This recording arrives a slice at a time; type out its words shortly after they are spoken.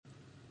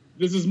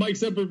This is Mike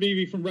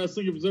Sempervive from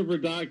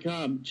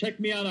WrestlingObserver.com. Check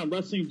me out on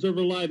Wrestling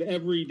Observer Live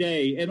every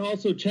day. And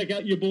also check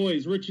out your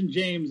boys, Rich and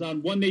James,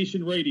 on One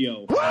Nation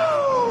Radio.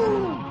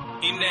 Woo!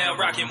 You now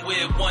rocking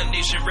with One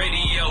Nation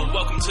Radio.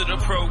 Welcome to the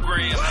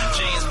program.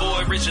 James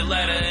Boyd, Richard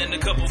Latta, and a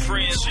couple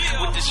friends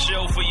with the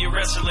show for your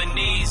wrestling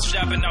needs.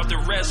 Shopping out the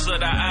rest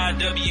of the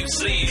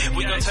IWC.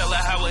 We gon' tell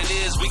her how it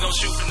is. We gon'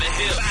 shoot from the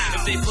hip.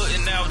 If they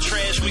putting out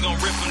trash, we gon'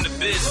 rip from the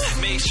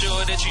bits. Make sure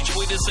that you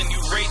tweet us and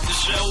you rate the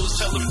shows.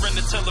 Tell a friend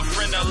to tell a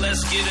friend. Now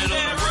let's get it on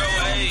the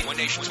road. Hey, One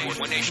Nation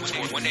Sports. One Nation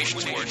Sports. One Nation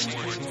Sports.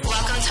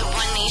 Welcome to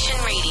One Nation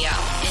Radio.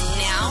 And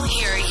now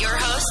here are your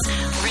hosts,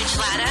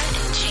 Rich Latta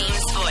and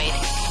James Boyd.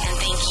 And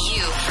thank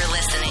you for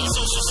listening.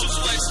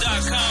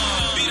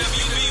 SocialSuplex.com.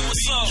 BWB,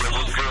 what's up?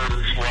 What's good?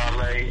 It's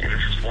Wale, and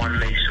this is One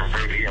Nation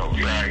Radio.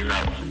 You already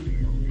know.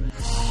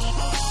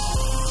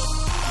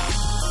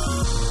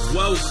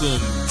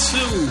 Welcome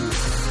to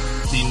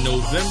the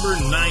November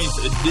 9th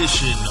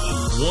edition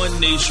of One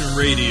Nation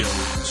Radio.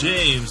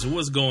 James,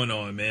 what's going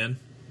on, man?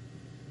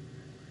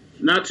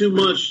 Not too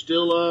much.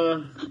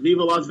 Still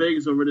Viva Las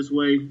Vegas over this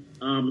way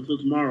until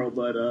tomorrow,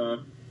 but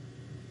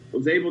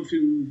was able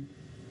to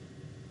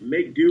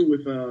make do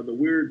with the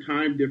weird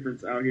time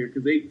difference out here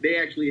because they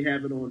actually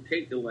have it on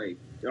tape delay,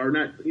 or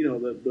not,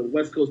 the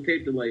West Coast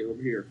tape delay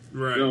over here.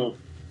 Right. So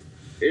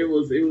it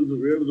was a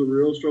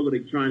real struggle to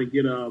trying to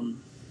get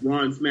Raw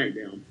and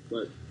SmackDown,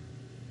 but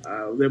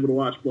I was able to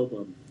watch both of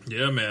them.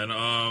 Yeah, man.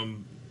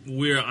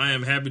 I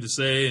am happy to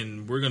say,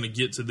 and we're going to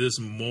get to this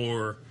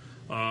more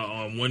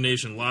on One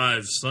Nation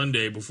Live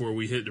Sunday before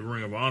we hit the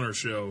Ring of Honor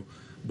show,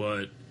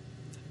 but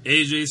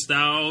AJ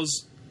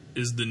Styles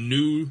is the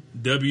new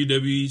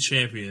WWE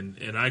champion,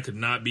 and I could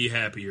not be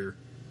happier.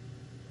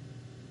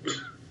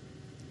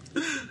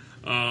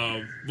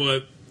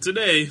 But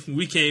today,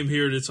 we came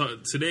here to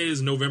talk. Today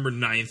is November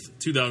 9th,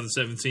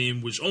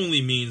 2017, which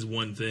only means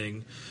one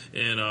thing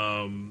in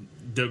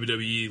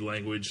WWE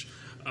language,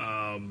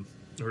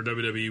 or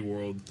WWE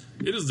world.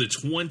 It is the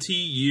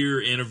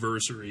 20-year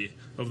anniversary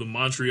of the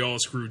Montreal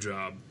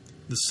Screwjob,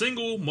 the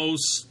single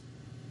most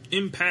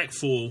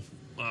impactful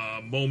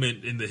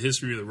moment in the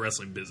history of the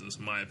wrestling business,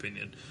 in my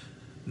opinion.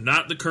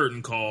 Not the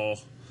curtain call,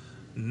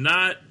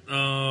 not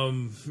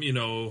Austin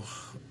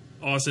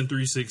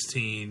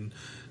 316,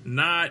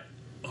 not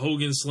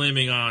Hogan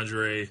slamming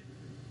Andre,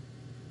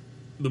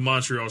 the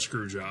Montreal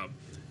Screwjob.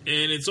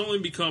 And it's only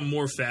become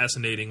more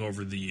fascinating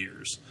over the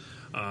years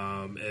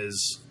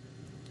as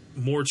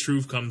more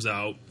truth comes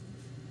out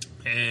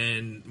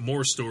and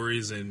more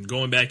stories, and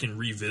going back and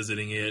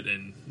revisiting it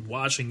and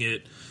watching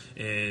it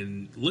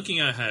and looking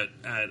at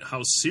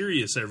how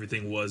serious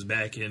everything was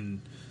back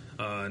in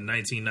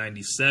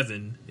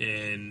 1997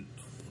 and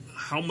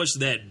how much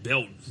that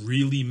belt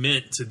really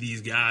meant to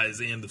these guys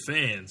and the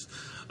fans.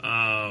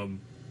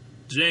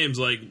 James,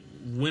 like,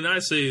 when I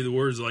say the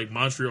words like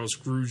Montreal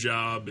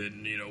Screwjob,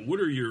 and what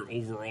are your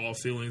overall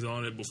feelings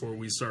on it before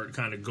we start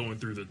kind of going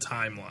through the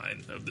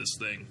timeline of this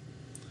thing?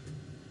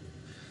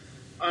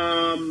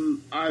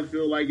 I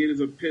feel like it is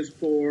a piss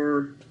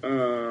poor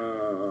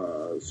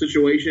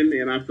situation,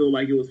 and I feel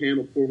like it was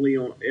handled poorly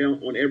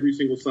on every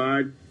single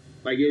side.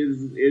 Like it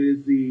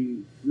is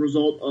the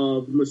result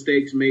of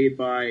mistakes made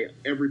by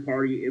every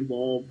party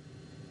involved,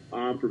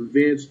 from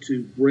Vince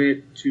to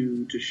Brett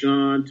to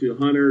Sean to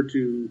Hunter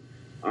to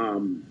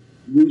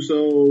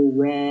Russo,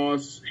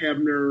 Ross,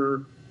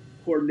 Hebner,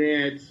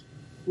 Cornette,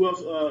 who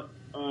else?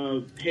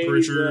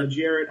 Hayes,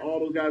 Jarrett, all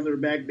those guys that are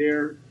back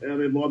there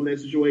involved in that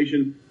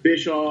situation.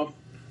 Bischoff,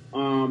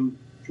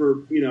 for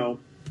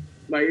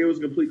like it was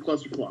a complete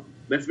clusterfuck.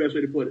 That's the best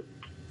way to put it.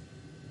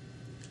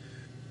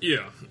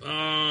 Yeah,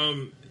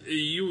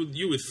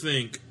 you would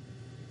think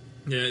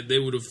that they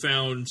would have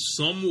found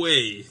some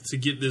way to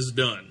get this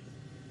done,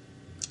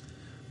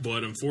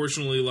 but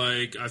unfortunately,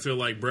 like I feel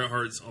like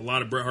a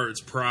lot of Bret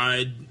Hart's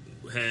pride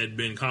had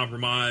been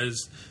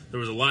compromised. There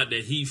was a lot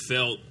that he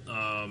felt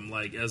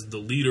like as the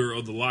leader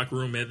of the locker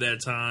room at that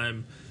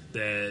time,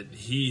 that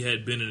he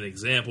had been an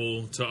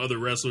example to other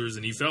wrestlers,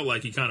 and he felt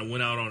like he kind of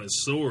went out on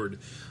his sword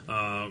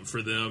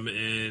for them,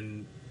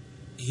 and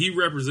he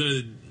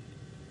represented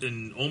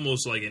in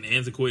almost like an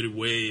antiquated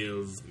way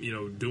of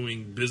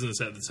doing business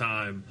at the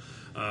time,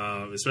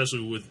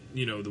 especially with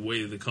the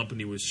way the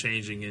company was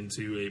changing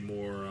into a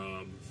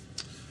more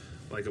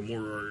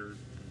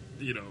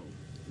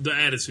the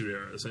Attitude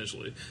Era,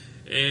 essentially.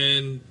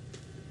 And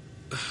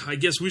I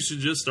guess we should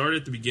just start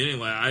at the beginning.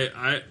 Like,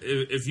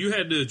 if you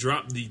had to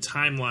drop the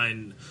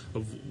timeline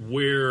of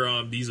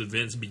where these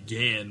events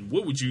began,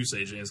 what would you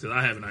say, James? Because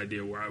I have an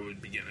idea where I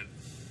would begin it.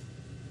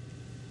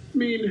 I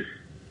mean,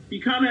 you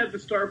kind of have to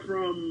start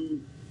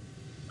from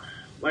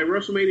like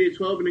WrestleMania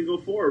 12 and then go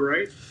forward,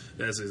 right?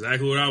 That's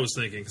exactly what I was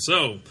thinking.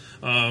 So,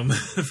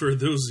 for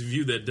those of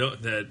you that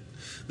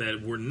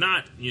were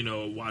not,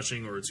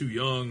 watching or too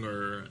young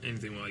or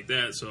anything like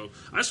that. So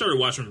I started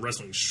watching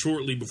wrestling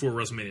shortly before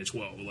WrestleMania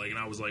 12. And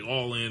I was like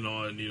all in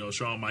on,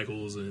 Shawn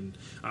Michaels, and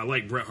I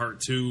like Bret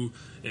Hart too.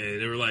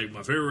 And they were like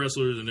my favorite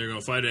wrestlers, and they're going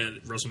to fight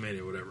at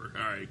WrestleMania or whatever.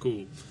 All right,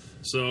 cool.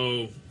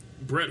 So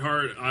Bret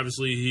Hart,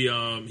 obviously,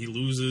 he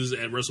loses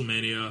at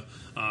WrestleMania.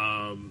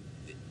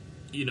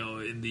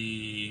 In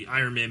the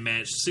Iron Man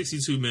match,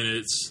 62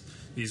 minutes.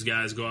 These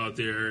guys go out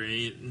there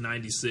in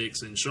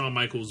 96, and Shawn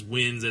Michaels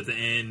wins at the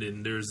end,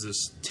 and there's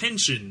this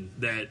tension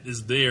that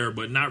is there,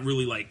 but not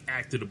really,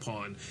 acted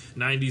upon.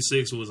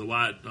 96 was a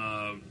lot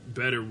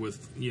better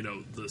with,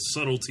 the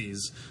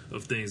subtleties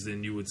of things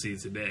than you would see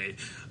today.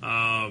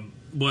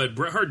 But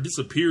Bret Hart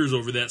disappears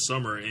over that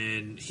summer,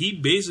 and he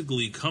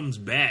basically comes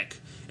back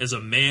as a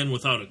man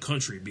without a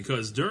country,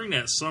 because during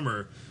that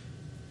summer,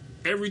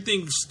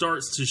 everything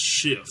starts to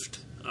shift.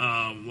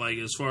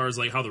 As far as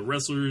how the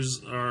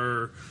wrestlers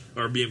are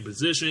being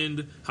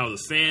positioned, how the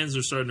fans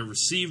are starting to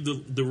receive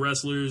the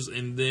wrestlers,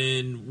 and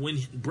then when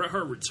Bret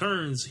Hart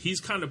returns, he's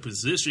kind of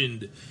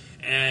positioned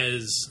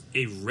as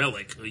a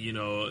relic,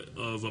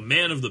 of a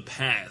man of the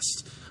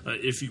past,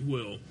 if you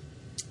will.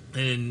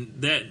 And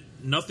that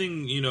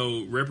nothing,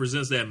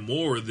 represents that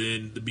more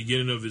than the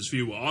beginning of his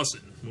feud with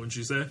Austin, wouldn't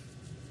you say?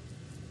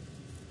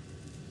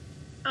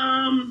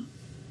 I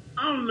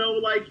don't know,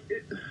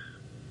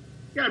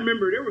 you gotta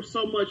remember, there was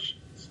so much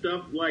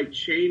stuff,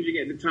 changing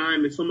at the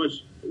time, and so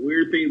much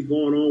weird things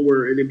going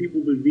on and then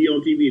people would be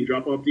on TV and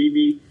drop off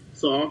TV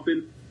so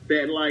often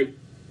that,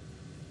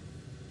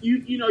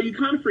 you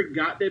kind of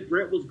forgot that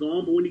Bret was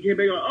gone, but when he came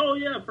back, oh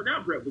yeah, I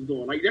forgot Bret was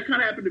gone. That kind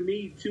of happened to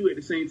me, too, at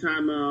the same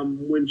time,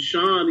 when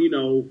Shawn,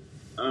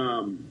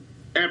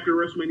 after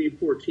WrestleMania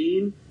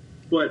 14,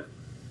 but,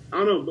 I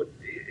don't know, but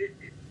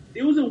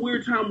it was a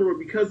weird time where,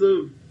 because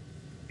of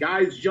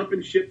guys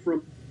jumping ship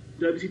from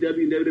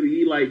WCW and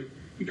WWE,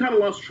 you kind of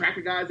lost track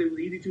of guys. It was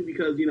easy to,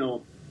 because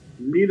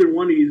neither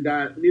one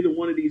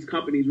of these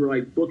companies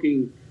were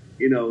booking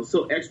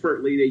so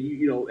expertly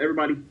that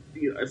everybody,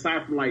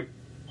 aside from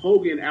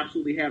Hogan,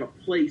 absolutely had a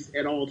place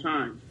at all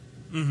times,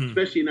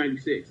 especially in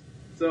 '96.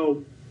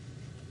 So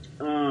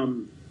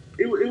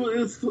it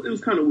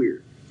was kind of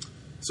weird.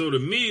 So to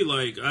me,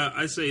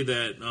 I say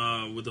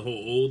that with the whole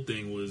old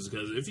thing was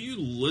because if you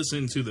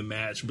listen to the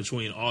match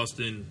between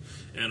Austin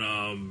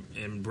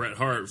and Bret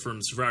Hart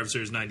from Survivor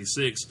Series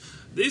 '96,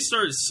 they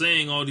start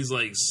saying all these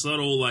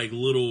subtle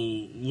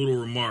little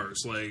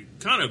remarks,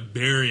 kind of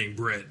burying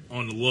Bret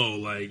on the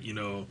low,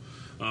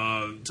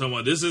 talking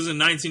about this isn't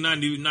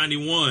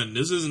 1991,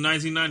 this isn't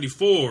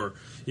 1994.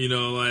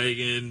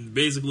 And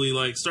basically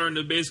starting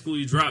to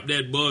basically drop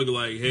that bug,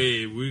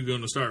 hey, we're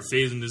gonna start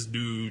phasing this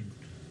dude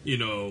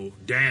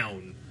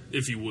down,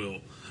 if you will.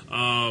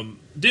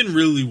 Didn't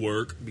really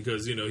work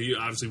because, he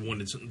obviously won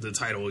the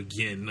title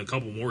again a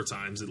couple more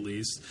times at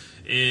least.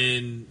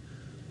 And,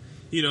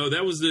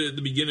 that was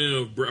the beginning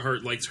of Bret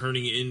Hart,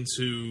 turning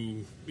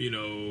into,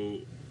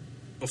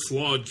 a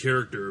flawed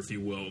character, if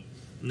you will.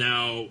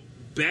 Now,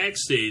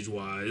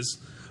 backstage-wise,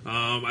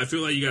 I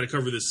feel like you got to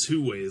cover this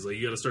two ways.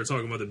 You got to start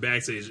talking about the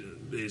backstage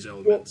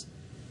elements.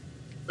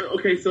 Well,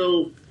 okay,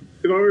 so,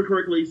 if I remember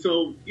correctly,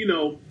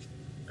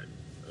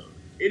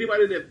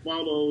 anybody that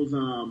follows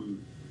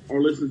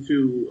or listens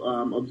to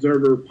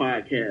Observer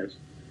podcast,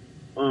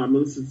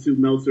 listens to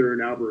Meltzer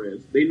and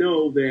Alvarez, they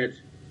know that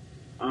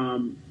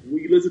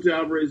we listen to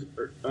Alvarez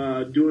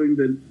doing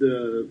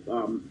the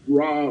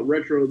Raw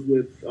retros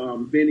with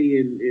Vinny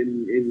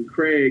and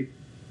Craig,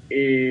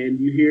 and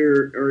you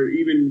hear, or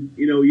even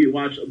you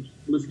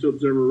listen to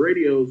Observer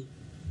radios,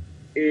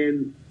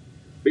 and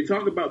they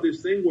talk about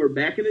this thing where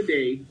back in the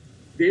day,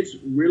 Vince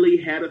really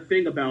had a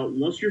thing about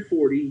once you're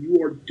 40,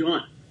 you are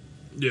done.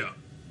 Yeah,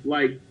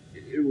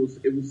 it was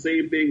the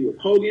same thing with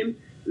Hogan.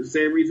 The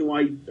same reason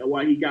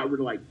why he got rid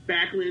of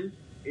Backlund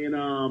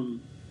and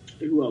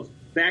who else?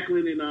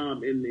 Backlund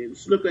and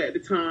Snooker at the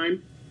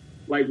time.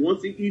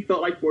 Once he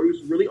felt 40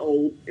 was really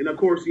old, and of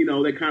course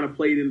that kind of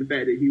played in the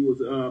fact that he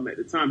was at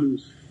the time he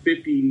was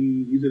 50,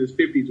 he was in his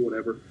 50s or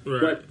whatever.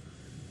 Right.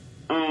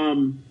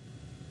 But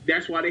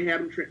that's why they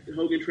had him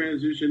Hogan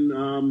transition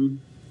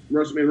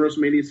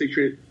WrestleMania 6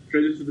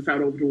 transition the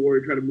title over to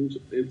Warrior, try to move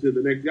into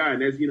the next guy,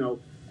 and that's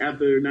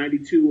after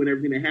 92 and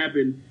everything that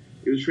happened,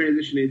 it was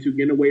transitioning into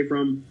getting away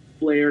from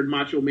Flair and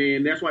Macho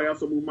Man. That's why I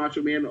also moved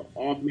Macho Man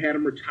off and had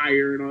him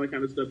retire and all that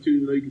kind of stuff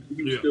too.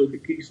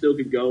 He still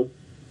could go.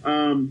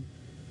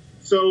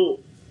 So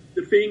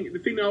the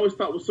thing I always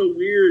thought was so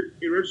weird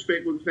in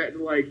retrospect was the fact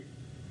that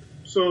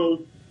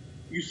so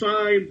you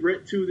signed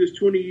Bret to this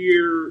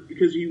 20-year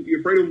because you're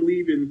afraid of him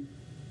leaving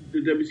the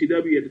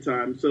WCW at the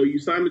time. So you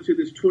signed him to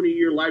this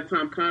 20-year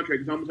lifetime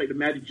contract. It's almost like the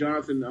Magic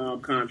Johnson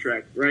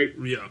contract, right?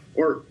 Yeah.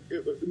 Or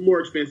more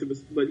expensive,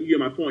 but you get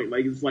my point.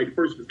 It's the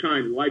first of its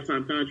kind, a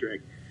lifetime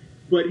contract.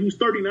 But he was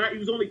 39. He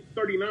was only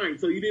 39,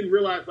 so you didn't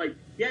realize,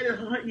 he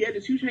had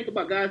this huge hank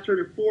about guys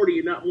turning 40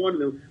 and not one of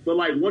them. But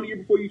 1 year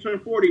before you turn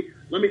 40,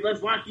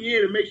 let's lock you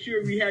in and make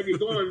sure we have you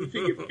going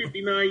until you're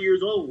 59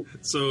 years old.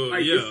 So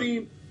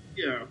It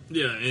Yeah,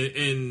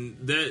 and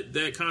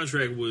that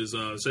contract was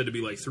said to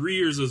be like 3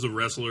 years as a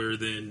wrestler.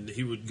 Then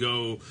he would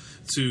go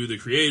to the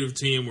creative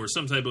team or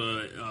some type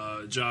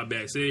of job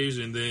backstage,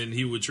 and then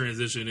he would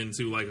transition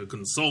into like a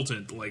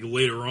consultant like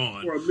later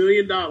on. For $1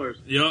 million.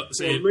 Yep.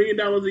 For $1 million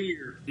a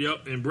year.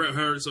 Yep, and Bret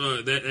Hart's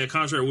that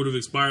contract would have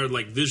expired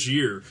like this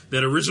year.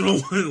 That original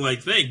one,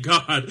 like thank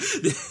God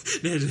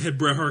that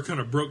Bret Hart kind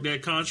of broke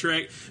that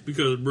contract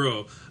because,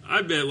 bro,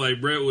 I bet like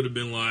Bret would have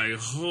been like,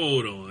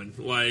 hold on,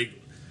 like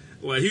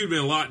he would have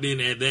been locked in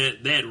at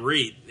that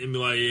rate and be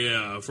like,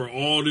 yeah, for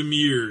all them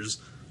years,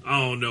 I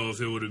don't know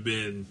if it would have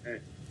been.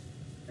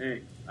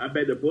 Hey, I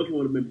bet the booking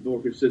would have been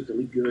more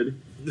consistently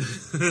good.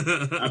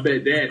 I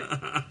bet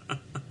that.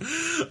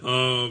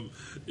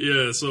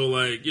 Yeah, so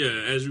like, yeah,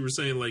 as you were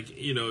saying, like,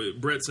 you know,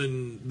 Bret's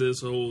in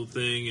this whole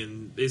thing,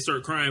 and they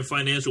start crying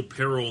financial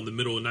peril in the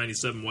middle of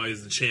 '97 while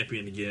he's the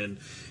champion again,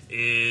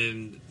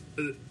 and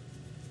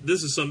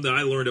this is something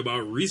I learned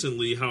about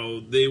recently, how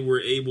they were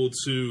able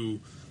to,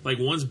 like,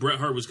 once Bret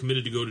Hart was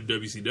committed to go to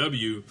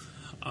WCW,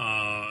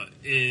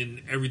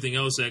 and everything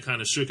else that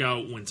kind of shook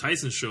out when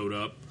Tyson showed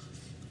up,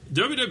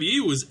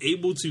 WWE was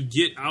able to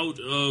get out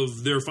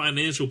of their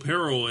financial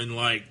peril in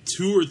like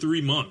 2 or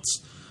 3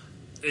 months.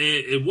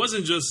 It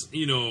wasn't just,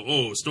 you know,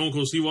 oh, Stone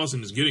Cold Steve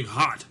Austin is getting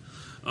hot.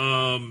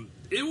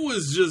 It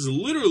was just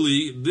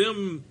literally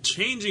them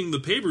changing the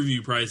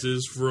pay-per-view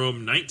prices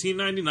from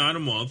 $19.99 a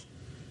month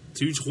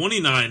to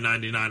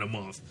 $29.99 a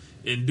month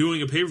and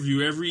doing a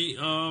pay-per-view every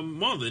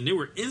month. And they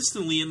were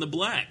instantly in the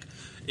black.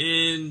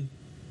 And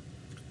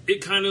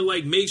it kind of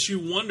like makes you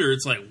wonder.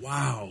 It's like,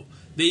 wow,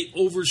 they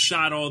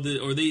overshot all the,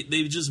 or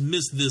they just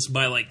missed this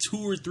by like 2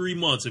 or 3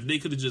 months. If they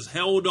could have just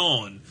held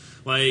on,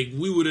 like,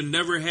 we would have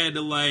never had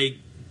to like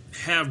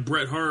have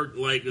Bret Hart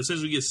like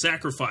essentially get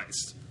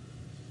sacrificed.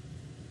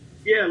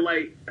 Yeah,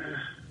 like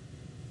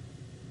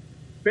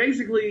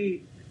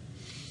basically,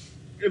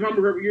 if I'm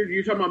remember,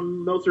 you're talking about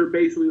Meltzer.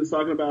 Basically, was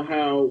talking about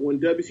how when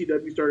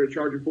WCW started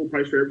charging full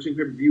price for every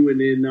single pay-per-view, and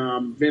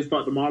then Vince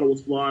thought the model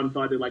was flawed and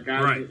thought that like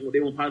guys they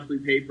won't possibly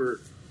pay for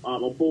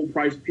a full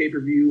price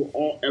pay-per-view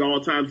at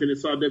all times, and it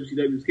saw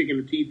WCW was kicking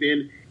the teeth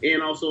in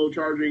and also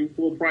charging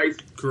full price.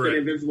 Correct.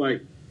 And then Vince was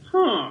like,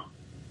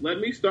 let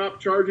me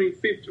stop charging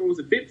 $15 or $19?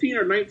 It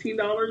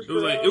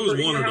was like, it was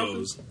one of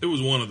those. It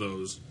was one of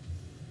those.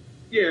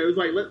 Yeah, it was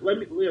like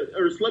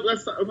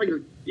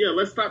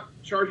let's stop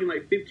charging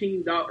like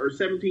 $15 or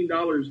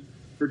 $17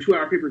 for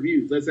 2-hour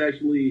pay-per-views. Let's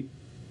actually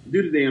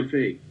do the damn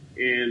thing.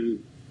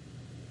 And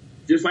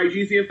just like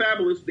GC and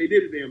Fabulous, they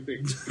did the damn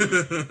thing.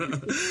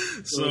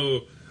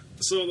 So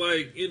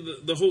like in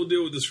the whole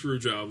deal with the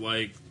Screwjob,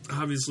 like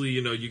obviously,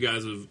 you know, you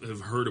guys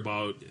have heard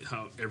about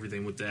how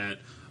everything with that.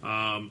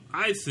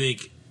 I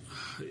think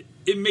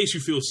it makes you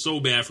feel so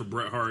bad for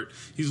Bret Hart.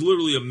 He's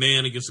literally a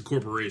man against a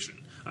corporation,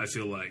 I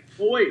feel like.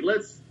 Well, wait,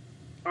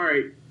 all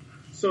right.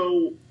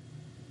 So,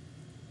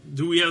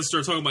 do we have to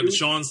start talking about the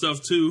Shawn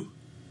stuff too?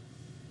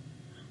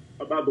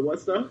 About the what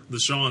stuff? The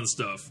Shawn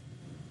stuff.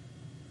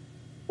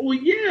 Oh,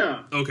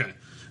 yeah. Okay.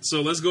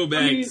 So let's go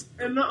back. I mean,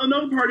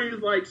 another part is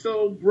like,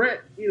 so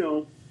Bret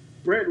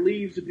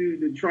leaves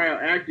to try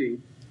out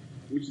acting,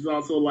 which is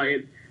also like,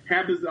 it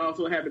happens to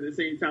also happen at the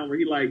same time where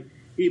he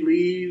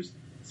leaves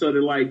so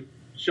that like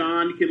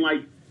Shawn can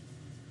like,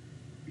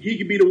 he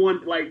could be the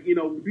one, like, you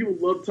know, people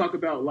love to talk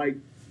about like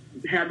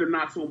have their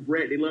knocks on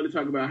Bret. They love to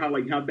talk about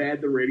how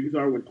bad the ratings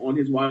are when on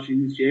his watch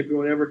he's champion or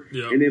whatever.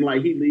 Yep. And then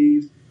like he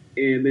leaves,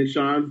 and then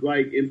Shawn's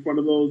like in front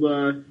of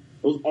those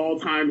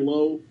all-time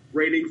low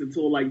ratings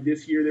until like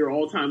this year they're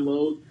all-time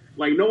lows.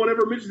 Like no one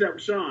ever mentions that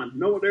with Shawn.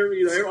 No one ever,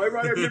 you know,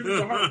 everybody remembers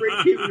the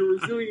heartbreak kid and the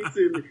resilience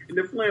and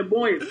the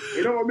flamboyance.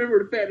 They don't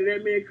remember the fact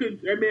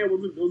that man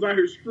was out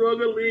here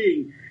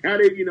struggling. How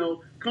they, you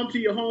know, come to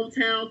your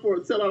hometown for a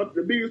sellout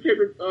the biggest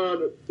paper,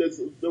 the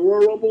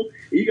Royal Rumble,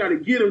 and you got to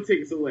get them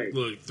tickets away.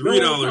 Look,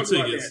 $3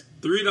 tickets,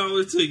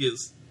 $3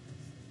 tickets.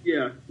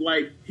 Yeah,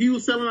 like he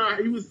was selling out.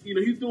 He was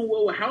doing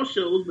well with house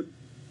shows, but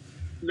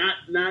not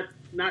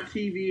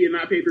TV and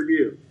not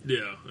pay-per-view.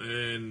 Yeah,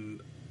 and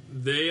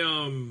they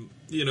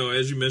you know,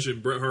 as you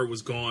mentioned, Bret Hart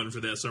was gone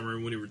for that summer,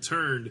 and when he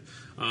returned,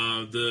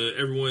 the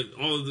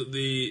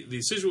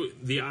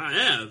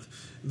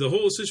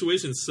whole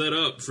situation set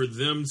up for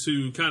them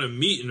to kind of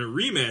meet in a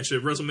rematch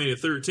at WrestleMania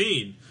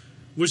 13,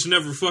 which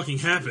never fucking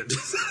happened.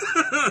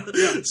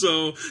 Yeah.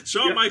 So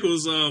Shawn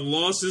Michaels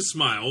lost his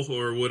smile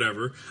or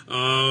whatever,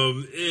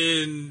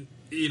 and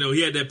you know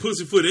he had that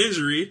pussyfoot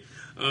injury,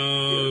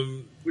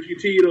 which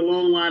continued a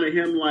long line of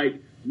him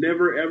like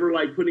never ever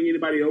like putting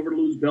anybody over to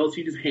lose belts.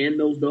 He just hand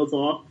those belts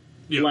off.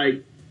 Yep.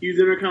 Like he was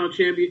Intercontinental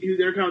champion. He was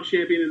Intercontinental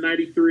champion in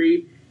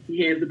 '93.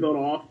 He hands the belt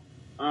off.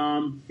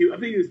 I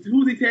think who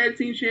was he tag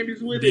team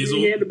champions with? Diesel.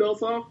 Did he hand the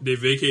belts off? They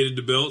vacated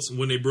the belts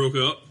when they broke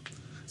up,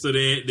 so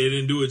they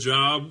didn't do a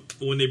job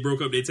when they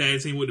broke up. They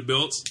tag team with the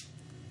belts.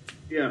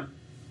 Yeah.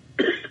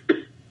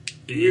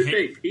 Here's the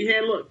thing. He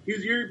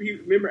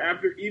remember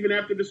after leading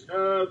up to the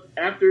Screwjob.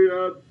 After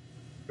the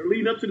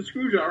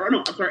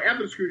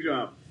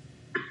Screwjob.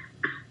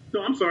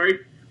 No, I'm sorry.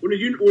 when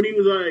he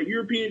was a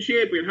European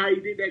champion, how he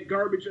did that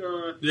garbage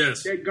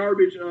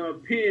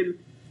pin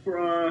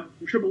for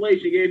Triple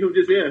H. He gave him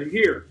just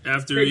here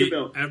after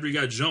he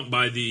got jumped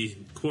by the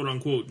quote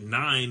unquote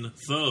 9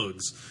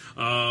 thugs.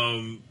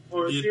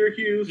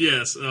 Syracuse.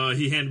 Yes,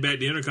 he handed back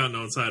the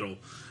Intercontinental title.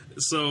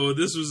 So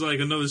this was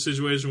like another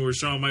situation where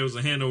Shawn Michaels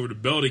would hand over the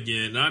belt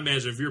again. And I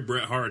imagine if you're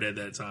Bret Hart at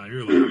that time,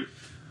 you're like,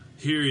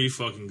 here he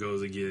fucking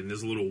goes again.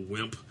 This little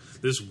wimp,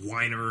 this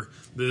whiner,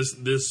 this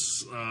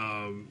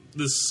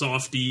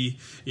softy,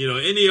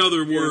 any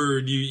other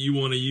word you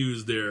want to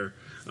use there.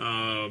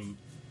 I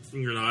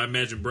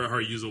imagine Bret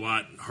Hart used a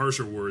lot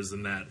harsher words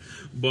than that.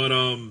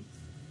 But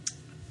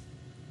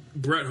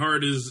Bret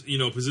Hart is,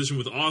 positioned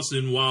with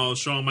Austin while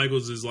Shawn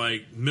Michaels is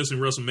like missing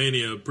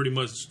WrestleMania, pretty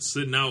much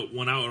sitting out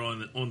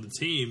on the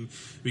team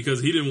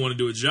because he didn't want to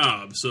do a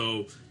job.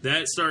 So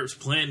that starts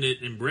planting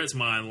it in Bret's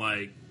mind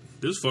like,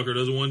 this fucker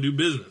doesn't want to do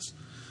business.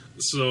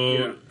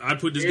 So I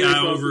put this guy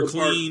over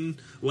clean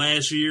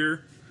last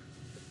year.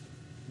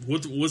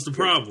 What's the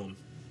problem?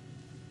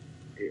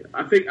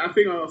 I think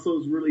also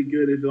is really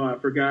good is I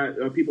forgot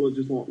people that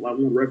just want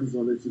reference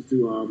on this is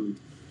to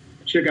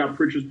check out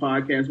Pritchard's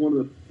podcast. One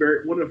of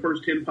the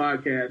first 10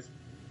 podcasts.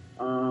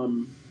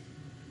 I'm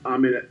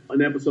in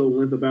an episode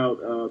length about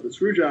the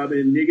Screwjob,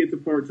 and they get to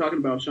the point talking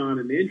about Shawn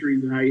and the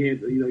injuries and how he had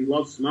he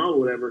lost his smile or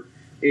whatever,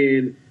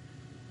 and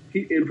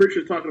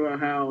Pritchard's talking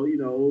about how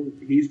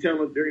he's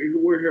telling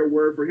we're here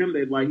word for him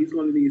that like he's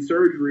going to need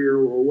surgery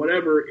or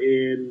whatever,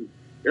 and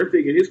they're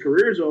thinking his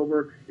career's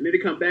over, and then they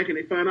come back and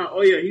they find out,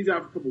 oh yeah, he's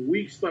out for a couple of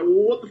weeks. It's like, well,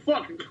 what the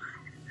fuck?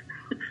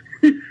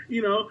 And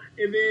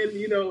then,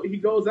 he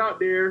goes out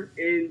there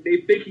and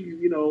they think he's,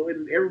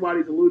 and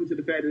everybody's alluding to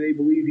the fact that they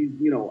believe he's,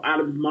 out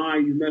of his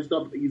mind, he's messed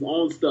up, he's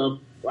on stuff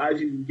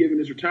as he's giving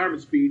his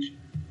retirement speech.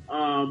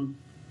 And,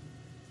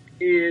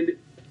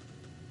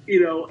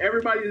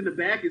 everybody in the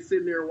back is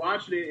sitting there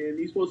watching it, and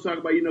he's supposed to talk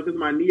about, because of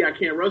my knee, I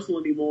can't wrestle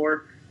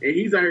anymore. And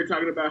he's out here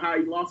talking about how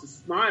he lost his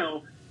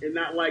smile and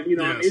not like, yes.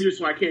 I'm injured,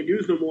 so I can't do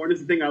this no more. And this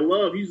is the thing I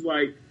love. He's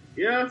like,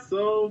 yeah,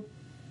 so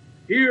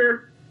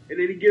here. And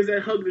then he gives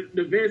that hug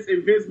to Vince,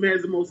 and Vince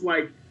has the most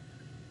like,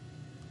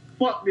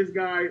 fuck this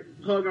guy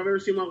hug I've ever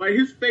seen. Like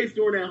his face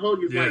during that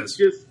hug is like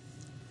just.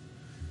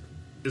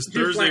 It's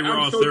Thursday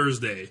Raw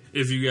Thursday.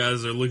 If you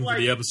guys are looking for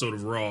the episode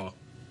of Raw,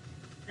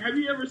 have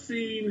you ever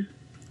seen?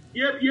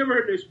 You ever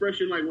heard the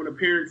expression like when a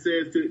parent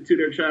says to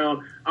their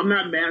child, "I'm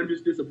not mad, I'm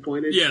just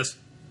disappointed." Yes.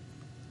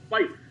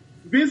 Like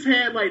Vince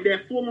had like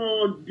that full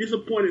on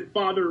disappointed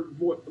father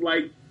voice,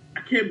 like. I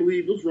can't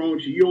believe what's wrong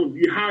with you.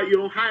 You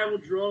don't hire on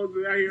drugs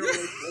out here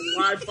on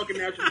live fucking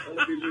national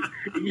television.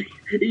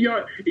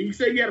 You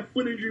say you had a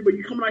foot injury, but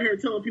you coming out here and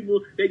telling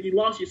people that you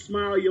lost your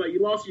smile. You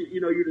lost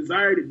your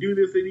desire to do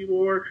this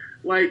anymore.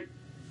 Like,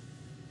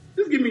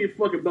 just give me your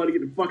fucking belt to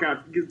get the fuck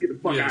out. Just get the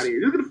fuck out of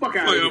here. Just get the fuck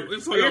out of here.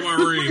 It's like out my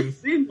ring. It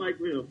seemed like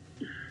him.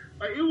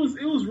 Like it was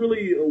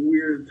really a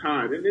weird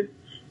time. And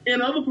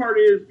the other part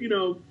is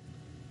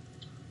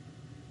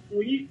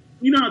when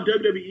you know how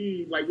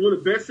WWE, like one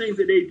of the best things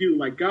that they do,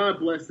 like God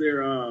bless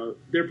their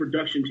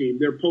production team,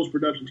 their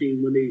post-production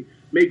team, when they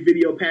make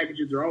video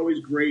packages, they're always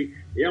great.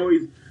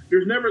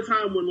 There's never a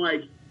time when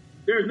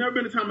there's never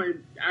been a time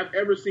I've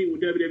ever seen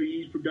with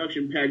WWE's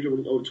production package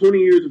over 20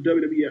 years of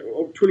WWE,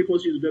 over 20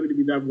 plus years of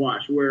WWE that I've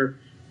watched, where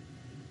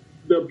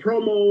the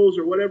promos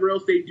or whatever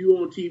else they do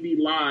on TV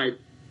live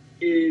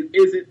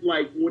isn't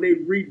like when they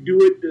redo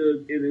it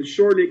and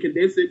shorten it,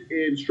 condense it,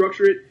 and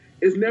structure it,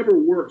 it's never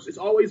worse. It's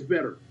always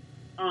better.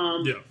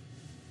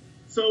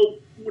 So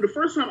when the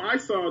first time I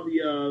saw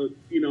the,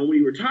 when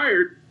he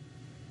retired,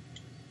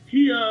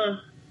 he, I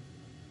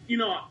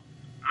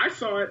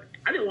saw it.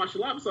 I didn't watch a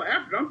lot, so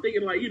after I'm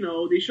thinking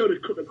they showed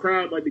the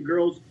crowd, like the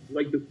girls,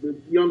 like the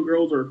young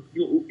girls are,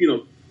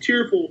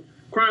 tearful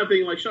crying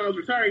thing, like Shawn's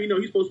retiring.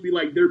 He's supposed to be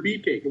like their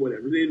beefcake or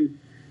whatever. Then,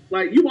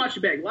 like you watch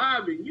it back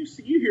live and you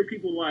hear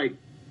people like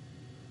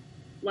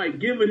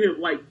giving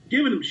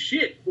him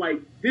shit,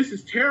 like this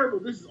is terrible,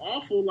 this is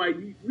awful, like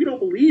we don't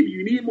believe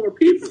you need more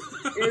people.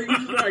 And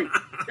he's like,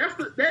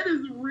 that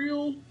is the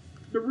real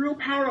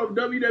power of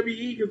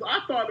WWE, because I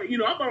thought it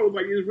was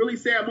like this really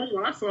sad moment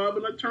when I saw it,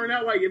 but it turned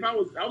out like if I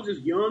was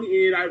just young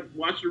and I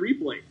watched the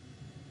replay.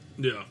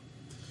 Yeah,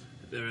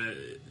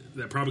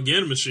 that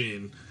propaganda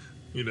machine.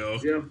 Yeah.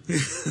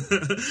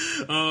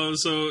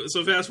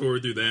 So fast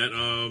forward through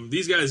that.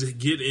 These guys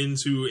get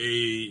into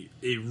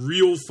a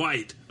real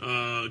fight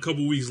a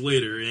couple weeks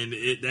later, and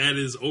that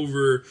is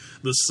over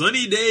the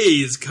sunny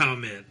days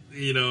comment.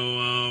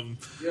 Yeah.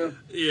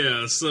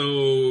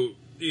 So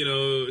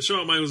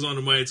Shawn Michaels on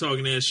the mic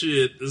talking that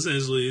shit.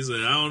 Essentially, he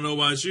said, "I don't know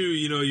about you.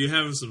 You're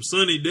having some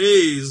sunny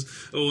days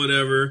or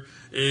whatever."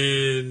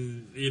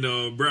 And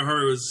Bret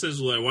Hart was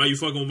essentially like, "Why you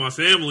fucking with my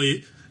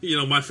family?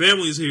 My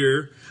family's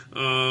here."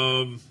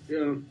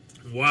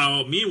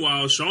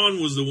 Meanwhile,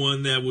 Shawn was the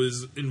one that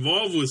was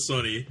involved with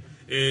Sonny,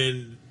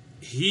 and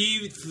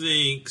he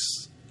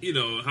thinks,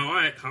 how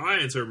I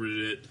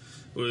interpreted it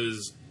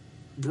was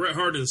Bret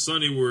Hart and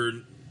Sonny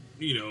were,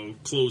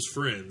 close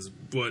friends,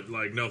 but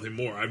like nothing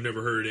more. I've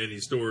never heard any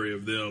story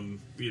of them,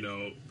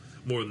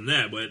 more than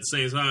that. But at the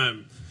same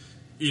time,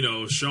 you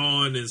know,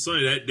 Shawn and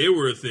Sonny, that they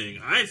were a thing.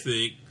 I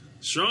think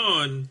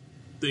Shawn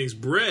thinks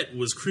Brett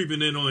was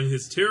creeping in on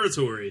his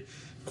territory,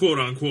 quote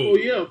unquote. Oh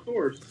yeah, of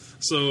course.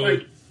 So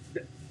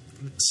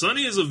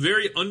Sonny is a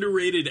very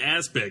underrated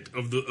aspect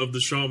of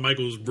the Shawn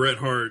Michaels Bret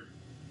Hart,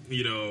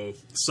 you know,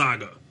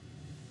 saga.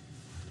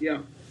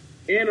 Yeah,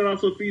 and it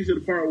also feeds to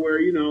the part where,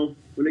 you know,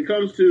 when it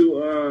comes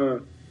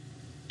to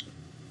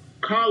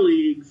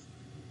colleagues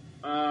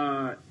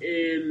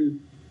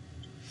in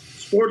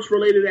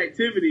sports-related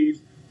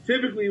activities,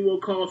 typically will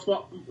cause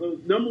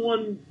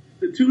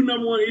the two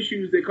number one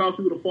issues that cause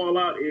people to fall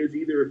out is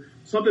either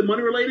something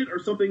money-related or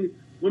something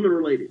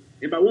women-related.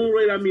 And by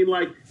women-related, I mean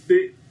like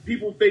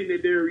people think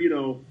that they're, you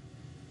know,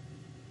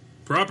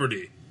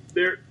 property.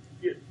 I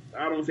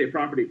don't want to say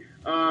property.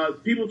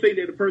 People think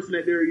that the person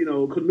that they're, you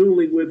know,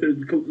 canoodling with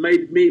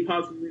may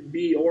possibly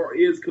be or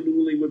is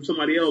canoodling with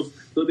somebody else.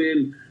 So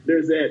then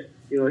there's that,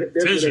 you know,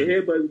 that's where the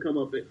headbutt come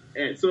up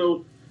at.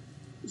 So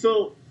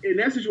in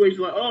that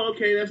situation, like, oh,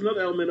 okay, that's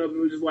another element of it. It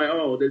was just like,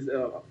 oh, there's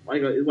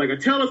it's like a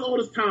tell us all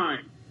this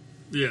time.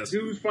 Yes,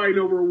 dude's fighting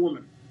over a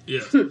woman.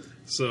 Yes.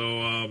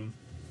 So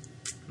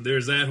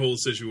there's that whole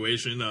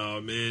situation,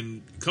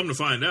 and come to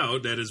find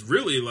out that it's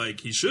really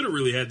like he should have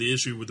really had the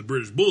issue with the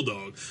British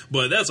Bulldog,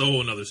 but that's a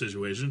whole other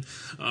situation.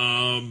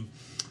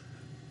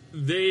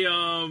 They,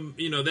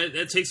 you know,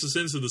 that takes us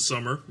into the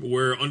summer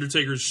where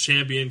Undertaker's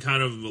champion,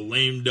 kind of a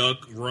lame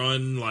duck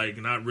run, like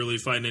not really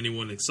fighting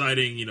anyone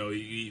exciting. You know,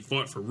 he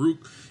fought Farouk.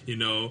 You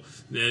know,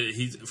 that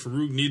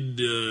Farouk needed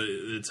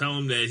to tell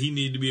him that he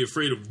needed to be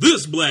afraid of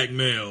this black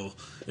male.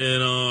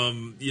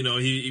 And, you know,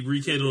 he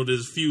rekindled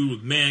his feud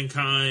with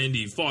Mankind.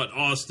 He fought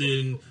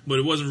Austin, but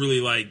it wasn't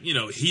really like, you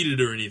know, heated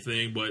or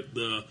anything. But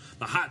the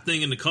hot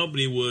thing in the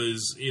company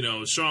was, you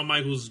know, Shawn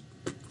Michaels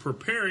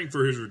preparing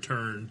for his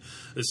return,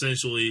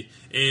 essentially,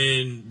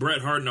 and Bret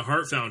Hart and the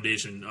Hart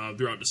Foundation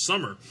throughout the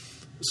summer.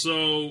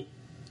 So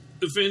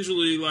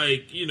eventually,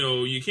 like, you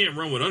know, you can't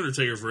run with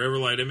Undertaker forever.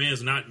 Like, that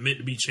man's not meant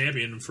to be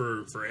champion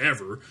for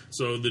forever.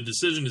 So the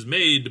decision is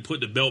made to put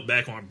the belt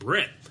back on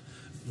Bret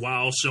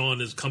while Shawn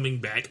is coming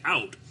back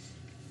out.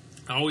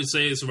 I always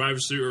say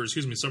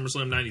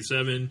SummerSlam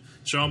 97,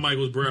 Shawn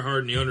Michaels, Bret Hart,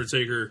 and The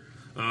Undertaker,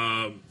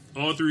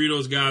 all three of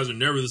those guys are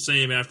never the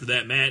same after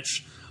that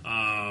match.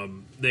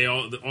 They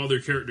all their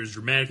characters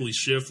dramatically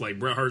shift. Like,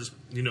 Bret Hart's,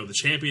 you know, the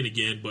champion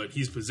again, but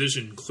he's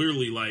positioned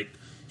clearly like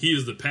he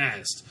is the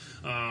past.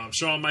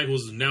 Shawn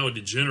Michaels is now a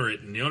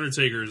degenerate, and The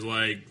Undertaker is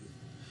like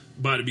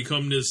about to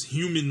become this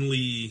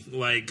humanly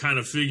like kind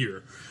of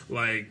figure.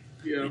 Like,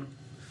 yeah.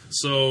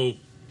 So,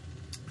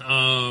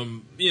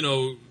 you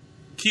know,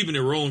 keeping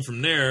it rolling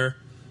from there,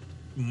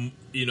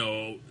 you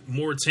know,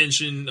 more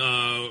tension,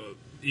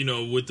 you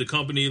know, with the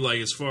company, like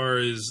as far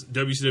as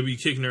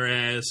WCW kicking their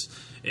ass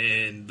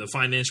and the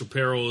financial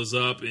peril is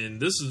up.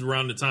 And this is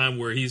around the time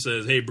where he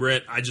says, hey,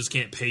 Brett, I just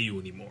can't pay you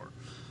anymore.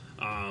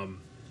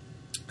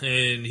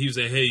 And he was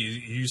like, hey,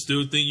 you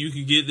still think you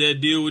can get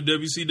that deal with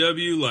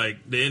WCW?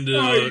 Like the end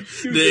of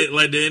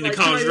the end of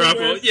college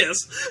dropout? Yes.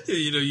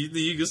 You know, you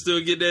think you can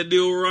still get that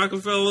deal with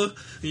Rockefeller?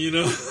 You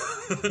know?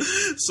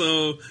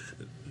 So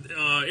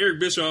Eric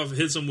Bischoff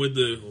hits him with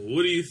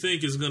what do you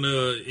think is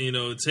gonna, you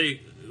know,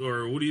 take,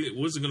 or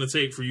what's it gonna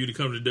take for you to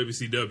come to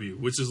WCW?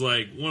 Which is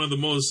like one of the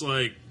most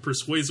like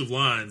persuasive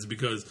lines,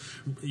 because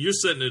you're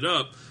setting it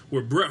up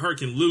where Bret Hart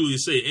can literally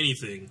say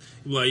anything.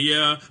 Like,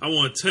 yeah, I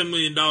want $10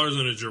 million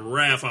on a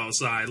giraffe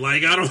outside.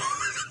 Like, I don't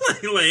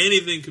like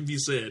anything could be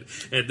said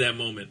at that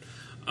moment.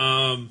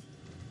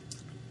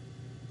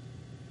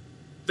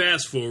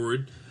 Fast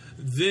forward,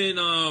 then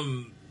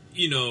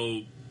you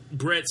know,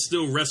 Bret's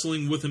still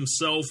wrestling with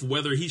himself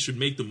whether he should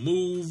make the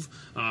move.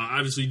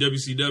 Obviously,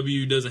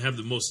 WCW doesn't have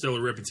the most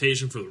stellar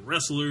reputation for the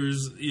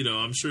wrestlers. You know,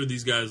 I'm sure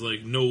these guys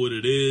like know what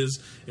it is.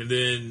 And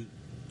then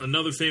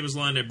another famous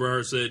line that Bret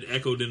Hart said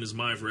echoed in his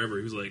mind forever.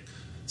 He was like,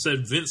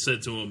 Vince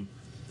said to him,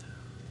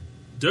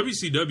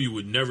 WCW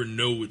would never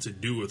know what to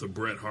do with a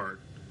Bret Hart.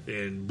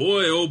 And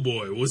boy, oh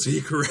boy, was he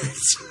correct.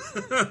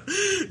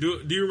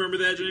 Do you remember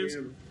that, James?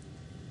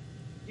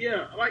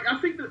 Yeah, like I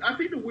think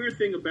the weird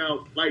thing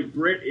about like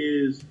Bret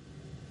is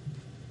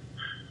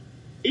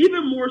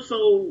even more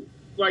so,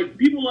 like,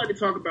 people like to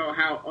talk about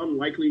how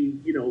unlikely,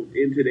 you know,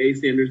 in today's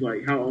standards,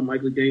 like how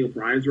unlikely Daniel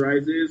Bryan's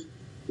rise is.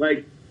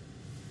 Like,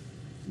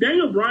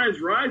 Daniel Bryan's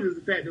rise is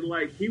the fact that,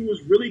 like, he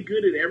was really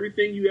good at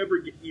everything you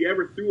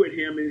ever threw at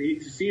him, and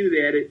he succeeded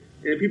at it,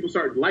 and people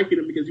started liking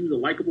him because he was a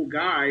likable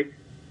guy.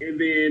 And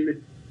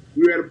then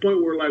we were at a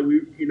point where, like,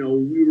 we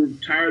were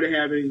tired of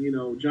having, you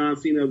know, John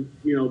Cena,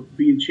 you know,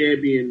 being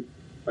champion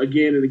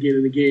again and again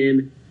and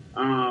again.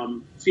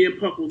 CM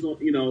Punk was on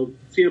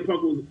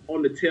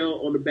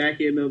the back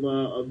end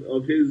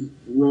of his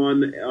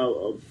run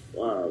of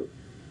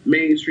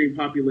mainstream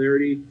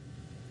popularity,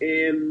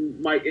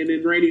 and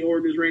then Randy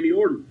Orton is Randy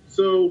Orton.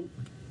 So,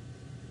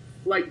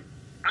 like,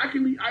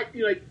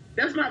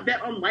 that's not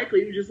that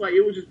unlikely.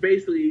 It was just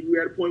basically we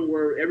were at a point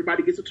where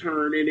everybody gets a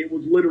turn, and it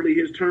was literally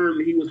his turn.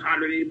 And he was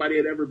hotter than anybody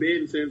had ever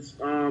been since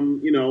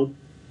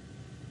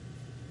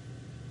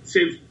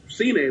since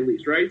Cena at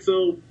least, right?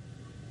 So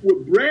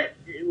with Brett,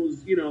 it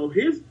was, you know,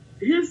 his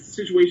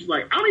situation.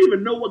 Like, I don't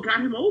even know what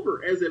got him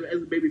over as a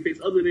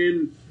babyface, other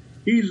than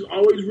he's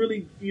always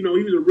really, you know,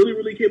 he was a really,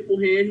 really capable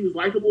hand. He was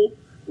likable.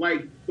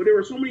 Like, but there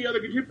were so many other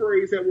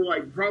contemporaries that were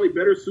like probably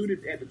better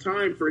suited at the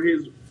time for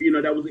his, you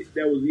know, that was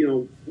you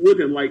know, with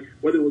him. Like,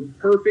 whether it was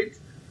Perfect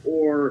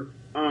or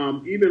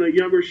even a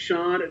younger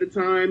Shawn at the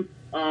time,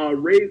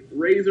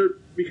 Razor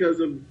because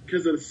of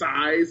the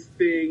size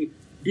thing,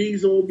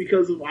 Diesel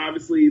because of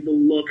obviously the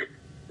look.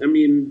 I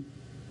mean,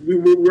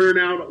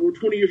 we're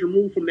 20 years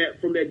removed from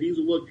that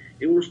Diesel look,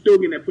 and we're still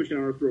getting that pushed down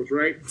our throats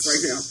right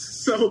now.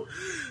 So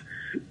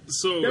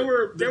there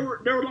were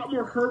a lot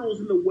more hurdles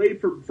in the way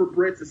for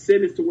Brett's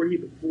ascendance to where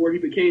he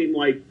became,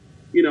 like,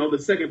 you know, the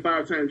second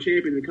 5-time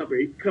champion in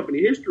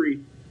company history.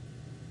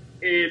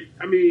 And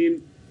I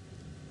mean,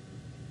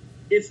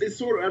 it's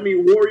sort of, I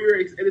mean,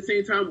 Warrior at the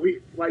same time,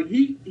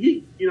 he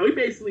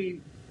basically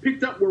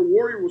picked up where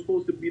Warrior was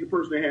supposed to be the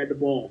person that had the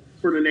ball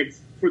for the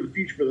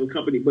future for the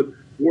company, but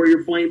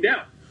Warrior flamed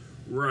out.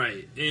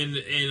 Right,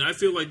 and I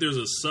feel like there's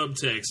a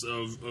subtext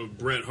of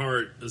Bret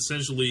Hart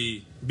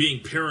essentially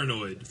being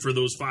paranoid for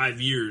those 5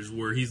 years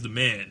where he's the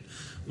man.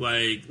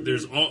 Like,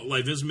 there's all,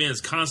 like, Vince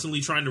McMahon's constantly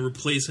trying to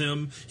replace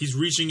him. He's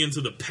reaching into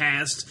the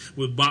past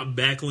with Bob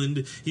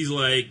Backlund. He's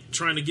like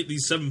trying to get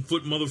these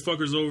 7-foot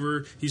motherfuckers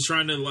over. He's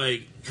trying to,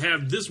 like,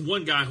 have this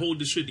one guy hold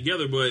this shit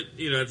together, but,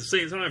 you know, at the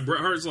same time, Bret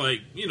Hart's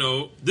like, you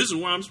know, this is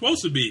where I'm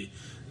supposed to be.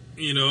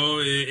 You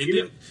know,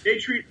 they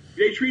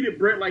treated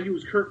Bret like he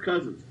was Kirk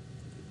Cousins.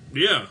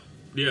 Yeah.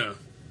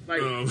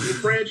 Like the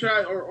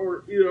franchise,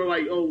 or you know,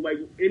 like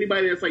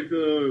anybody that's like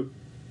the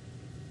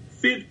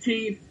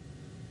 15th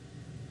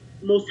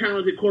most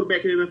talented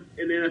quarterback in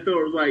the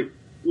NFL was like,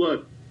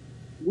 look,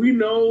 we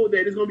know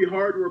that it's gonna be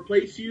hard to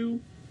replace you,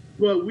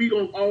 but we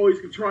gonna always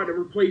try to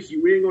replace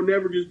you. We ain't gonna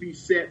never just be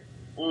set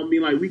on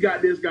being like, we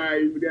got this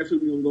guy, that's who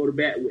we gonna go to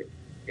bat with.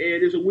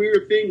 And it's a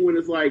weird thing when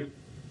it's like,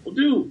 well,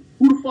 dude,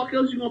 who the fuck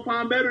else you gonna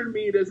find better than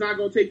me? That's not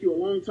gonna take you a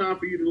long time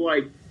for you to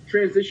like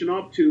transition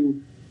up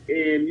to.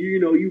 And, you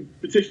know, you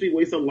potentially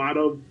waste a lot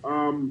of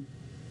time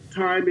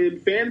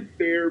and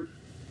fanfare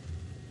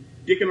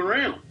dicking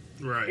around.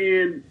 Right.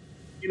 And,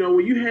 you know,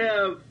 when you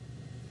have,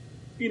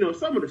 you know,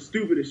 some of the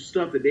stupidest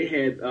stuff that they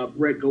had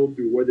Bret go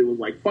through, whether it was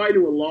like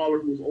fighting with Lawler,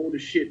 who was old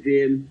as shit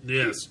then.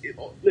 Yes.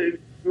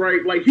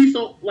 Right. Like, he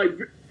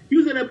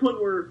was at that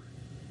point where,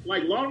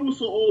 like, Lawler was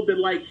so old that,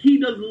 like, he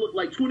doesn't look,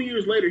 like, 20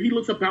 years later, he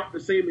looks about the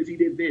same as he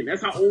did then.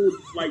 That's how old,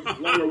 like,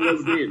 Lawler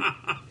was then.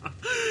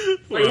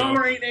 Like,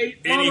 Lawler ain't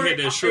aged. And he had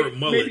that short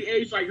mullet. Maybe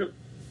aged, like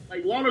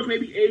Lawler's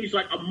maybe aged,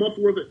 like, a month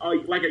worth of,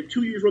 like,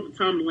 2 years worth of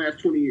time in the last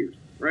 20 years,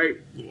 right?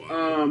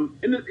 Wow.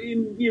 And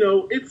you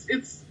know, it's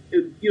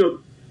you know,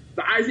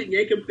 the Isaac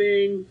Yankem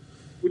thing,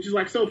 which is,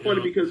 like, so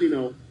funny because, you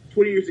know,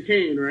 20 years of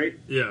Kane, right?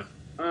 Yeah.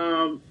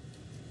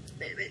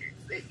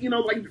 You know,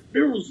 like,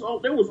 there was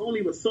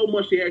only but so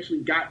much they actually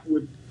got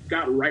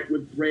right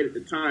with Bret at the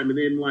time, and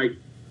then, like,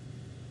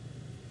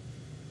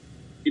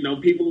 you know,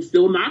 people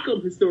still knock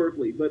him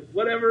historically, but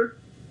whatever.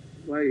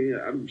 Like,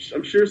 I'm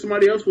sure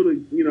somebody else would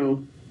have, you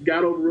know,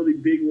 got over really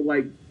big with,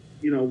 like,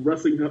 you know,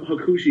 wrestling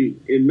Hakushi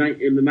in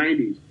the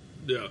 90s.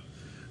 Yeah,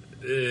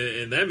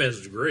 and that match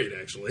was great,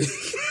 actually.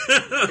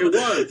 It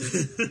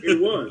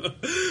was.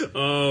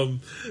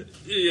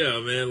 Yeah,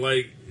 man.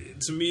 Like,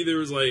 to me, there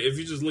was, like, if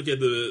you just look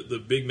at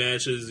the big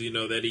matches, you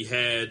know, that he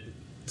had,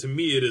 to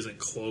me, it isn't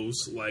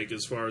close. Like,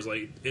 as far as,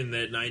 like, in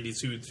that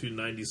 92 to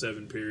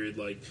 97 period,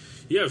 like,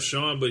 you have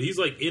Shawn, but he's,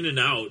 like, in and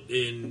out,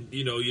 and,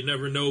 you know, you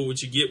never know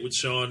what you get with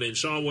Shawn, and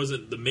Shawn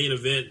wasn't the main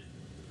event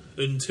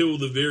until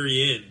the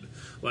very end.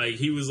 Like,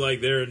 he was, like,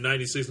 there in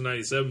 96 and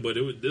 97, but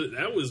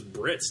that was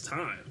Bret's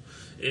time.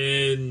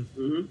 And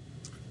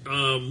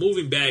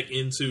moving back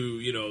into,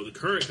 you know, the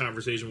current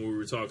conversation where we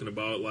were talking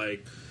about,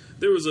 like,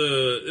 there was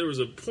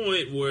a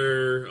point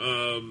where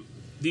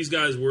these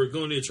guys were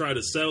going to try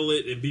to settle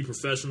it and be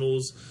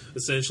professionals,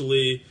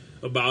 essentially,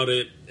 about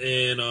it.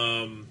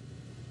 And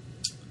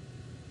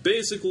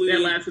basically...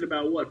 That lasted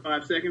about, what,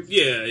 5 seconds?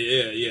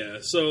 Yeah.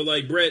 So,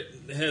 like, Bret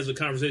has a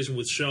conversation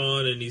with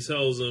Shawn, and he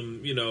tells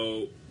him, you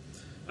know,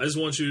 I just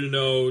want you to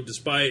know,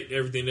 despite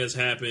everything that's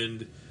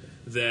happened,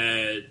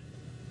 that,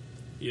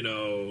 you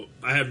know,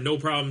 I have no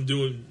problem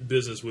doing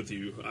business with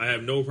you. I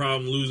have no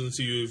problem losing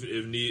to you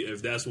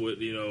if that's what,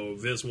 you know,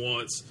 Vince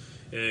wants,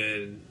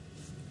 and,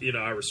 you know,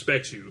 I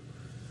respect you.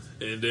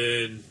 And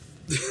then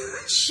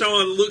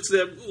Shawn looks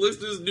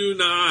this dude in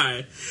the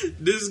eye.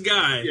 This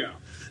guy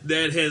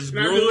that has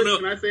grown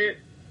up. Can I say it?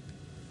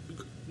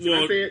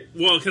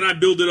 Well, can I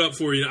build it up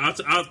for you?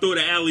 I'll throw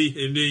the alley,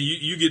 and then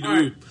you get the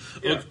oop.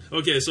 Yeah.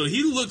 Okay, so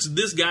he looks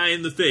this guy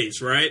in the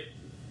face, right?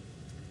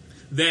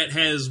 That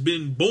has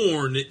been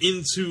born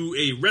into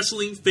a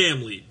wrestling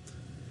family,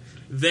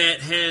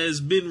 that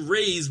has been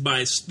raised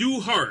by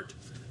Stu Hart,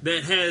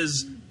 that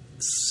has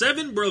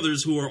 7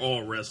 brothers who are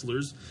all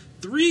wrestlers,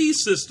 4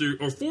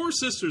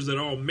 sisters that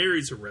are all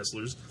married to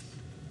wrestlers.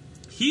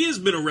 He has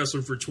been a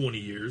wrestler for 20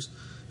 years.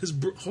 His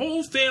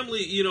whole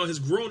family, you know, has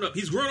grown up.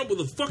 He's grown up with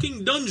a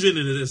fucking dungeon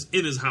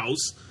in his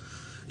house.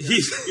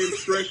 He's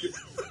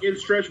getting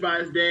stretched by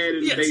his dad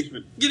in the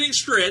basement. Getting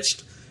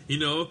stretched.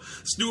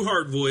 Stu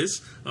Hart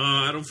voice.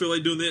 I don't feel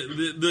like doing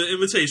the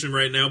imitation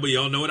right now, but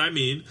y'all know what I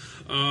mean.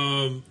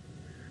 And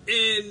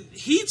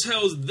he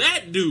tells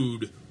that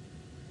dude,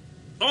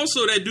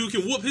 also that dude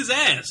can whoop his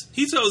ass.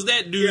 He tells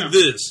that dude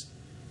this.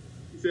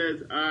 He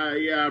says, I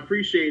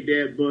appreciate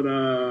that, but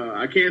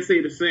I can't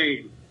say the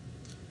same.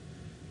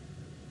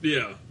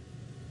 Yeah.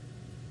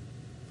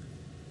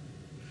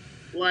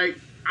 Like,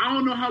 I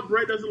don't know how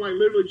Brett doesn't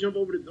literally jump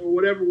over or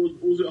whatever was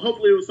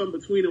hopefully it was something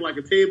between it, like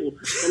a table.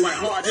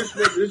 But this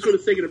for the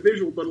sake of the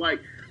visual. But I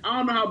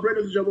don't know how Brett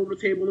doesn't jump over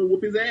the table and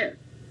whoop his ass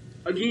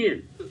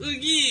again.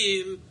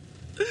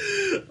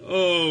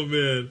 Oh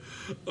man.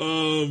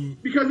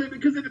 Because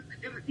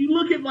you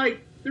look at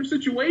their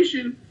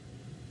situation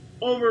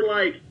over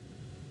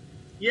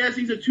yes,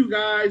 these are two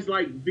guys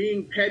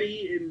being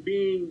petty and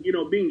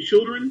being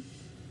children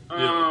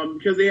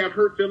because they have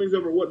hurt feelings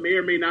over what may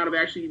or may not have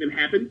actually even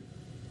happened.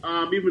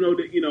 Even though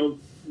that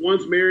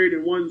one's married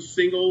and one's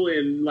single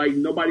and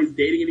nobody's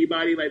dating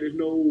anybody, there's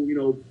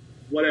no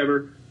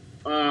whatever.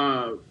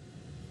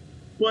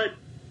 But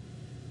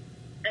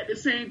at the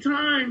same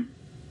time,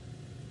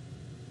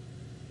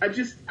 I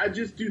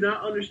just do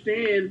not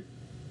understand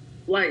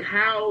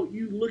how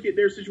you look at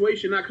their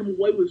situation, not come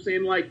away with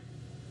saying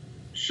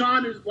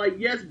Sean is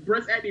yes,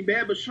 Brett's acting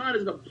bad, but Sean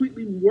is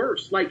completely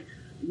worse.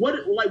 What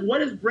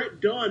has Brett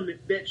done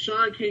that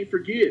Sean can't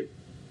forgive?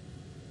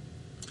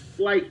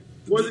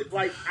 Was it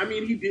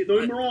he did,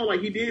 don't get me wrong,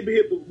 he did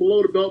hit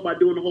below the belt by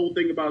doing the whole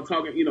thing about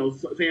talking,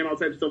 saying all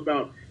types of stuff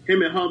about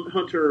him and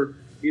Hunter,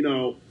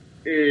 and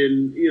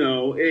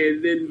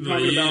then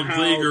talking about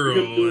how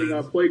him doing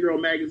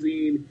Playgirl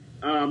magazine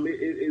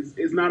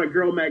is not a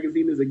girl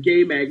magazine, it's a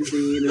gay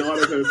magazine, and all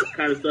that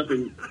kind of stuff,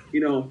 and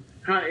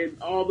how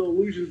and all the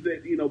illusions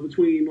that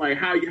between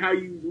how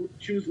you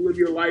choose to live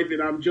your life,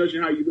 and I'm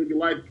judging how you live your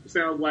life.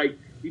 Sounds like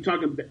you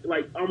talking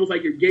almost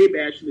like you're gay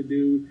bashing the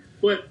dude,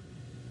 but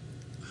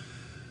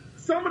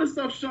some of the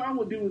stuff Sean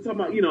would do was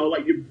talking about, your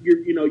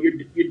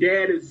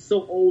dad is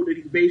so old that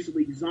he's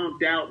basically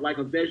zonked out like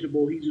a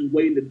vegetable. He's just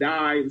waiting to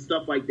die and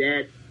stuff like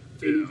that.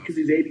 Because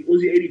he's 80,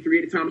 was he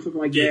 83 at the time or something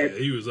like that? Yeah,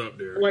 he was up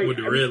there with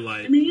the red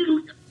light.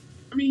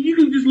 You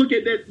can just look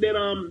at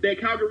that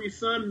Calgary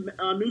Sun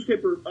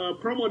newspaper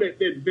promo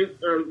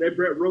that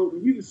Brett wrote,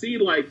 and you can see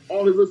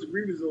all his list of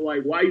grievances of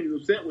why he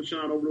was upset with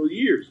Sean over those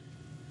years.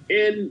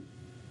 And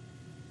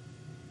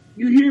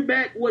you hear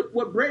back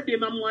what Brett did,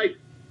 and I'm like,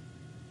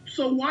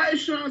 so why is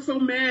Sean so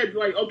mad?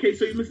 Okay,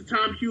 so you missed the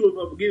time cue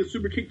of getting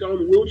super kicked on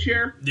the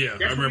wheelchair? Yeah,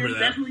 I remember that.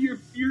 That's what you're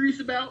furious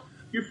about?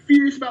 You're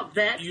furious about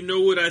that? You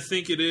know what I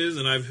think it is?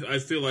 And I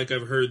feel like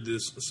I've heard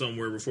this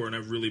somewhere before, and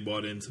I've really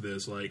bought into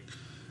this.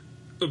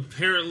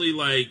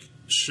 Apparently,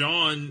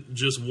 Sean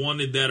just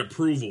wanted that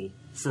approval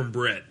from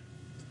Brett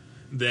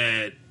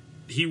that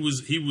he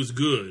was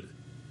good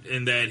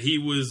and that he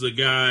was a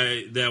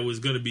guy that was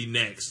going to be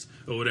next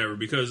or whatever.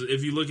 Because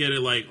if you look at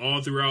it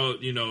all throughout,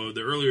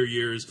 the earlier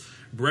years,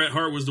 Bret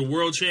Hart was the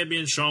world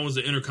champion. Shawn was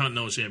the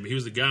Intercontinental champion. He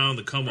was the guy on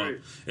the come up.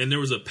 Right. And there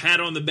was a pat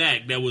on the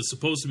back that was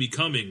supposed to be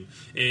coming.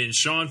 And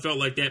Shawn felt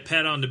like that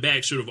pat on the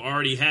back should have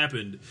already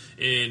happened.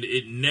 And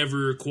it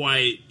never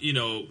quite,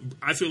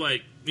 I feel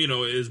like,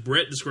 as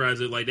Bret describes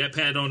it, that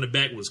pat on the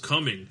back was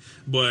coming.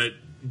 But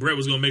Bret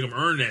was going to make him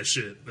earn that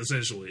shit,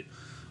 essentially.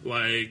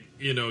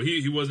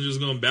 He wasn't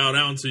just going to bow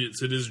down to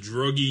this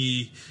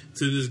druggie,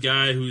 to this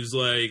guy who's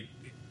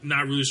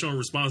not really showing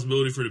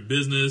responsibility for the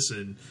business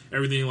and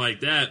everything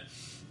like that.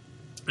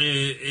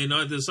 And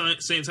at the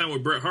same time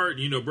with Bret Hart,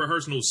 Bret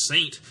Hart's no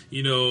saint,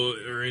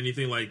 or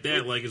anything like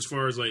that. As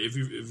far as if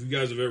you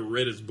guys have ever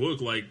read his book,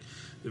 the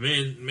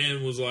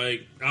man was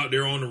out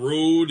there on the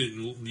road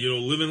and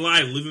living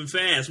life, living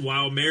fast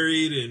while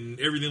married and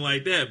everything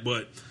like that.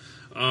 But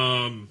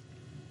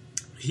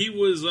he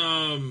was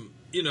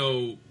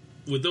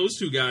with those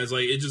two guys,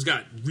 it just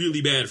got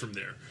really bad from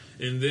there.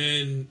 And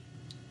then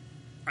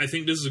I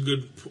think this is a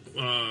good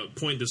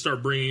point to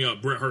start bringing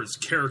up Bret Hart's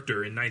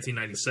character in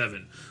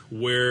 1997,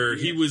 where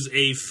he was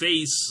a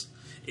face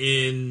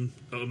in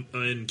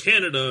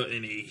Canada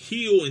and a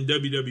heel in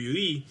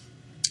WWE,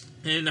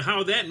 and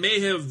how that may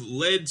have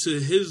led to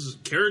his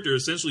character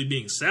essentially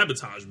being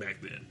sabotaged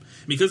back then.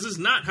 Because it's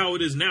not how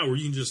it is now, where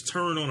you can just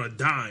turn on a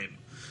dime,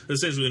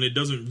 essentially, and it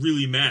doesn't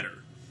really matter.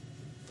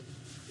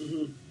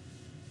 Mm-hmm.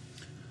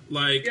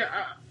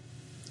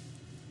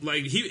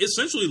 He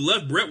essentially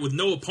left Bret with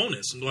no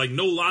opponents,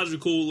 no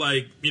logical,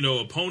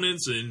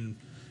 opponents, and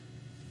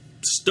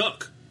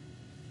stuck.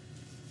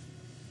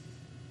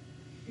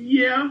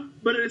 Yeah,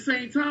 but at the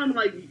same time,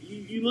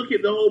 you look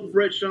at the whole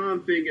Bret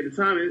Sean thing at the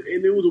time,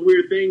 and it was a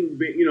weird thing,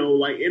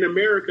 in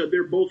America,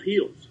 they're both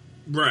heels.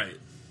 Right.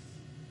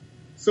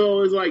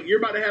 So it's you're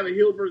about to have a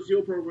heel versus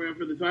heel program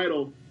for the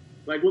title.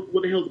 What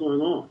the hell's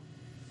going on?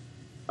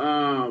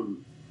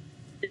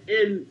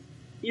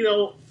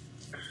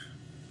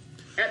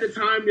 At the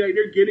time,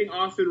 they're getting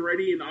Austin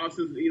ready, and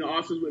Austin's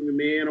with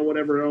McMahon or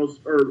whatever else,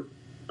 or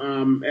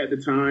at the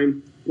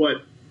time.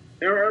 But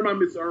am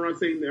I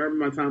saying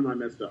my timeline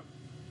messed up?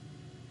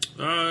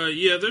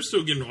 Yeah, they're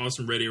still getting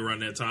Austin ready around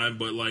that time,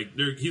 but like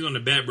he's on the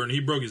back burner. He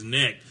broke his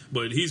neck,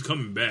 but he's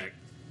coming back.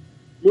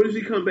 When does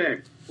he come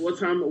back? What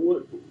time?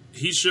 What?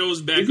 He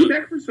shows back. Is he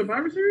back for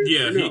Survivor Series?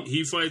 Yeah, no?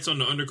 he fights on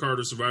the undercard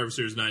of Survivor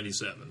Series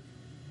 97.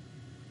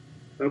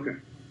 Okay.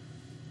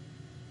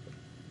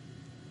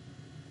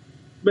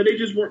 But they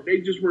just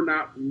were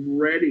not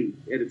ready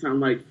at the time.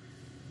 Like,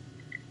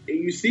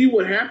 you see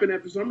what happened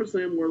after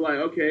SummerSlam. We're like,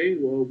 okay,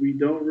 well, we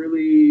don't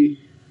really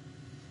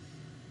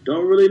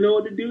know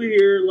what to do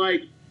here.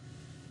 Like,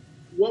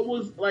 what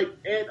was like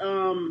at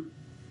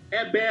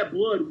Bad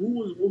Blood? Who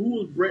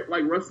was Brett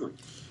like wrestling?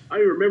 I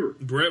don't even remember.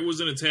 Brett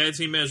was in a tag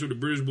team match with the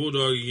British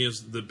Bulldog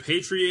against the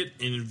Patriot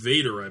and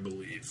Invader, I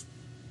believe.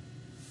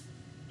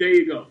 There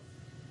you go.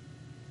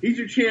 He's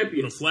your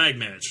champion. In a flag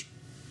match.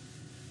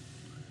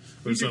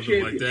 Or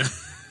something like that.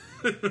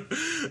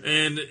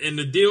 and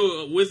the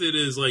deal with it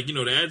is, like, you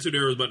know, the Attitude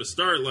Era was about to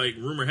start. Like,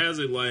 rumor has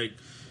it, like,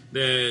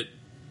 that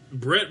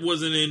Brett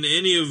wasn't in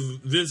any of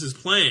Vince's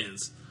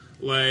plans,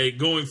 like,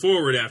 going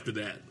forward after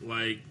that.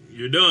 Like,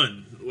 you're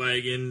done.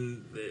 Like,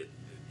 and,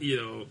 you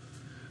know,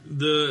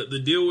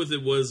 the deal with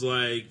it was,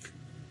 like,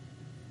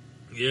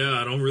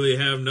 yeah, I don't really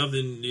have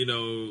nothing, you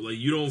know, like,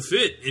 you don't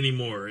fit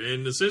anymore.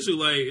 And essentially,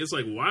 like, it's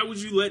like, why would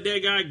you let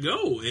that guy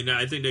go? And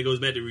I think that goes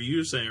back to what you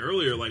were saying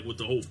earlier, like, with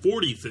the whole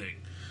 40 thing.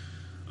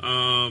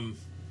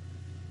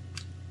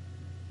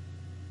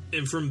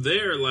 And from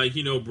there, like,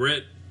 you know,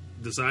 Brett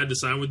decided to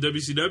sign with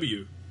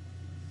WCW.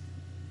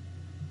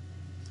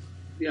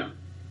 Yeah.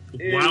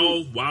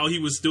 While he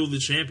was still the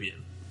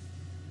champion.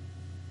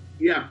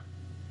 Yeah.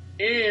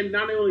 And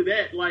not only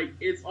that, like,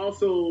 it's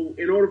also,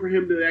 in order for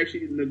him to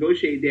actually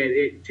negotiate that,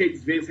 it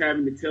takes Vince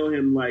having to tell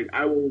him, like,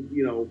 I will,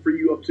 you know, free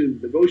you up to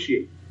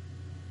negotiate.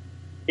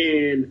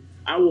 And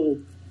I will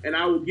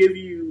give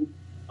you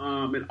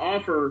an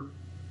offer,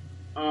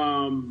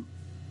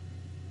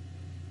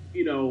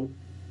 you know,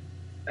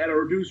 at a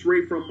reduced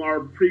rate from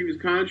our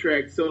previous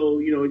contract. So,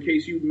 you know, in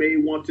case you may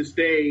want to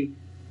stay,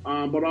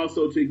 but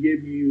also to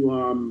give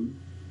you,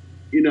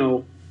 you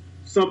know,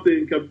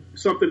 something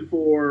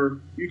for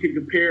you can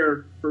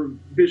compare for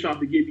Bischoff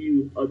to give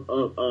you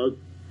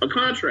a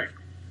contract.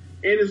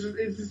 And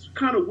it's just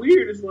kind of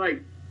weird. It's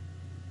like,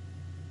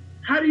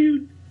 how do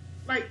you,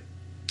 like,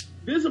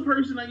 this is a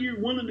person that you're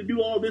willing to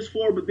do all this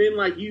for, but then,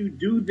 like, you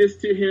do this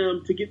to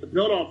him to get the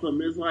belt off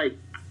him. It's like,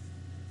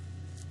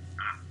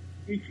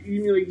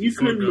 you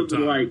couldn't have,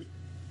 like,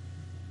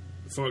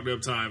 fucked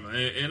up time.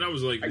 And I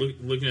was like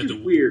looking at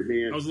the weird,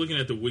 man. I was looking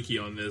at the wiki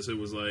on this. It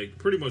was like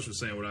pretty much was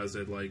saying what I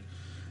said. Like,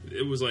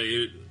 it was like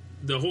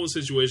the whole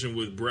situation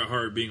with Bret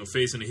Hart being a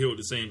face and a heel at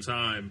the same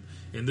time,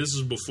 and this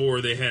is before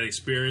they had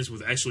experience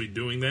with actually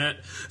doing that.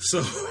 So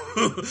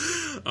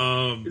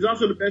it's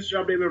also the best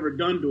job they've ever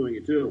done doing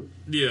it too.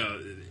 Yeah,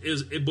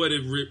 but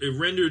it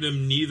rendered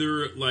him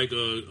neither like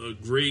a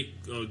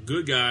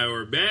good guy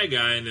or a bad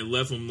guy, and it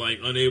left him like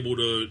unable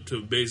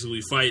to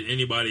basically fight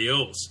anybody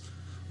else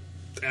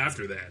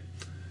after that.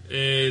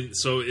 And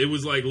so it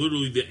was like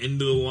literally the end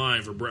of the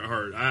line for Bret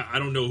Hart. I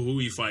don't know who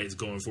he fights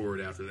going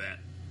forward after that.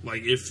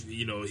 Like, if,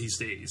 you know, he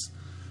stays.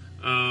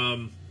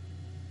 On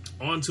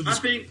to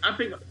the... I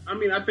think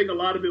a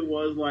lot of it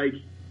was like,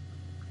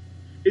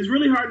 it's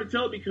really hard to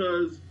tell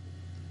because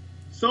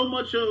so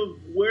much of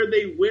where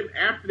they went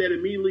after that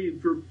immediately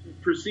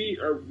proceed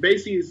or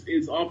basically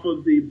is off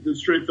of the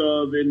strength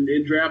of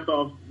and draft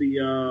off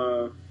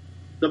the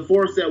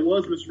force that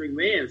was Mr.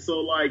 McMahon. So,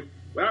 like,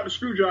 without the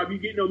Screwjob, you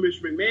get no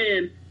Mr.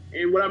 McMahon,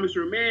 and without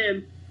Mr.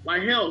 McMahon,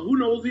 like, hell, who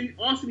knows?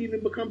 Austin even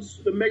becomes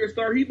the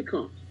megastar he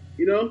becomes,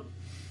 you know,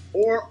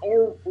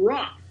 or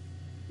Rock,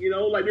 you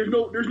know, like there's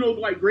no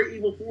like great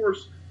evil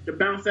force to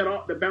bounce that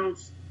off, to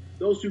bounce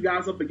those two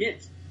guys up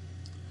against.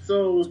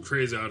 So it's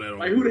crazy how that all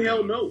like who the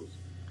hell knows?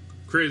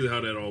 Crazy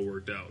how that all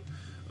worked out.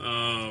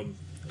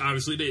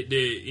 Obviously, they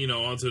you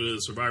know, onto the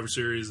Survivor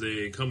Series,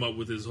 they come up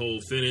with this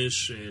whole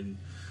finish, and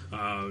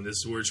this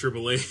is where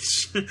Triple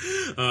H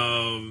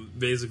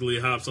basically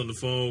hops on the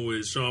phone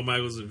with Shawn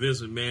Michaels and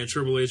Vince McMahon.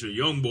 Triple H, a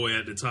young boy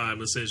at the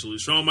time, essentially.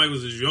 Shawn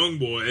Michaels is young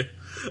boy.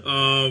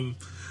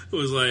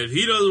 Was like, if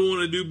he doesn't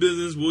want to do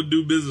business, we'll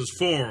do business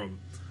for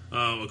him.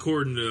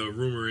 According to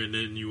rumor and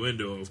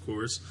innuendo, of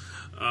course.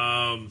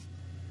 Yeah.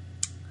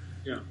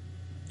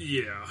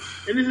 Yeah.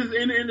 And this is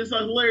and it's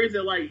hilarious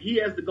that like he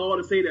has the gall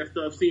to say that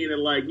stuff, seeing it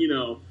like, you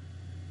know,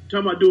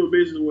 talking about doing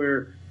business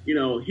where, you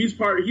know, he's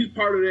part of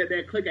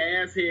that clique of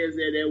assheads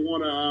that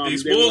want to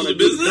expose the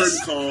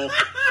business. Call.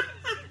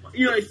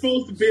 You know,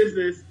 expose the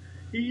business.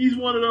 He's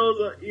one of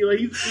those. You know,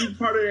 he's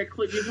part of that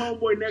clique. His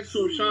homeboy next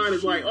to him, Sean,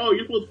 is like, oh,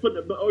 you're supposed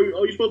to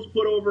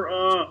put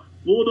over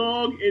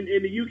Bulldog in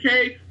the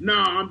UK.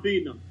 Nah, I'm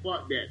beating them.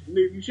 Fuck that.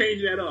 You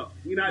change that up.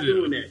 You're not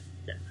doing that.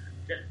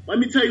 Let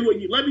me tell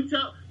you let me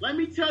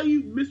tell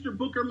you, Mr.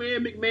 Booker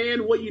Man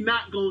McMahon, what you're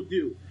not gonna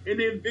do. And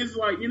then this is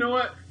like, you know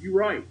what? You're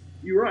right.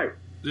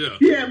 Yeah.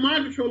 He had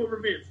mind control over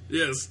Vince.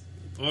 Yes,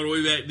 all the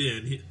way back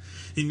then.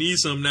 He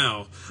needs some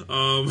now.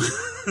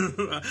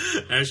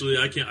 Actually,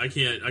 I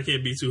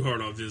can't be too hard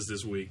on Vince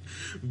this week.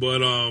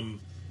 But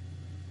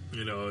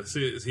You know,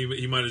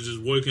 he might have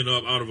just woken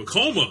up out of a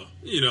coma,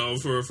 you know,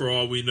 for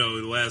all we know,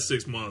 the last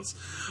 6 months.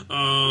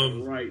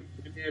 Right.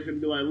 And have him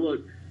be like, look,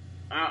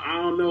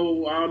 I don't know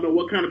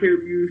what kind of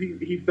pay-per-view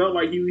he felt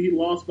like he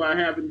lost by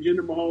having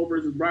Jinder Mahal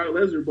versus Brock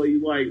Lesnar, but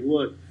he's like,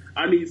 look,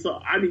 I need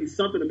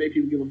something to make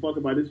people give a fuck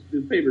about this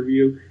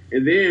pay-per-view.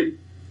 And then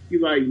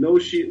he's like, no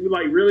shield,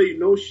 like really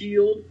no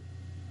shield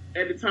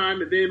at the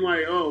time, and then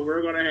like, oh,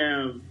 we're gonna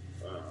have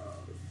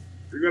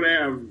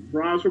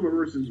Braun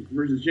Strowman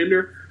versus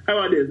Jinder. How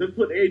about this? Let's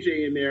put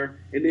AJ in there,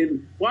 and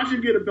then watch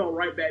him get a belt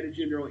right back to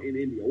Jinder in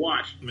India.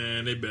 Watch.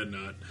 Man, they better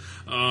not.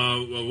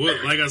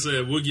 Like I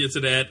said, we'll get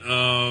to that.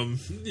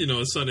 You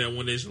know, Sunday on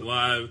One Nation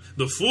Live,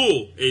 the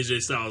full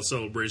AJ Styles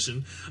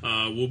celebration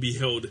will be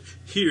held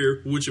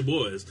here with your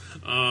boys.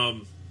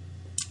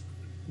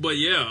 But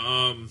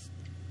yeah,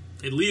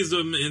 it leads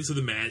them into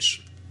the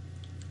match.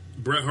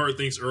 Bret Hart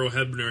thinks Earl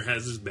Hebner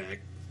has his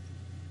back.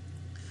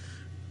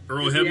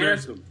 Earl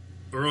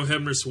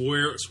Hebner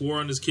swore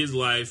on his kid's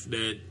life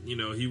that, you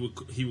know, he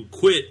would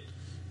quit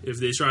if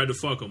they tried to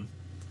fuck him.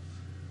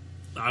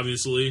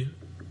 Obviously,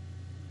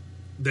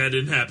 that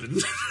didn't happen.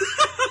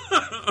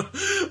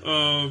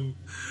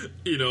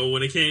 You know,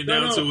 when it came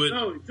down to it.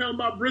 No, tell him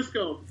about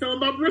Briscoe.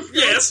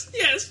 Yes,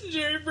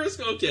 Jerry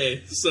Briscoe.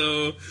 Okay,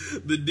 so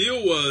the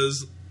deal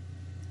was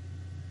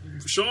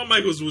Shawn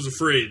Michaels was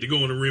afraid to go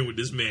in the ring with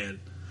this man,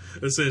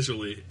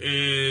 essentially.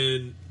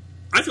 And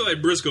I feel like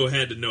Briscoe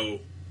had to know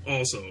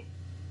also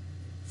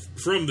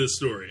from this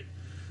story.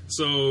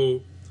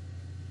 So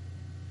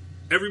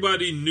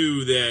everybody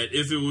knew that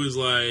if it was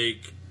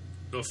like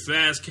a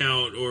fast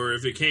count, or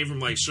if it came from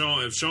like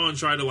Shawn, if Shawn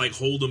tried to like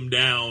hold him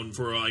down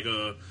for like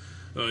a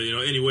you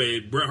know, anyway,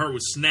 Bret Hart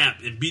would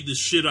snap and beat the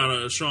shit out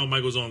of Shawn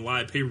Michaels on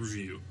live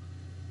pay-per-view.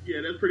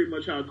 Yeah, that's pretty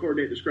much how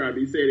Cornette described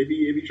it. He said if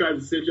he tries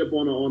to cinch up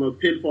on a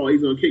pinfall,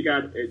 he's going to kick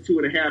out at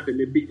 2.5 and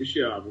then beat the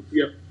shit out of him.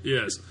 Yep.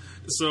 Yes.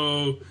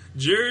 So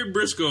Jerry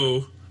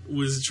Briscoe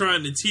was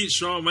trying to teach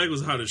Shawn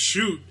Michaels how to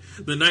shoot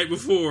the night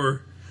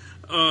before.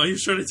 He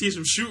was trying to teach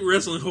him shoot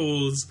wrestling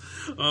holds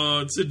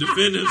to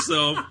defend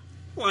himself.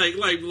 like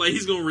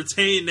he's going to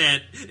retain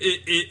that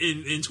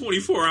in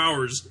 24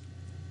 hours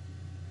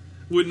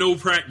with no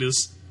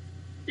practice.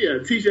 Yeah,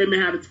 teach that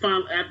man how to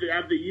find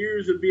after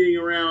years of being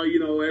around, you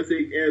know, as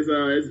Jim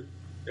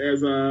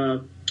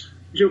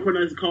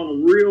Cornette called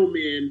them real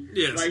men.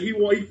 Yes. Like he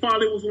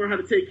finally was learning how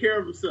to take care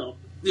of himself.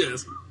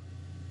 Yes.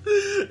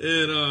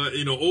 And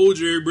you know, old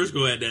Jerry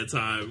Briscoe at that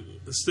time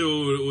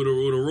still would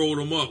have rolled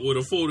him up, would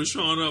have folded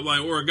Shawn up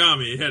like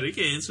origami had it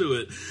came to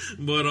it.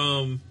 But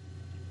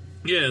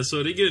yeah,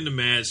 so they get in the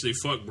match, they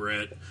fuck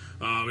Bret.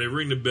 They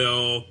ring the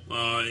bell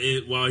while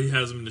he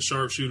has him in the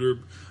sharpshooter.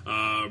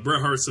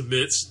 Bret Hart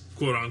submits,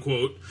 quote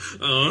unquote.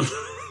 And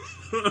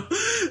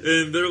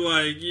they're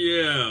like,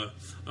 yeah,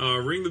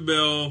 ring the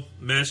bell,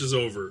 match is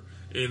over.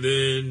 And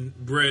then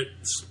Bret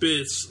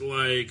spits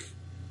like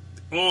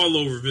all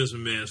over Vince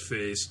McMahon's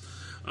face.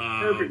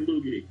 Perfect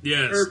loogie.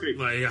 Yes. Perfect.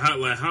 Like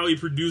how he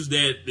produced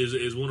that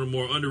is one of the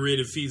more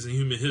underrated feats in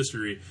human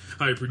history.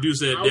 How he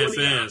produced that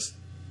fast.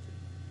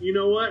 You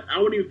know what? I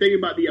wasn't even thinking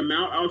about the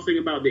amount. I was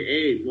thinking about the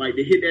aim. Like,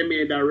 to hit that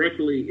man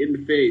directly in the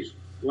face.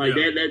 Like,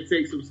 that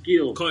takes some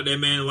skill. Caught that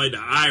man, like,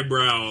 the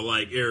eyebrow,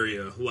 like,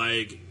 area.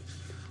 Like,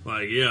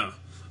 yeah.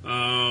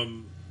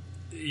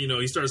 You know,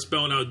 he starts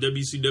spelling out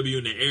WCW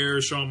in the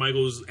air. Shawn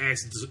Michaels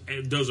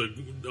does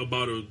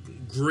about a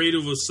great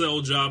of a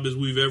sell job as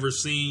we've ever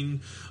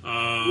seen.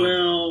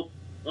 Trust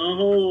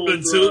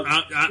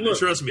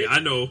me,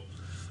 I know.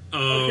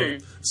 Okay.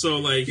 So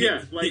like,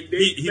 yeah, like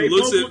they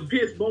both look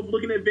pissed, both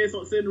looking at Vince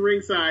sitting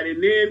ringside,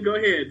 and then go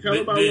ahead, tell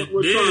about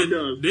what Shawn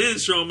does. Then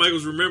Shawn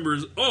Michaels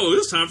remembers, oh,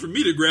 it's time for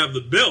me to grab the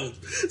belt,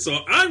 so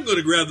I'm going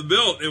to grab the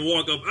belt and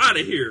walk up out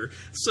of here.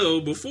 So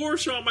before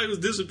Shawn Michaels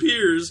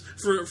disappears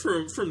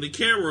from the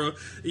camera,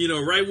 you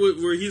know, right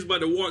where he's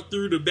about to walk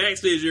through the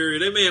backstage area,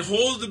 that man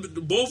holds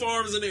both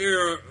arms in the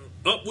air,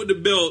 up with the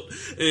belt,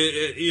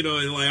 and you know,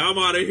 and like, I'm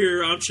out of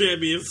here, I'm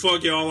champion,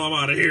 fuck y'all, I'm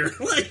out of here,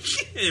 like,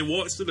 and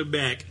walks to the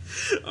back.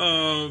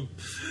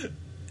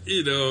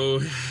 You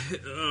know,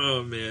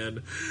 oh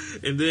man.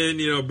 And then,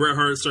 you know, Bret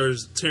Hart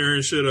starts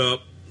tearing shit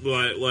up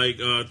like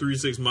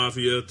 3-6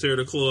 Mafia, tear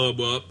the club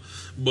up.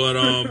 But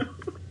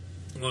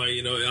like,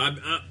 you know,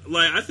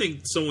 I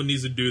think someone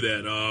needs to do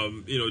that.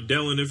 You know,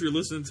 Dylan, if you're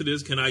listening to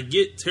this, can I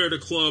get Tear the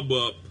Club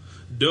Up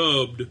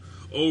dubbed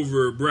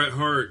over Bret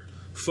Hart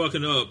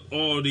fucking up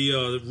all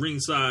the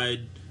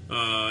ringside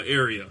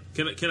area?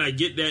 Can I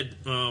get that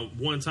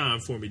one time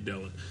for me,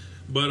 Dylan?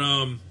 But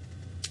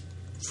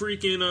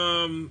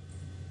freaking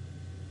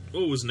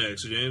what was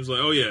next, James?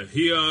 Like, oh yeah,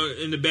 he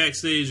in the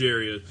backstage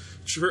area.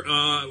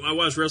 I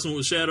watched Wrestling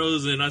with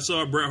Shadows, and I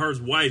saw Bret Hart's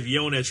wife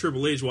yelling at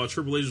Triple H while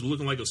Triple H was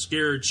looking like a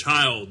scared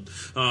child,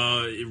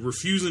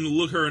 refusing to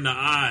look her in the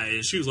eye.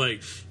 And she was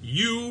like,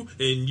 you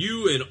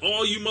and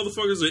all you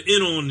motherfuckers are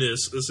in on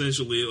this,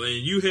 essentially,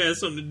 and you had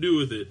something to do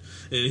with it.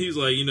 And he's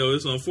like, you know,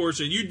 it's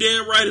unfortunate. You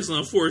damn right it's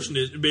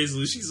unfortunate,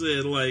 basically. She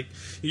said, like,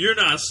 you're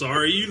not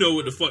sorry. You know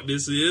what the fuck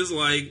this is.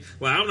 Like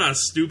I'm not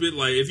stupid.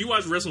 Like, if you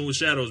watch Wrestling with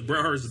Shadows,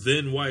 Bret Hart's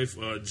then wife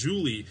wife,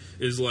 Julie,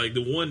 is like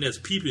the one that's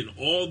peeping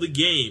all the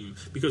game,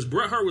 because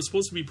Bret Hart was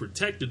supposed to be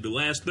protected the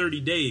last 30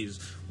 days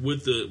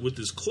with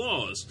this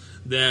clause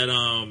that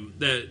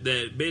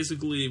that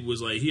basically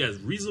was like he has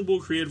reasonable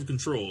creative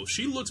control.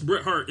 She looks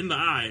Bret Hart in the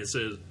eye and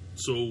says,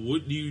 "So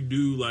what do you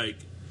do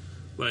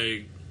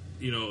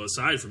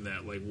aside from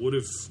that? Like, what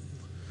if?"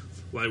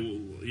 Like,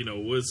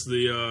 what's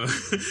the,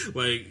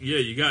 yeah,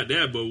 you got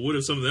that, but what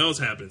if something else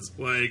happens?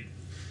 Like,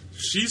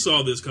 she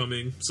saw this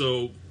coming.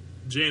 So,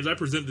 James, I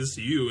present this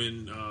to you,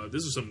 and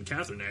this is something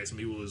Catherine asked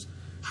me, was,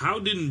 how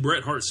didn't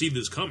Bret Hart see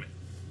this coming?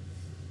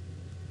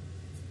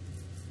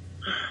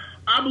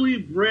 I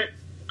believe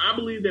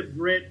that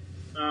Bret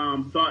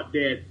thought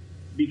that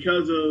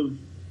because of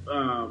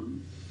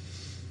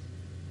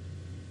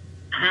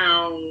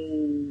how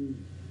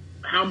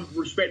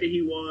respected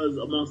he was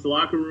amongst the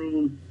locker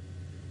room,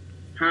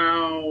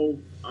 how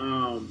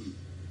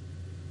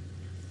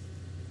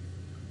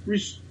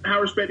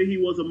respected he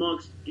was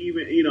amongst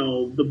even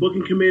the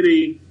booking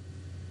committee,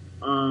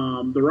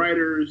 the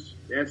writers,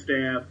 that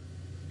staff,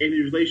 and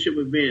his relationship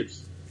with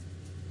Vince,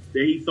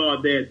 that he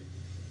thought that,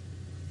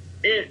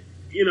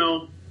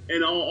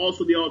 and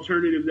also the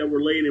alternatives that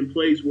were laid in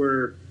place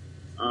where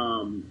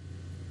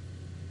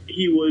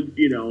he would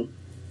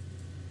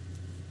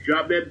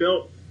drop that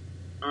belt.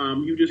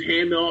 He would just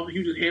hand it off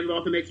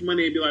the next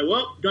Monday and be like,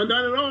 "Well, done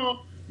it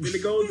all." Gonna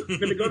go to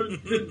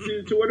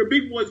where the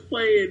big boys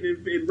play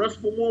and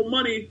wrestle for more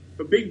money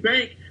for big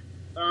bank.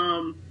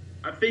 I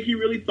think he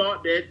really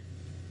thought that.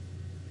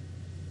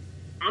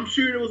 I'm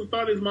sure there was a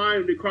thought in his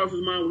mind that crossed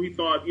his mind when he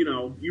thought, you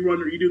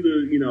do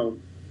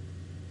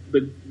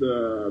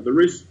the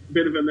risk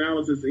benefit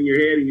analysis in your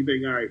head and you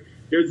think, all right,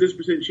 there's this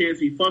 % chance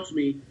he fucks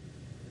me,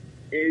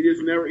 and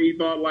he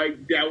thought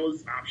like that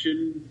was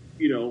option,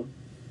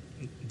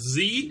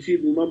 Z. See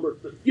the number,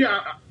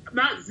 yeah.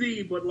 Not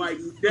Z, but like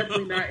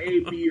definitely not A,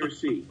 B, or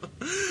C.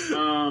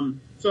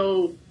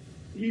 So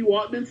he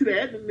walked into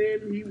that, and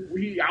then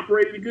he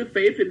operated in good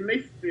faith. And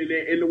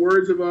in the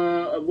words of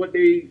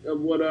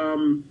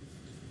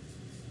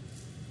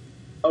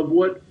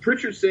what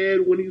Pritchard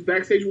said when he was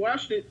backstage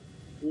watching it,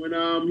 when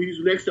he was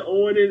next to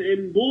Owen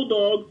and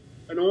Bulldog,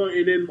 and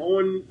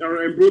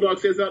Bulldog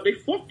says out they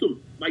fucked him.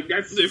 Like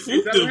that's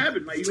what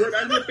happened. Like you heard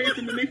out of their face,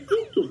 and then they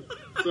fucked him.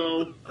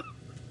 So.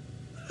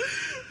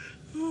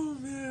 Oh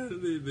man,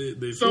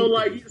 they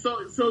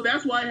so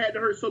that's why it had to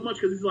hurt so much,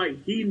 because he's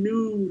like he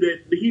knew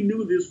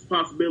this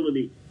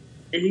possibility,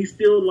 and he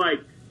still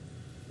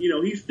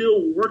he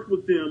still worked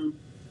with them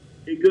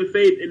in good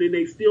faith, and then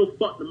they still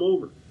fucked them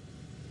over.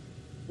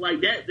 Like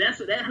that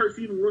hurts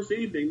even worse than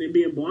anything than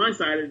being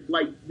blindsided.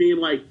 Like being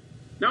like,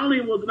 not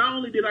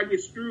only did I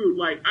get screwed,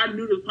 like I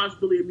knew there was a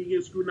possibility of me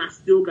getting screwed, and I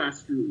still got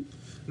screwed.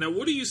 Now,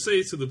 what do you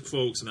say to the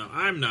folks? Now,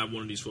 I'm not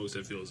one of these folks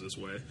that feels this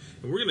way,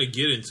 and we're going to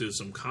get into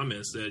some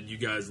comments that you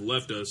guys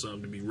left us to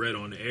be read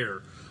on the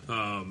air.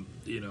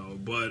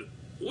 But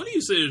what do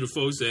you say to the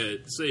folks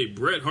that say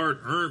Bret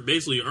Hart earned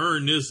this,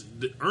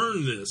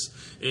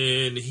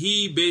 and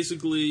he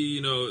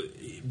basically,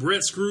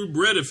 Bret screwed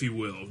Bret, if you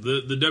will,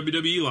 the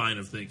WWE line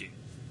of thinking?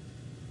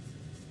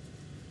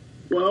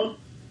 Well,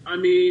 I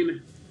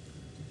mean,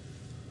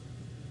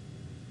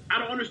 I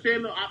don't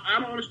understand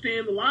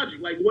the logic.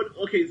 Like, what?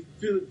 Okay,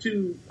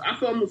 I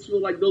almost feel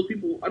like those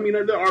people. I mean,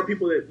 there are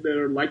people that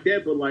are like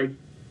that, but like,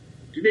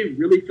 do they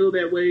really feel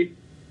that way?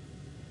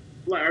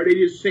 Like, are they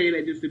just saying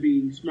that just to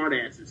be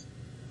smartasses?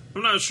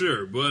 I'm not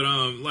sure, but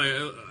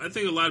I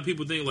think a lot of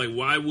people think like,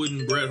 why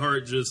wouldn't Bret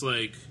Hart just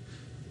like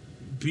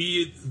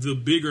be the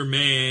bigger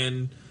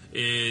man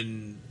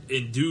and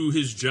do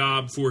his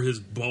job for his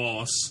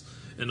boss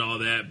and all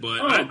that? But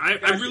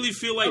I really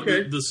feel like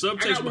the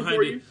subtext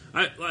behind it.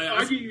 I get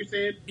what you're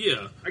saying.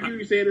 Yeah, I get what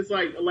you're saying. It's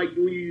like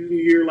when you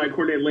hear like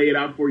Cornette lay it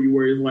out for you,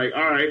 where it's like,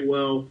 all right,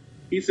 well,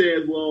 he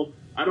says, well,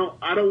 I don't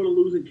want to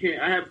lose in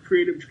I have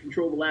creative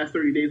control the last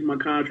 30 days of my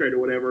contract or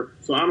whatever,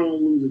 so I don't want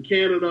to lose in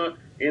Canada,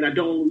 and I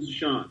don't want to lose to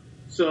Sean.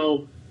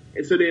 So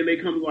then they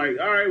come like,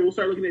 all right, we'll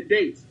start looking at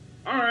dates.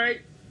 All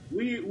right,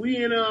 we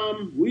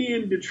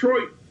in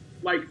Detroit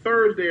like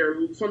Thursday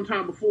or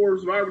sometime before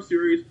Survivor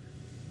Series.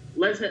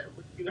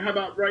 How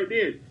about right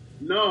then?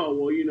 No,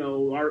 well,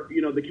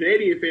 the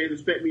Canadian fans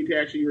expect me to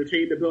actually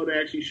retain the belt to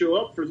actually show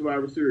up for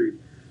Survivor Series.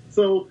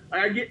 So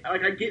I get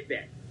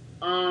that.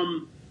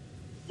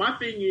 My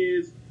thing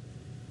is,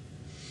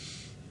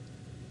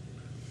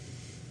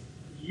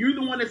 you're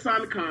the one that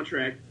signed the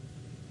contract,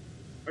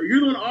 or you're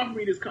the one that offered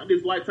me this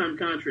lifetime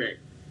contract.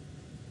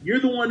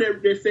 You're the one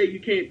that said you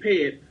can't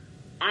pay it.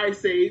 I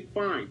say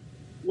fine,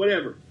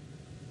 whatever.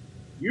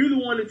 You're the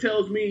one that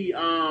tells me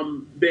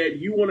that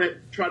you want to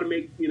try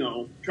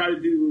to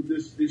do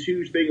this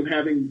huge thing of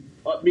having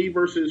me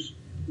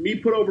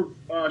put over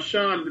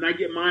Sean, and I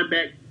get mine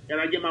back, and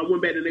I get my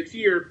win back the next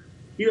year.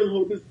 He doesn't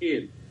hold this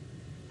in.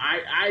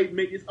 I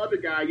make this other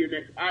guy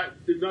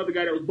there's another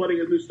guy that was budding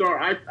as a new star.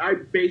 I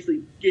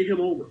basically get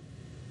him over,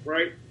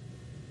 right?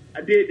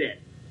 I did that.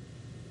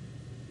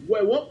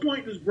 Well, at what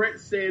point does Bret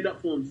stand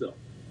up for himself?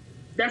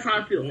 That's how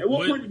I feel. At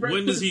what point does Bret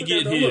when does he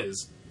get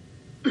his?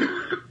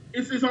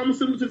 it's almost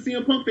similar to the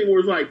CM Punk thing, where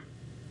it's like,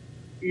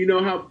 you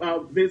know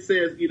how Vince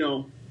says, you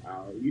know,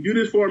 you do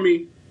this for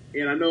me,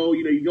 and I know,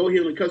 you know, you go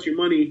here and cut your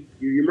money,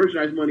 your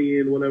merchandise money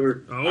in,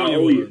 whatever. I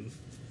owe you.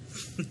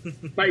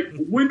 Like,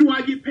 when do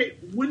I get paid?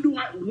 When do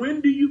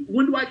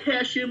I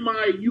cash in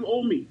my you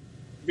owe me,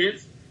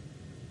 Vince?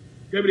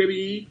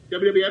 WWE,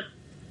 WWF.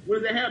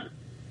 When does that happen?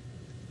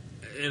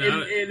 And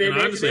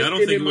honestly, I don't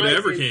think it would have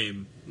ever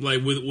came.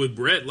 Like with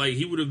Brett, like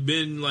he would have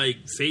been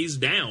like phased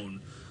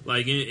down,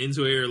 like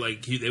into air.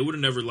 Like they would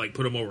have never like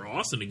put him over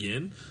Austin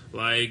again.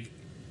 Like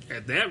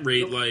at that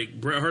rate, like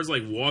Bret Hart's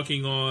like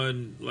walking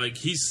on, like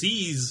he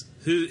sees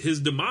his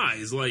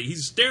demise. Like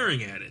he's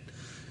staring at it.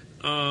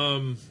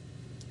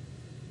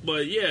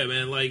 But yeah,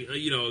 man, like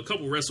you know, a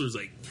couple wrestlers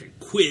like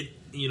quit.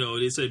 You know,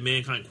 they said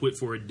Mankind quit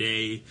for a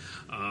day,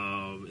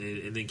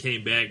 and then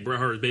came back. Bret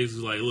Hart was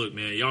basically like, "Look,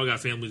 man, y'all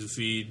got families to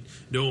feed.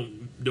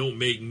 Don't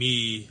make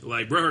me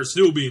like Bret Hart's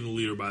still being the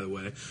leader, by the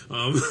way.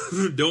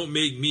 Don't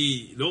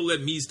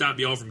let me stop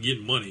y'all from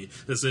getting money,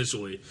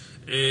 essentially."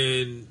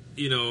 And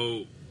you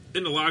know,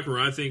 in the locker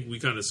room, I think we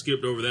kind of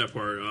skipped over that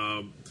part.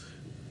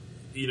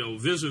 You know,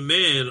 Vince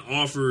McMahon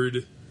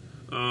offered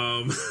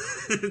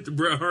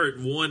Bret Hart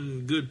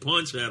one good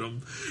punch at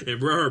him, and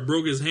Bret Hart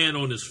broke his hand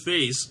on his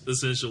face,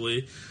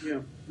 essentially. Yeah,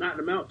 knocked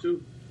him out,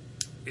 too.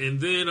 And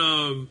then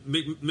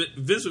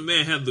Vince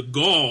McMahon had the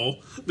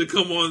gall to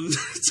come on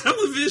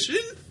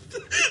television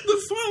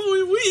the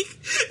following week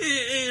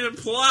and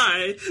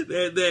imply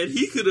that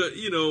he could have,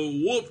 you know,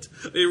 whooped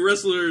a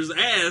wrestler's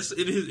ass.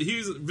 He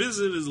was Vince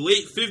in his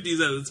late 50s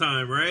at the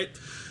time, right?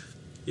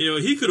 You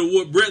know, he could have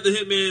whooped Bret the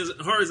Hitman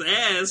Hart's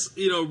ass.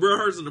 You know, Bret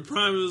Hart's in the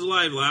prime of his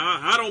life. Like,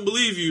 I don't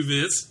believe you,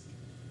 Vince.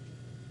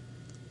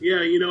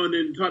 Yeah, you know, and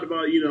then talked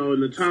about, you know, in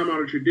the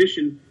time-honored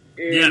tradition.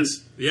 And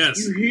yes.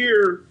 You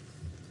hear,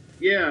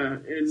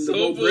 and so the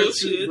whole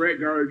Bret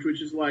garbage,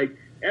 which is like,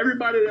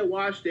 everybody that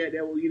watched that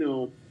was, you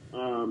know,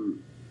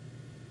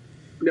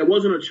 that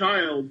wasn't a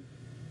child,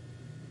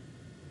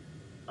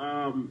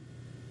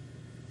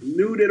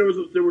 knew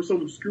that there was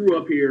some screw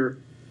up here.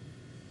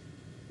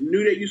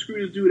 Knew that you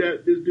screwed this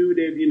dude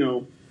that, you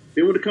know,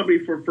 been with the company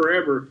for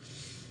forever,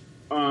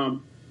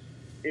 and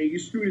you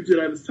screwed him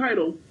to his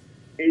title,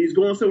 and he's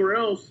going somewhere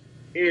else,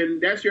 and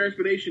that's your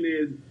explanation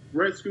is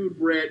Bret screwed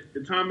Bret,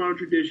 the time-honored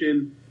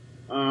tradition,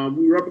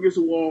 we were up against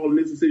the wall in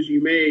this decision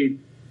you made.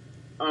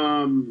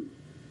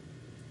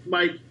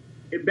 Like,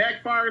 it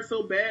backfired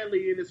so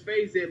badly in his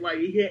face that, like,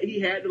 he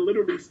had to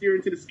literally steer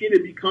into the skin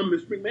and become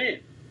Mr.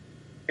 McMahon.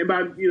 And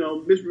by, you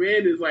know, Mr.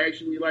 McMahon is, like,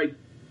 actually, like,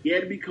 he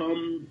had to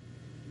become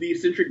the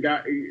eccentric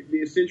guy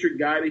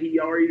that he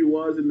already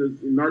was, and the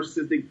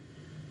narcissistic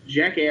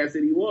jackass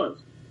that he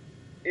was.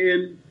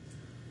 And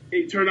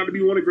it turned out to be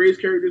one of the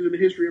greatest characters in the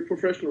history of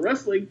professional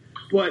wrestling.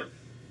 But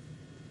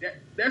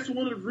that's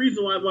one of the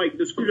reasons why, like,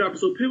 the Screwjob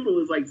is so pivotal.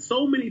 Is like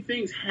so many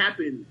things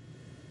happened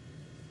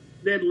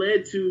that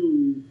led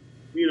to,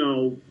 you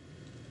know,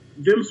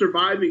 them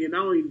surviving, and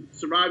not only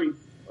surviving,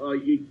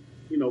 you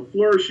know,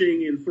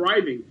 flourishing and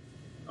thriving,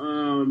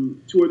 to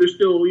where they're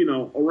still, you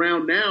know,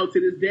 around now to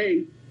this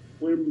day.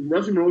 When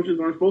wrestling promotions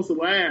aren't supposed to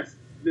last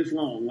this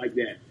long like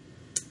that,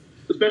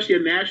 especially a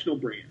national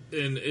brand.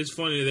 And it's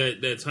funny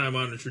that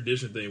time-honored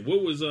tradition thing.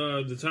 What was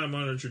the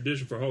time-honored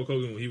tradition for Hulk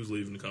Hogan when he was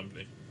leaving the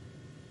company?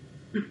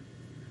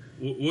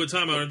 What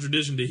time-honored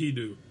tradition did he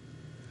do?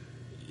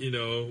 You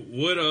know,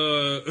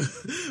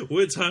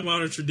 what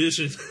time-honored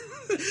tradition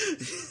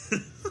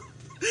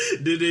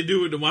did they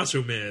do with the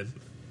Macho Man?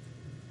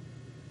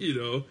 You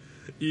know,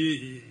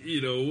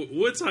 you know,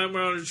 what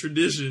time-honored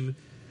tradition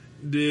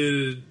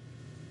did,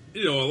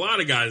 you know, a lot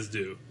of guys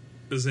do,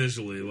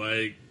 essentially.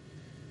 Like,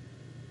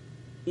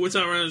 what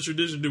time around the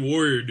tradition did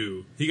Warrior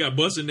do? He got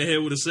busted in the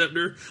head with a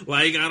scepter.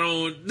 Like, I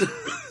don't...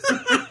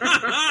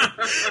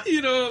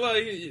 you know,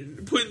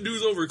 like, putting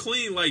dudes over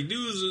clean. Like,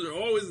 dudes are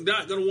always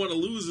not going to want to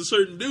lose to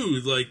certain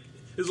dudes. Like,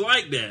 it's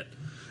like that,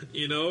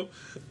 you know?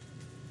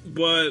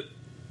 But,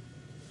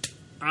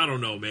 I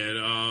don't know,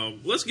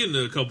 man. Let's get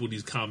into a couple of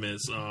these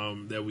comments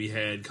that we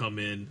had come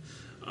in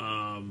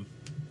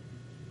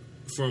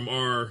from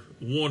our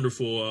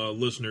wonderful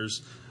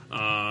listeners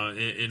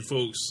and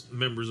folks,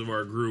 members of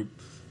our group.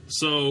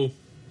 So,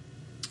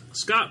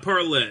 Scott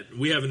Parlett,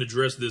 we haven't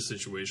addressed this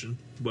situation,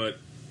 but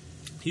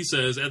he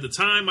says, at the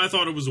time, I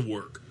thought it was a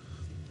work.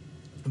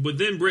 But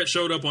then Bret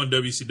showed up on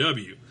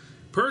WCW.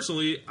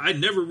 Personally, I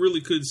never really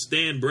could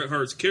stand Bret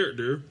Hart's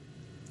character,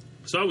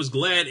 so I was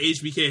glad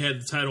HBK had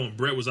the title and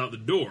Bret was out the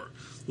door.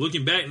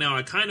 Looking back now,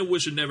 I kind of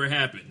wish it never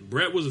happened.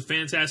 Bret was a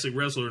fantastic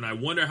wrestler, and I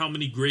wonder how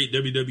many great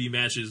WWE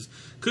matches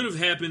could have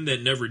happened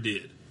that never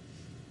did.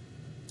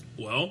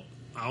 Well,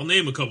 I'll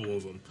name a couple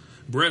of them.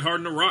 Bret Hart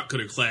and The Rock could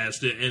have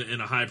clashed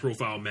in a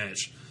high-profile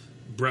match.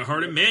 Bret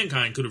Hart and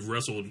Mankind could have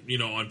wrestled, you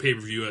know, on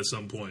pay-per-view at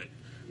some point.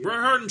 Yep. Bret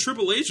Hart and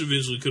Triple H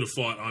eventually could have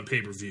fought on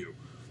pay-per-view.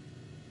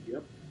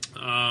 Yep.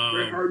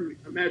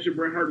 Imagine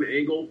Bret Hart and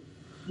Angle.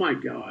 My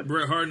God.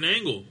 Bret Hart and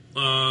Angle.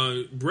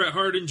 Bret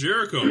Hart and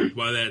Jericho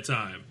by that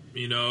time,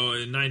 you know,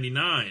 in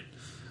 '99.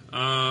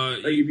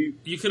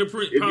 You could have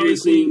probably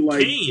seen,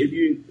 like, Kane.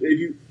 If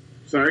you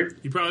Sorry?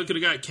 You probably could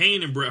have got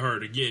Kane and Bret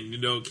Hart again. You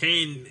know,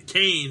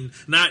 Kane,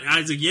 not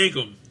Isaac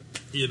Yankem.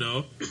 You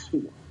know.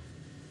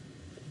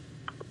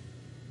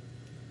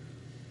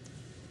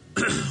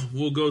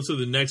 We'll go to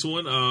the next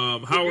one.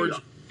 Howard.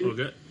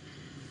 Okay.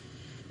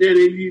 Then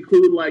if you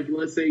include, like,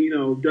 let's say, you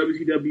know,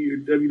 WCW or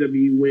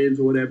WWE wins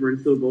or whatever, and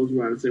still goes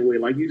around the same way.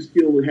 Like, you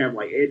still would have,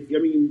 like,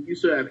 you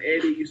still have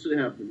Eddie, you still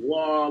have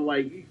Benoit.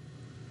 Like,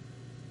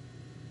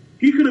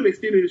 he could have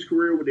extended his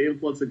career with the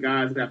influx of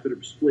guys after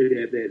the split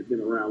that had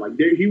been around. Like,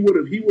 he would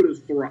have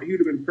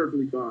been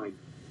perfectly fine.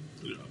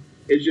 Yeah.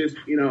 It's just,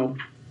 you know,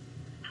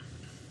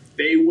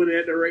 they went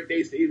that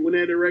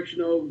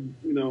direction of,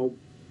 you know,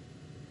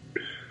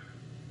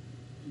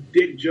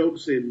 dick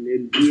jokes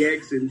and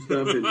DX and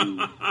stuff. And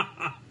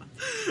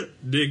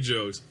dick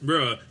jokes.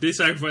 Bruh, they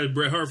sacrificed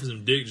Bret Hart for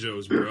some dick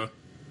jokes, bruh.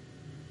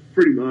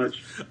 Pretty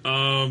much.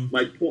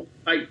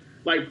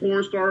 Like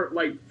porn star,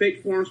 like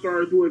fake porn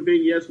stars doing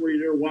vignettes where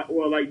they're,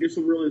 well, like there's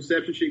some real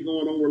Inception shit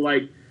going on where,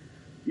 like,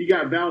 you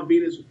got Val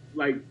Venus,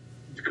 like,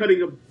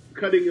 cutting a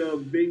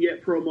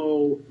vignette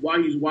promo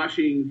while he's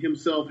watching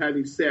himself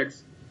having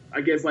sex.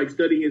 I guess, like,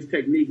 studying his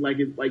technique, like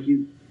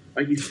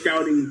he's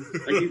scouting,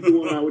 like he's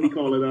doing, what do you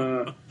call it?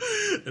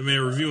 That man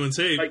reviewing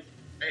tape.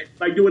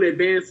 Like doing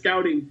advanced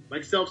scouting,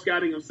 like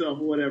self-scouting himself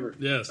or whatever.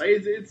 Yes. Like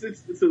it's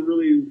a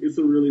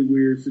really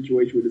weird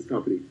situation with this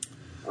company.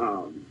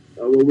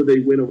 What would they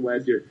win over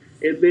last year?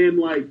 And then,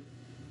 like,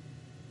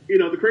 you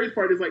know, the crazy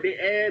part is, like,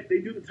 they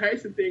do the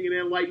Tyson thing, and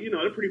then, like, you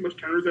know, it pretty much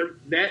turns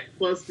that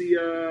plus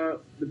the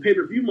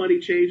pay-per-view money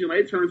change, and, like,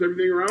 it turns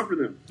everything around for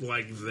them.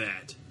 Like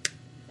that.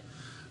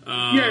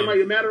 Yeah, in, like,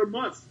 a matter of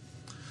months.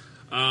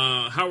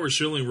 Howard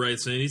Schilling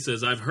writes in, he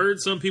says, I've heard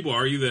some people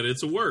argue that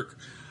it's a work.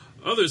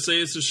 Others say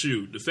it's a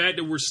shoot. The fact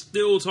that we're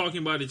still talking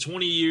about it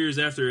 20 years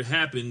after it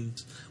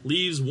happened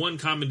leaves one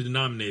common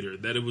denominator,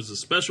 that it was a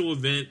special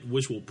event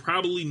which will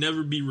probably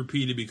never be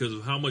repeated because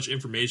of how much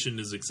information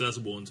is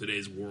accessible in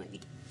today's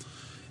world.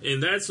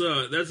 And that's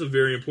a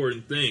very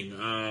important thing.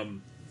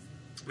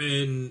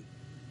 And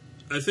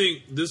I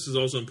think this is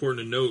also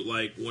important to note,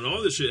 like, when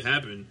all this shit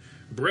happened,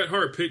 Bret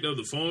Hart picked up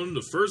the phone.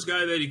 The first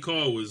guy that he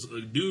called was a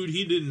dude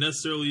he didn't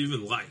necessarily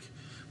even like,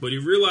 but he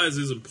realized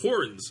his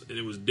importance, and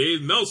it was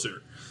Dave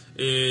Meltzer.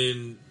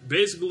 And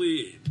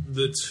basically,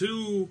 the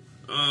two,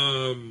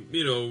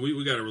 you know,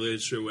 we got a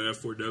relationship with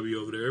F4W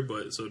over there,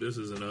 but so this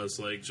isn't us,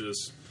 like,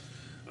 just,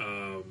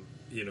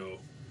 you know,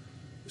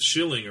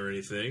 shilling or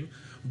anything.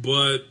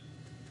 But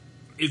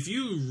if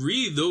you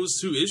read those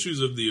two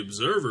issues of The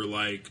Observer,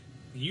 like,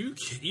 you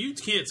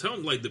can't tell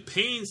them, like, the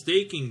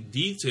painstaking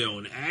detail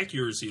and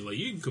accuracy. Like,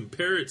 you can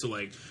compare it to,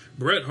 like,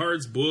 Bret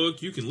Hart's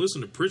book. You can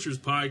listen to Pritchard's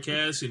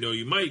podcast. You know,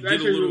 you might get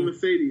a little.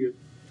 Mercedes.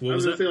 What I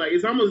was was gonna say, like,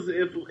 it's almost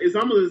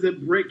as if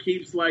Bret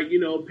keeps, like, you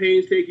know,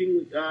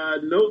 painstaking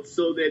notes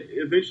so that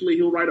eventually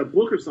he'll write a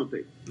book or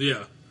something.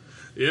 Yeah.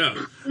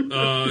 And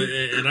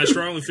I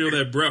strongly feel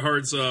that Bret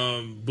Hart's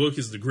book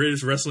is the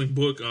greatest wrestling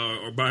book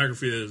or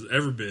biography that has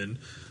ever been.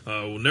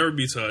 Will never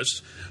be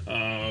touched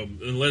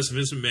unless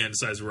Vince McMahon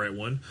decides to write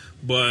one.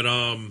 But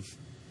I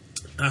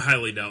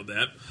highly doubt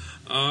that.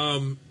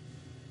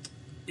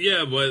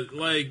 Yeah, but,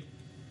 like,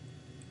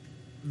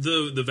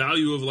 the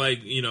value of,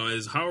 like, you know,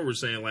 as Howard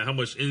was saying, like, how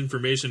much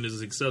information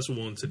is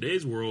accessible in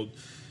today's world,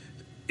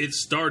 it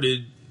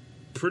started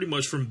pretty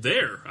much from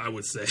there, I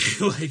would say.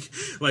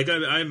 like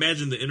I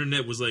imagine the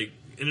internet was, like,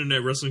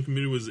 internet wrestling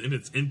community was in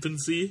its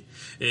infancy,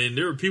 and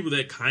there were people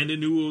that kind of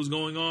knew what was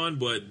going on,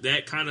 but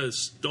that kind of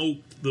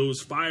stoked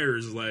those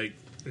fires. Like,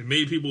 it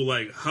made people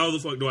like, how the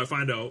fuck do I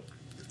find out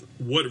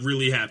what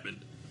really happened?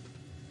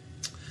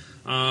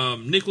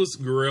 Nicholas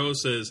Guerrero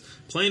says,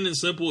 plain and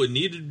simple, it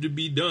needed to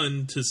be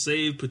done to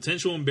save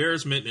potential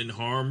embarrassment and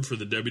harm for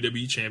the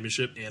WWE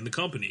Championship and the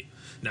company.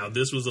 Now,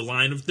 this was a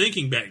line of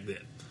thinking back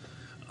then.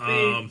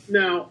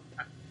 Now,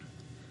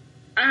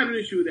 I have an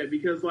issue with that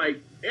because,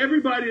 like,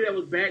 everybody that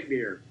was back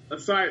there,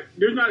 aside,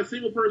 there's not a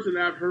single person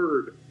that I've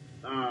heard,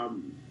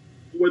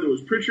 whether it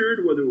was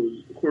Pritchard, whether it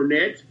was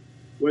Cornette,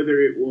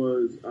 whether it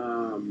was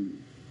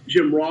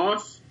Jim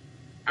Ross.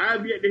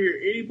 I've yet to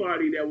hear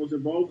anybody that was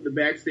involved in the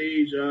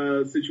backstage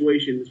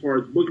situation as far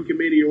as booking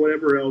committee or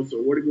whatever else,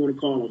 or whatever you want to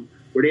call them,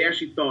 where they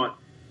actually thought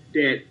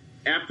that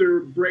after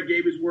Bret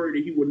gave his word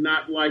that he would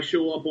not, like,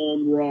 show up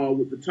on Raw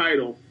with the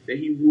title, that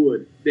he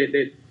would,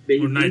 that he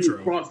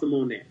would cross them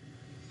on that.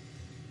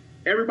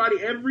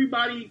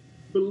 Everybody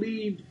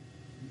believed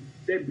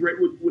that Bret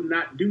would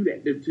not do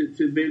that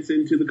to Vince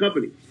and to the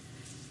company.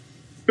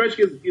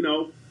 Especially because, you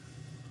know,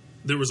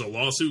 there was a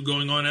lawsuit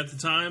going on at the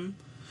time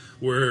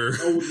where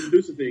with the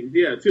producer thing,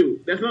 yeah,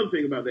 too. That's another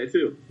thing about that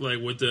too. Like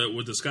with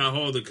the Scott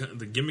Hall, the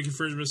gimmick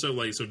infringement stuff.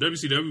 Like, so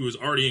WCW was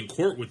already in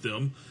court with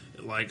them.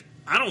 Like,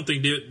 I don't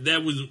think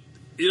that was.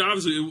 It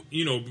obviously,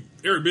 you know,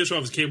 Eric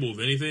Bischoff is capable of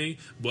anything,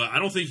 but I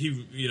don't think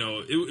he, you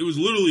know, it was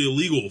literally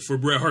illegal for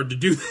Bret Hart to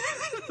do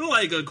that,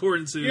 like,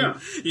 according to,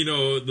 you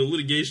know, the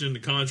litigation, the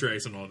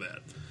contracts, and all that.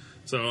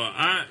 So,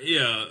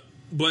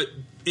 But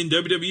in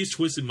WWE's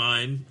twisted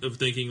mind of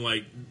thinking,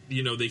 like,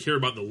 you know, they care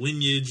about the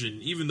lineage,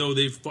 and even though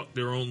they've fucked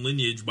their own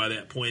lineage by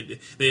that point,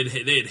 they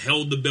had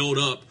held the belt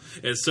up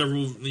at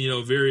several, you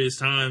know, various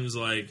times,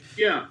 like...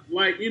 Yeah,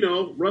 like, you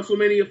know,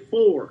 WrestleMania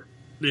 4.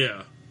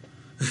 Yeah.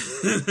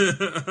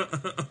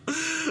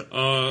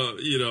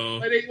 You know...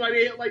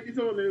 Like they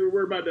told them they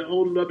were about to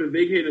hold it up and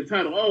vacate the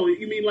title. Oh,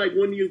 you mean like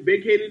when you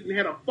vacated and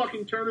had a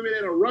fucking tournament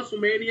at a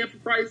WrestleMania, for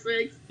Christ's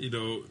sakes? You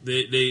know,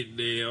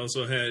 they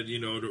also had, you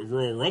know, the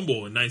Royal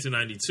Rumble in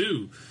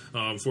 1992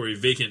 for a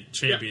vacant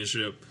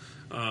championship.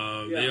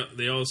 Yeah.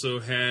 They also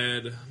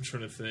had, I'm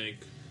trying to think.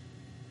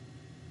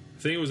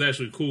 I think it was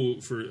actually cool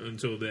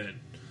until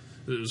then.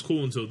 It was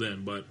cool until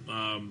then, but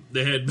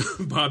they had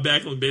Bob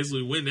Backlund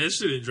basically win that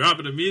shit and drop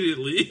it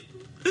immediately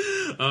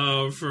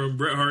from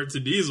Bret Hart to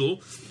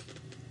Diesel.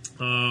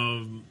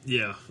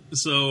 Yeah.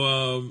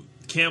 So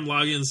Cam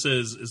Loggins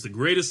says it's the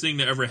greatest thing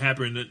that ever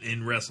happened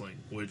in wrestling,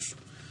 which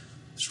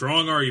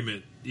strong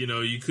argument. You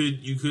know, you could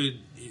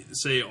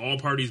say all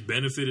parties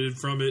benefited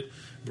from it.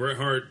 Bret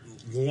Hart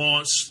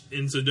launched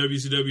into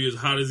WCW as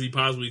hot as he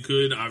possibly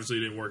could. Obviously,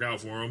 it didn't work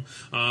out for him,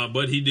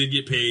 but he did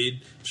get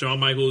paid. Shawn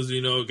Michaels,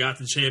 you know, got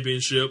the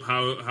championship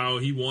how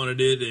he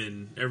wanted it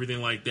and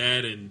everything like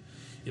that. And,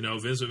 you know,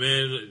 Vince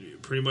McMahon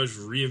pretty much,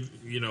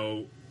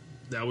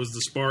 that was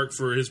the spark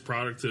for his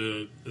product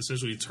to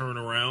essentially turn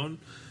around.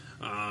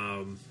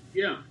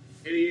 Yeah.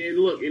 And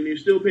look, and they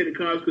still pay the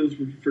consequences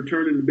for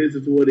turning the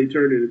business to what they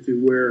turned it into,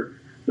 where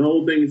the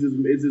whole thing is this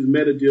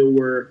meta deal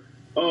where,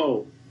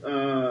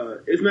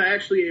 it's not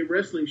actually a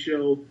wrestling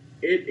show.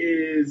 It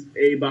is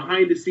a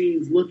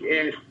behind-the-scenes look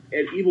at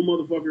evil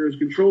motherfuckers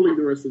controlling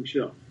the wrestling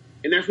show.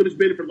 And that's what it's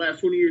been for the last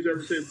 20 years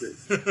ever since then.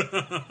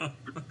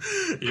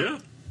 Yeah,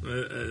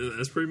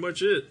 that's pretty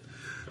much it.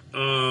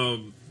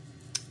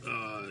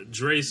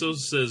 Dre Sosa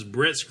says,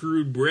 Brett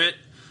screwed Brett.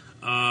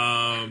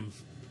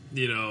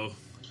 You know,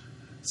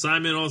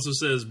 Simon also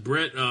says,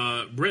 Brett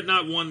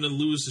not wanting to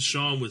lose to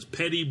Shawn was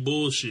petty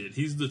bullshit.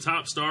 He's the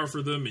top star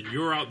for them, and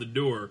you're out the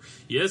door.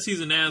 Yes,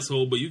 he's an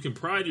asshole, but you can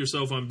pride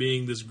yourself on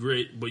being this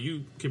great. But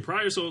you can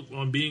pride yourself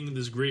on being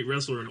this great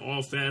wrestler in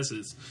all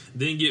facets.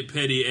 Then get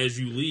petty as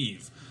you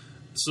leave.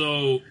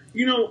 So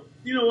you know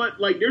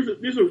what? Like,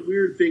 there's a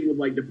weird thing with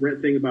like the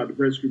Brett thing about the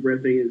Brett screw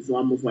Brett thing. It's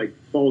almost like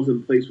falls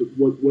in place with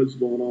what's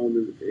going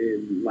on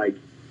in like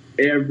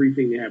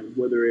everything that happens.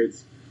 Whether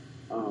it's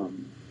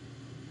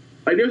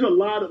like there's a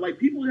lot of like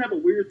people have a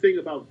weird thing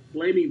about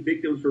blaming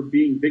victims for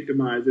being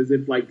victimized, as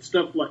if like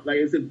stuff like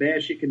as if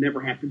bad shit can never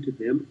happen to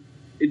them.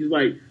 It's just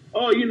like,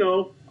 oh, you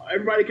know,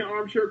 everybody can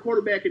armchair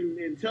quarterback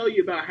and tell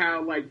you about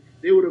how like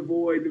they would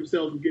avoid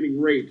themselves from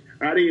getting raped,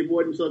 or how they can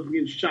avoid themselves from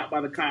getting shot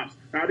by the cops,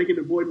 or how they can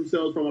avoid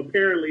themselves from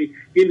apparently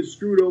getting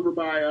screwed over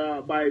by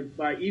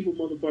evil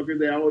motherfuckers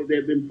that have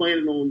been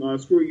planning on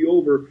screwing you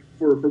over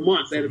for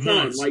months at a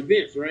time, like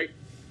this, right?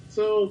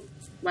 So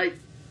like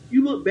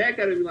you look back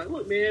at it and be like,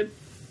 look, man.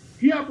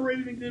 He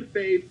operated in good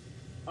faith.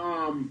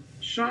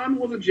 Shawn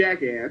was a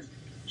jackass.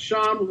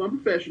 Shawn was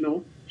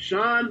unprofessional.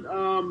 Shawn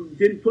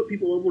didn't put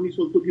people over when he's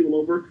supposed to put people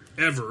over.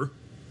 Ever.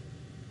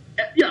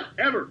 Yeah,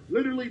 ever.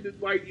 Literally,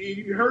 like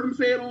you heard him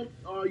say it on.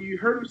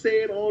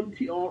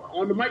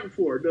 On the mic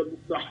before.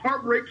 The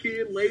Heartbreak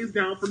Kid lays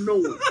down for no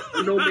one,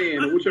 or no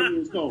man, or whichever it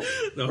was called.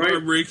 The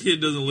Heartbreak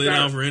Kid doesn't lay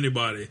down for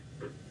anybody.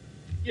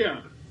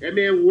 Yeah. That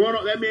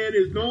man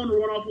is known to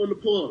run off on the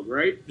plug,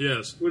 right?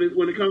 Yes. When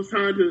it comes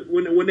time to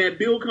when that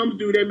bill comes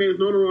due, that man is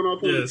known to run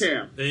off on the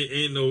tab.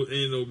 Ain't no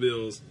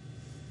bills.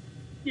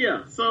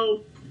 Yeah.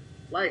 So,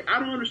 like, I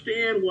don't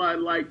understand why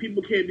like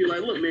people can't be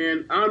like, look,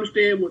 man, I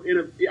understand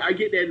I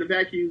get that in the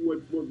vacuum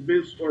what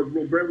Vince or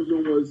what Brett was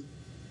doing was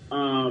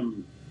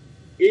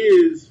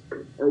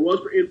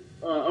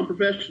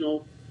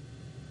unprofessional,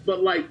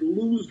 but like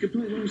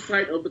completely lose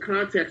sight of the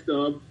context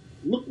of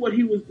look what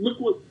was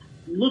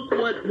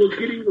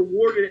getting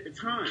rewarded at the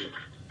time.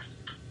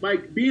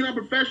 Like, being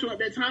unprofessional at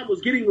that time was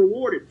getting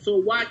rewarded. So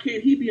why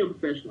can't he be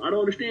unprofessional? I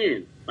don't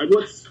understand. Like,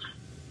 what's,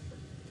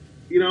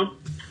 you know?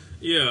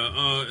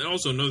 Yeah, and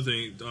also another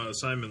thing,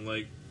 Simon,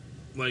 like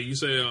you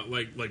say,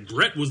 like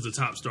Brett was the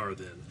top star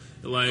then.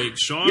 Like,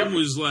 Shawn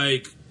was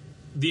like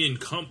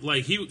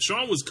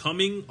Shawn was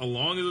coming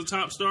along as a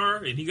top star,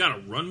 and he got a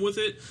run with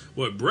it.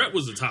 But Brett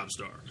was the top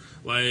star.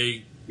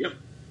 Like,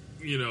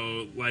 you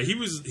know, like he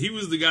was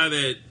the guy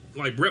that,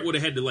 like, Brett would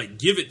have had to, like,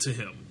 give it to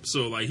him.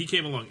 So, like, he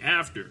came along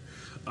after.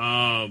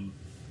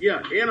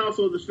 Yeah, and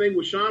also this thing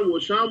with Shawn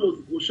was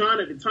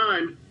Shawn at the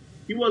time,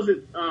 he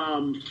wasn't,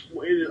 in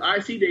his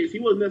IC days, he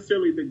wasn't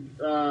necessarily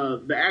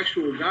the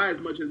actual guy as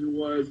much as it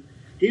was,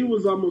 he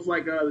was almost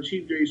like the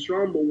Chief J.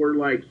 Strongbow, where,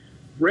 like,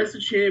 Brett's the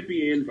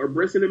champion, or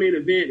Brett's in the main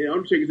event, and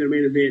Undertaker's in the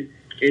main event,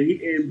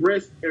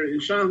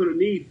 and Shawn's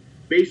underneath,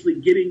 basically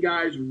getting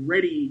guys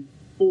ready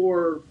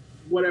for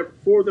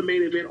the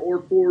main event,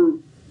 or for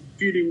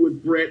feuding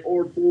with Brett,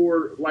 or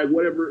for like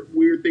whatever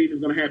weird thing is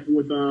going to happen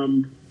with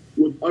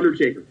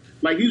Undertaker.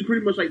 Like, he's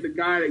pretty much like the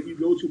guy that you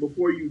go to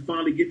before you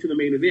finally get to the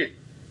main event.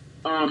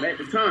 at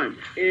the time,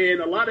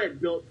 and a lot of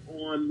that built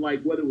on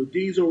like whether it was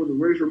Diesel or the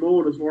Razor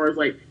Ramon, as far as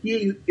like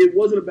it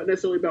wasn't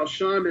necessarily about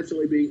Shawn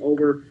necessarily being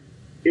over.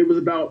 It was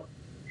about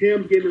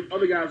him getting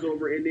other guys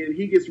over, and then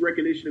he gets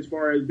recognition as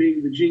far as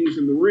being the genius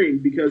in the ring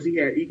because he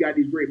got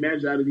these great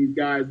matches out of these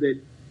guys that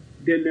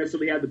didn't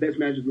necessarily have the best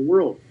matches in the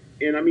world.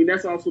 And I mean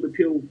that's also the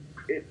appeal,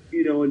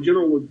 in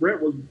general with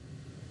Bret was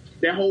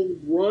that whole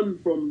run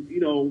from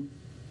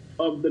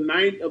of the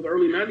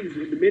early '90s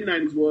in the mid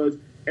 '90s was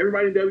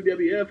everybody in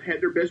WWF had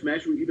their best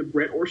match with either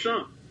Bret or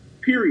Shawn.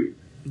 Period.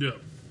 Yeah.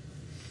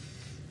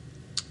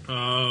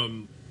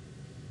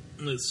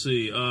 Let's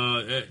see.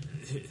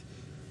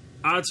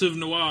 Atif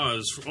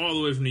Nawaz, all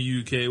the way from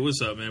the UK.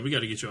 What's up, man? We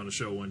got to get you on the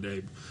show one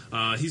day.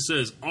 He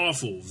says,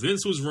 awful.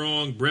 Vince was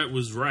wrong. Bret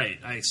was right.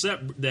 I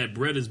accept that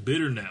Bret is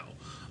bitter now.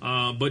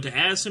 But to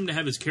ask him to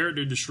have his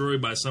character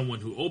destroyed by someone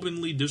who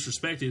openly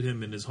disrespected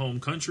him in his home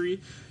country,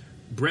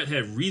 Bret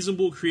had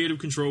reasonable creative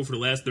control for the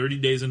last 30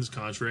 days in his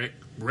contract.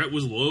 Bret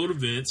was loyal to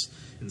Vince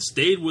and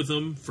stayed with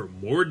him for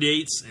more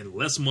dates and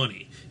less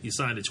money. He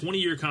signed a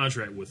 20-year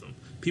contract with him.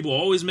 People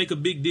always make a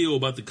big deal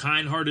about the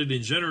kind-hearted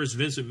and generous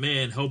Vince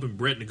McMahon helping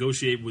Bret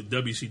negotiate with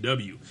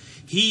WCW.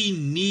 He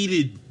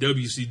needed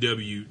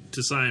WCW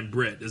to sign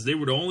Bret, as they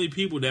were the only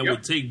people that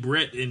would take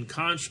Bret in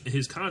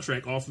his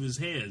contract off of his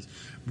hands.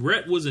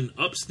 Bret was an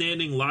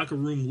upstanding locker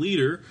room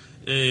leader,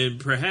 and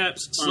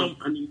perhaps some...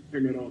 I need to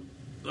turn that off.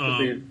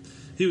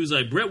 He was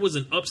like, Bret was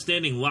an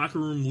upstanding locker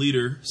room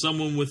leader,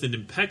 someone with an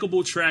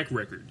impeccable track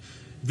record.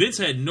 Vince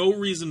had no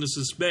reason to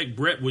suspect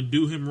Bret would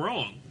do him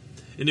wrong.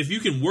 And if you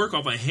can work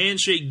off a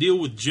handshake deal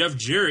with Jeff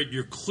Jarrett,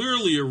 you're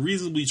clearly a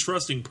reasonably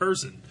trusting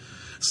person.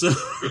 So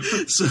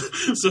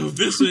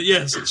Vince,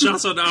 yes,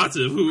 shouts out to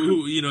Atif,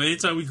 who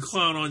anytime we can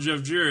clown on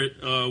Jeff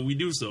Jarrett, we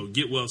do so.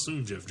 Get well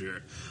soon, Jeff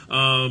Jarrett.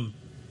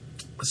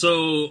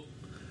 So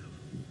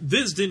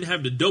Vince didn't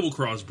have to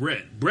double-cross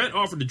Bret. Bret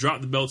offered to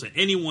drop the belt to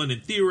anyone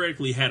and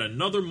theoretically had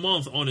another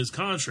month on his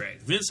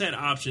contract. Vince had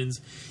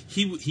options.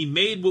 He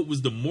made what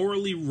was the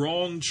morally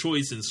wrong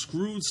choice and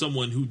screwed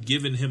someone who'd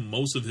given him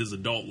most of his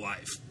adult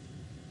life.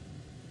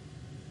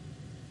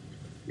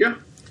 Yeah.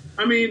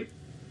 I mean,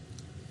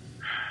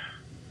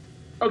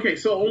 okay,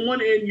 so on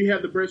one end you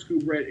have the Bret screw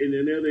Bret, and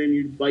on the other end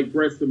you like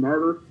Bret's the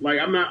martyr. Like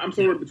I'm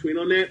somewhere between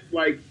on that.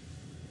 Like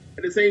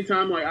at the same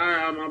time, like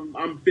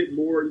I'm fit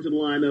more into the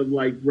line of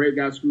like Bret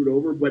got screwed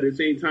over, but at the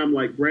same time,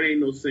 like Bret ain't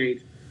no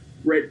saint.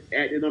 Bret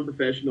acted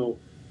unprofessional.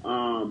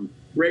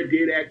 Bret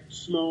did act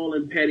small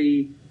and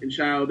petty and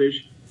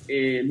childish,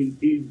 and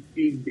he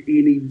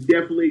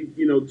definitely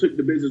took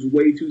the business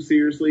way too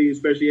seriously,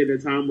 especially at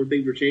that time where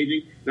things were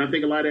changing. And I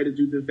think a lot of that is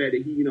due to the fact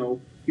that he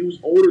was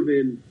older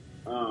than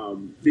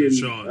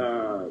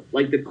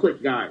like the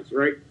Click guys,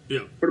 right?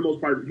 Yeah. For the most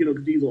part, because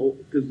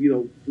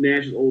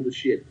Nash is old as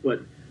shit,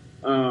 but.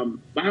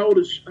 But how old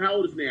is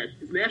Nash?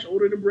 Is Nash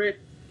older than Bret?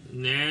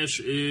 Nash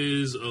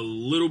is a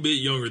little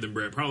bit younger than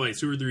Bret, probably like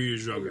 2 or 3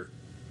 years younger.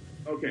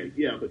 Okay,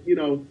 yeah, but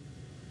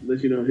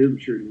unless his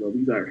maturity level,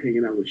 he's out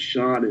hanging out with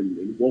Shawn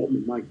and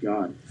Waltman. My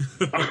God.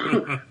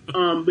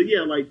 But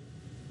yeah, like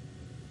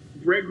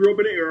Bret grew up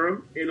in an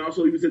era, and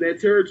also he was in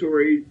that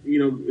territory.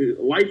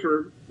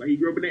 Lifer, like he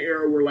grew up in an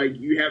era where like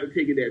you haven't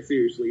taken that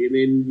seriously, and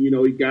then he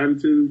got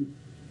into,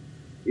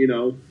 he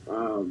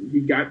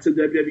got to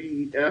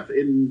WWF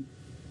and.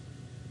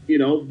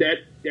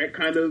 That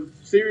kind of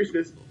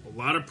seriousness. A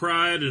lot of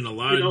pride and a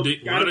lot of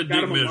dick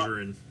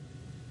measuring.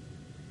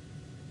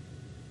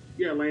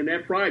 Yeah, man,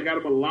 that pride got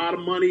him a lot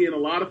of money and a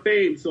lot of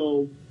fame.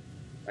 So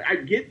I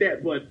get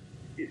that, but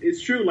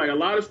it's true. Like a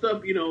lot of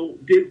stuff, he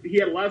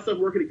had a lot of stuff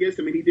working against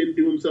him, and he didn't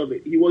do himself.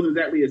 He wasn't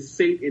exactly a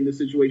saint in the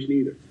situation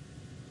either.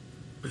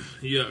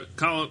 Yeah,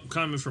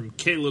 comment from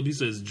Caleb. He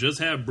says, just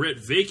have Bret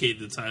vacate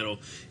the title.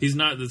 He's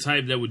not the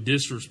type that would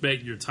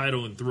disrespect your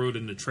title and throw it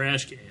in the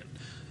trash can.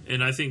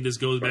 And I think this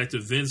goes back to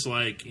Vince,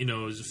 like,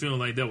 feeling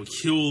like that would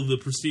kill the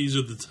prestige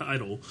of the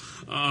title.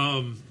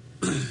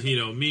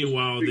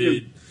 Meanwhile,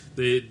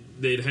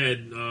 they'd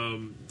had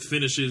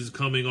finishes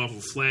coming off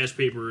of flash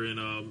paper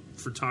and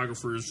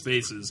photographers'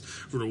 faces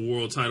for the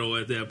world title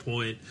at that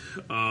point.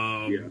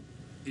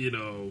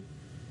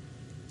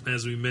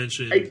 As we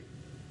mentioned.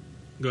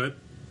 Go ahead.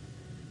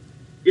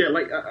 Yeah,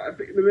 like, I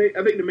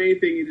think the main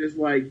thing is just,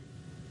 like,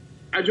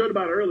 I joked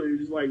about it earlier,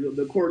 just like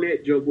the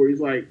Cornette joke where he's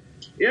like,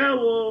 yeah,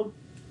 well,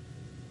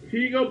 here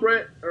you go,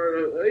 Bret.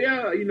 Or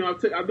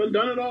I've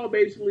done it all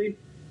basically.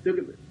 I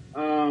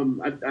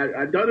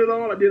done it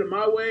all. I did it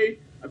my way.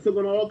 I took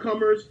on all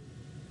comers.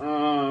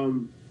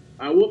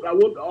 I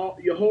whooped all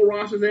your whole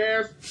roster's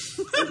ass.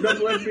 There's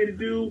nothing left for me to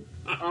do.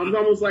 It's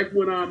almost like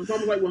when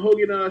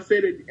Hogan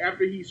said it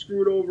after he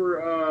screwed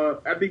over.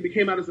 After he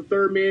became out as the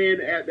third man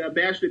at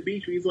Bash at the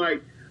Beach. He's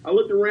like, I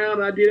looked around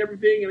and I did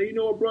everything, and you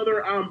know what,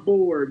 brother, I'm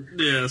bored.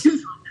 Yes.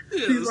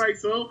 He's like,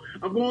 so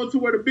I'm going to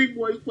where the big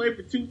boys play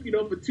for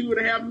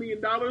 $2.5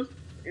 million,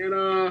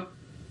 and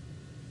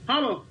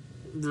holla.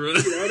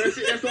 That's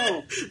it. That's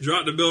all.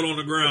 Drop the belt on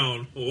the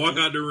ground. Walk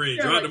out the ring.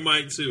 Drop the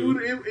mic too.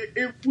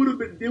 It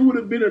would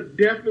have been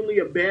definitely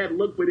a bad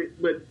look, but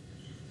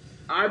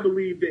I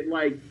believe that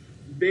like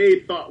they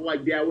thought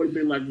like that would have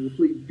been like a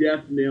complete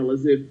death knell,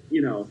 as if,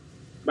 you know,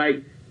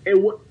 like,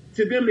 and what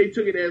to them they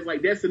took it as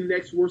like that's the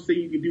next worst thing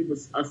you can do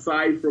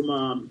aside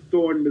from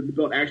throwing the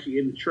belt actually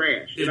in the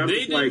trash. And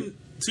they didn't, like,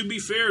 to be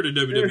fair to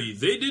WWE,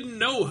 they didn't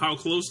know how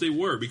close they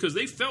were because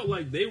they felt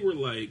like they were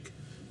like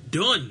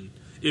done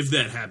if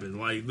that happened.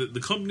 Like the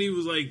company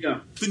was like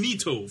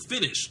finito,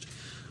 finished.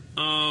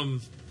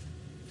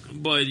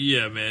 But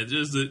yeah, man,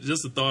 just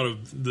the thought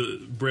of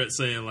the Brett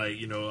saying like,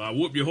 you know, I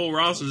whoop your whole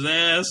roster's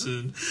ass,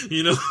 and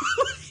you know,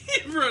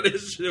 bro, that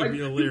shit would be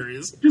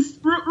hilarious.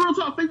 Just real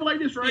talk, think like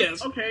this, right?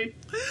 Yes. Okay,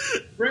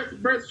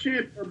 Brett's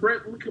champ.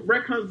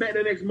 Brett comes back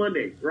the next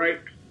Monday,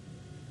 right?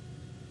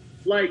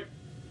 Like,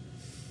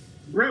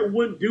 Brett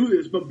wouldn't do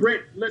this, but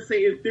Brett, let's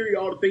say in theory,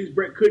 all the things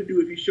Brett could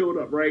do if he showed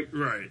up, right?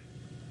 Right.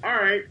 All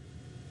right.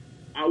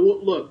 I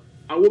whoop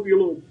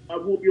your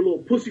little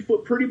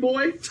pussyfoot pretty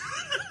boy.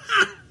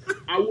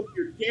 I whoop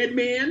your dead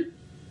man.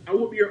 I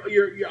whoop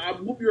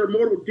your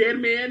immortal dead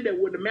man that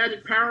with the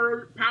magic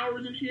powers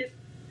and shit.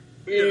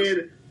 Yes.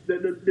 And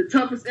the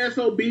toughest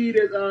SOB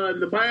that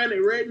the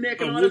bionic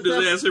redneck and all that stuff.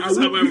 I whooped his ass every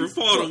time I ever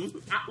fought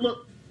him.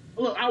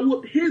 Look, I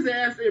whooped his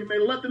ass and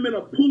left him in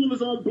a pool of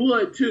his own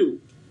blood too.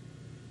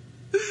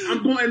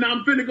 I'm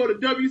finna go to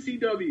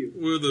WCW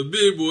where the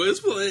big boys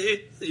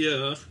play.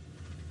 Yeah.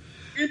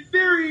 In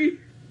theory,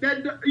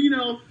 that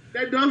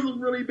does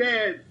look really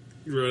bad.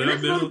 Right, and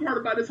that's another part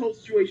about this whole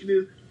situation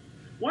is,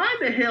 why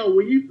in the hell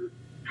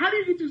how do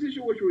you get to a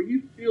situation where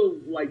you feel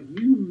like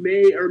you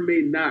may or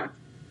may not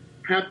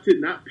have to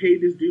not pay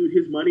this dude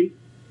his money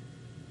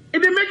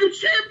and then make him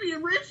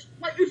champion, Rich?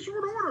 Like, in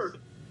short order.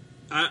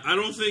 I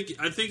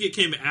think it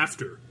came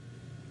after.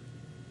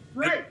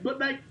 Right, but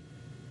like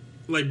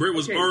Brett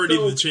was already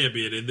the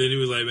champion, and then he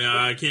was like, man,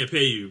 I can't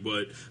pay you.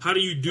 But how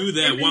do you do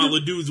that while the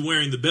dude's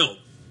wearing the belt?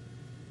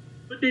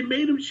 But they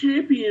made him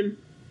champion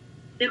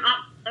in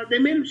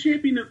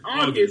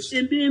August,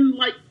 and then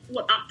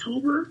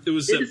October? It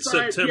was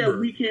September. Yeah,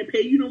 we can't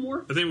pay you no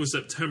more. I think it was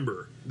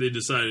September. They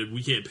decided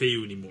we can't pay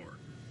you anymore.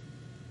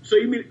 So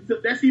you mean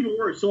that's even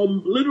worse? So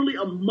literally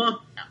a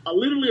month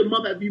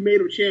after you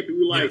made him champion,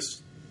 we're like,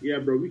 yes. Yeah,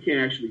 bro, we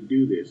can't actually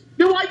do this.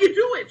 Then why you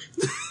do it?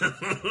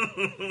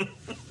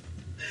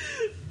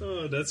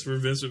 Oh, that's for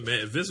Vince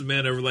McMahon. If Vince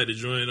McMahon ever like to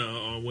join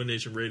on One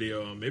Nation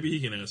Radio, maybe he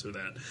can answer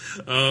that.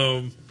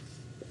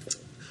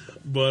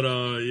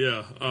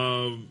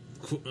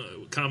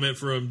 Comment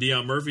from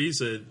Dion Murphy. He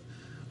said,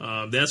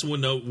 that's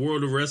when the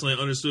world of wrestling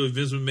understood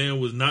Vince McMahon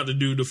was not the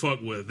dude to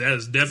fuck with. That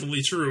is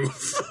definitely true.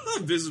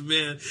 Vince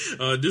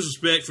McMahon,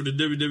 disrespect for the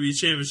WWE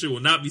Championship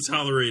will not be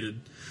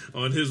tolerated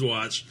on his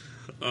watch.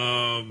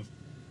 When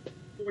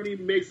he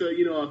makes a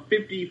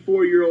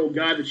 54-year-old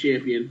guy the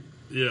champion.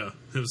 Yeah,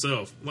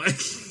 himself. Like,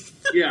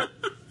 yeah.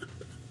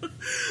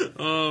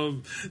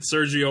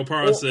 Sergio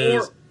Parra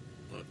says,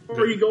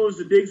 or he goes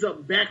and digs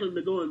up Backlund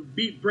to go and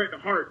beat Bret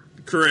Hart.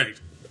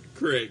 Correct.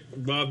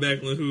 Bob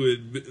Backlund, who had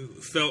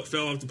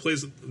fell off the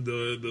face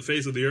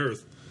of the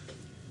earth.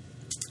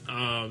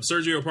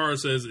 Sergio Parra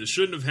says it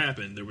shouldn't have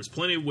happened. There was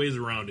plenty of ways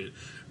around it.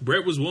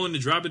 Bret was willing to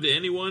drop it to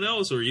anyone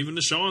else or even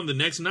to Shawn the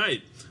next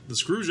night. The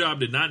screw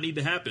job did not need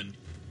to happen.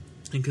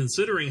 And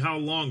considering how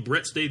long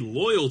Bret stayed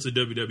loyal to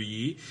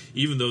WWE,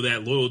 even though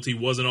that loyalty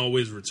wasn't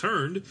always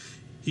returned,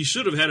 he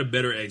should have had a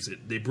better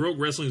exit. They broke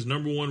wrestling's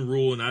number one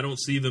rule, and I don't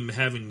see them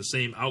having the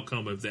same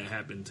outcome if that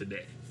happened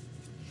today.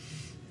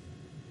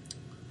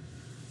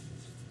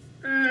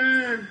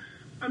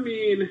 I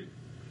mean,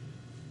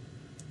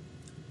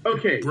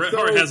 okay. Bret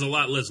Hart has a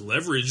lot less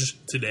leverage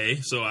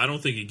today, so I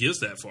don't think it gets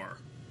that far.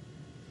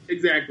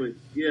 Exactly.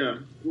 Yeah.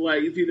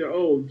 Like, it's either,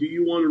 do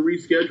you want to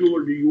reschedule,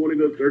 or do you want to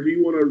go, or do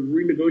you want to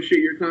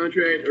renegotiate your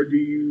contract, or do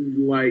you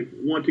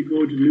want to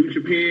go to New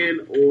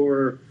Japan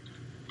or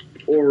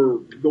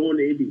go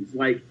into Indies?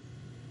 Like,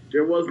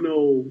 there was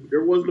no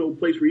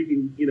place where you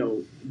can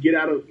get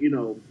out of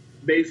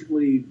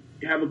basically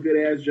have a good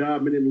ass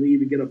job and then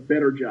leave and get a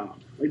better job.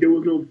 Like, there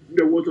was no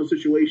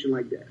situation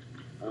like that.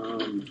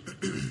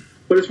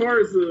 But as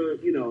far as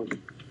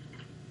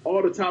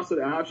all the tops of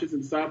the options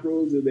and stop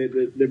roads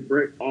that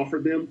Bret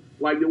offered them,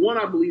 like, the one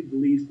I believe the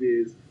least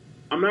is,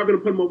 I'm not going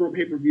to put him over on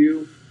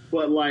pay-per-view,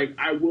 but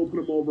I will put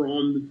him over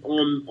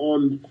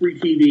on free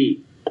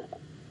TV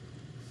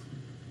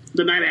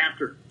the night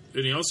after.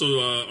 And he also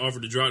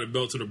offered to drop the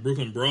belt to the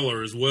Brooklyn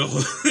Brawler as well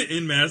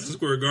in Madison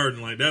Square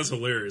Garden. Like, that's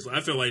hilarious.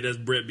 I feel like that's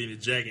Bret being a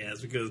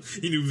jackass because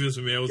he knew Vince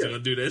McMahon wasn't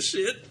going to do that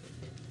shit.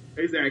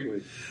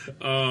 Exactly.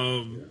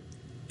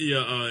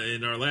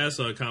 In our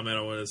last comment,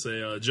 I want to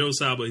say, Joe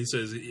Saba, he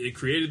says, it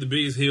created the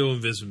biggest heel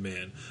in Vince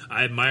McMahon.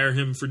 I admire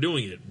him for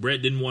doing it.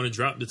 Bret didn't want to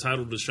drop the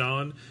title to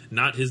Shawn,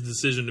 not his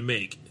decision to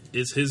make.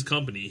 It's his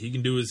company. He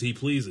can do as he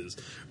pleases.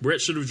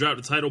 Bret should have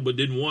dropped the title but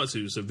didn't want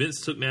to, so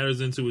Vince took matters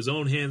into his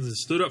own hands and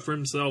stood up for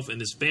himself and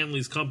his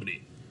family's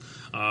company.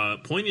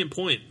 Poignant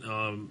point,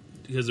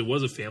 because it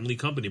was a family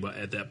company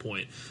at that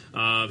point.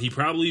 He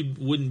probably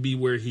wouldn't be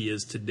where he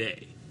is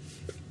today.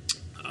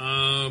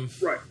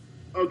 Right.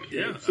 Okay.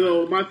 Yeah.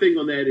 So my thing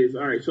on that is,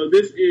 all right, so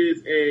this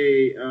is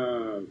a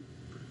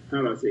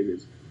how do I say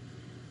this?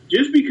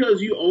 just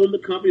because you own the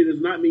company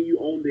does not mean you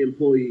own the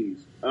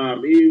employees.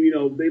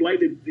 They like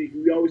to.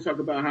 We always talk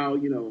about how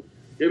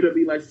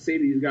WWE likes to say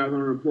these guys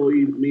aren't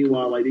employees.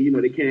 Meanwhile, like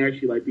they can't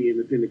actually be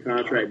independent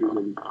contractors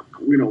and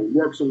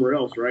work somewhere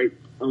else, right?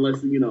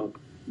 Unless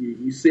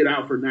you sit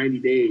out for 90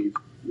 days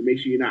to make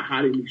sure you're not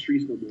hot in these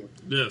streets no more.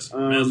 Yes,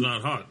 man's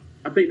not hot.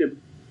 I think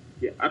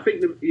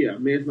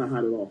man's not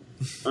hot at all.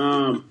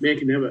 Man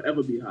can never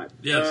ever be hot.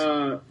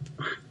 Yes,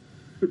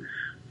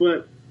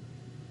 but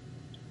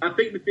I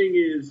think the thing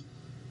is,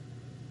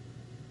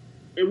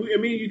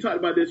 and you talked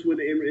about this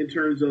in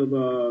terms of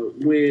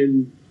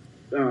when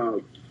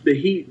the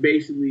Heat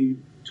basically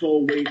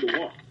told Wade to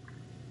walk.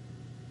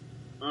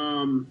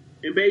 And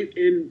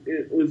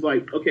it was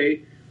like,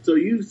 okay, so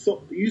you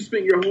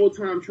spent your whole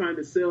time trying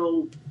to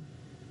sell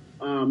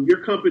your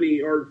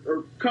company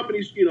or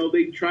companies,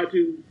 they try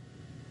to,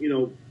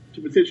 to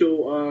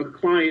potential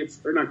clients,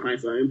 or not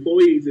clients,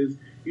 employees, is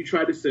you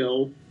try to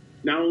sell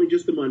not only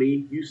just the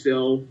money, you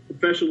sell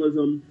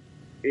professionalism,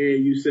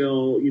 and you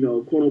sell,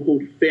 quote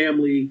unquote,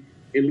 family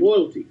and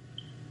loyalty.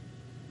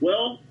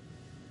 Well,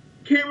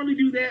 can't really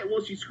do that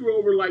once you screw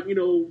over,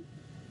 your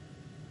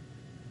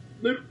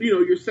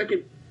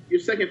second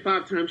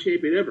 5-time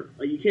champion ever.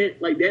 Like, you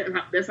can't, like,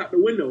 that's out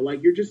the window.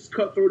 Like, you're just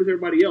cutthroat as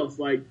everybody else.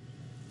 Like,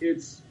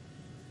 it's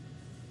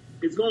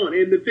gone.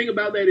 And the thing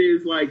about that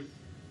is, like,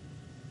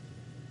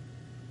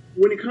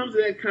 when it comes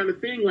to that kind of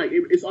thing, like,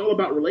 it's all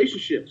about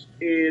relationships.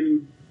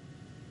 And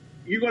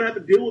you're going to have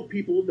to deal with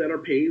people that are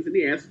pains in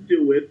the ass to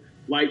deal with,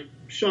 like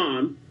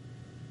Sean,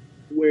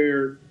 and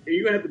you're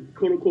going to have to,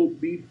 quote unquote,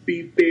 be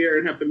fair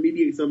and have to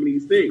mediate some of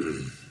these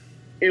things.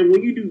 And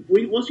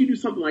once you do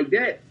something like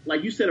that,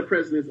 like, you set a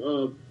precedence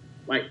of,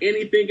 like,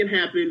 anything can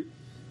happen.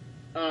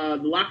 The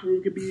locker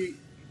room could be,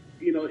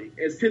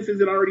 as tense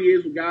as it already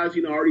is with guys,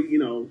 already,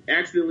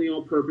 accidentally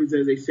on purpose,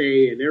 as they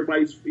say, and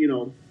everybody's,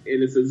 and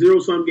it's a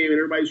zero-sum game, and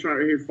everybody's trying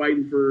to here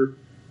fighting for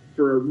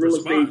real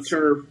estate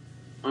turf,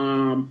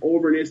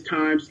 over this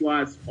time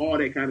slots, all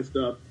that kind of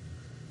stuff,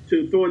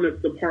 to throw in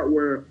the part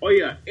where, oh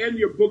yeah, and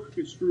your book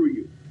could screw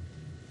you.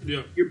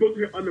 Yeah. Your book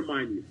could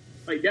undermine you.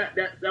 Like,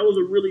 that was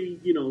a really,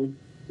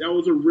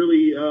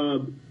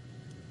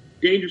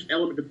 dangerous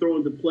element to throw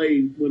into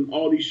play when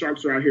all these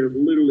sharks are out here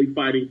literally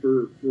fighting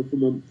for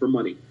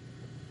money.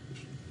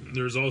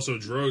 There's also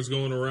drugs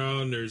going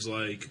around. There's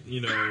like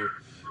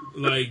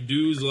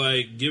dudes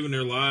like giving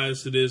their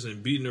lives to this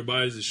and beating their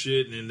bodies to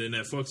shit, and then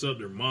that fucks up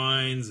their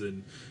minds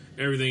and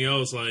everything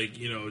else. Like,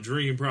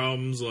 drinking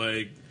problems.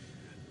 Like,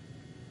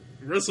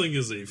 wrestling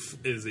is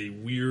a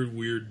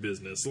weird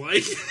business.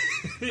 Like,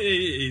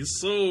 it's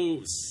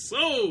so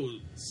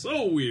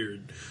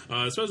weird,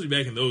 especially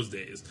back in those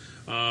days.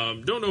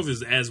 Don't know if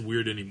it's as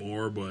weird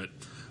anymore, but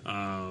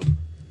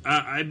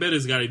I bet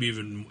it's got to be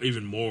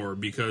even more,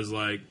 because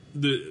like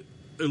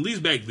at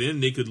least back then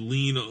they could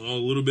lean a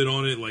little bit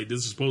on it, like this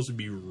is supposed to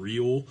be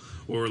real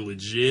or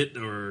legit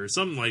or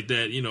something like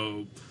that,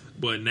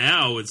 But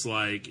now it's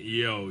like,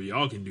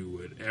 y'all can do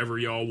whatever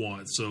y'all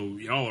want, so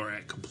y'all are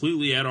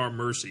completely at our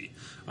mercy.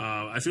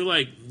 I feel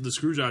like the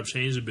Screwjob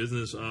changed the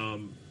business,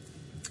 in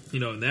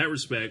that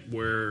respect,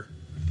 where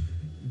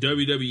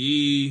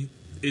WWE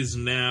is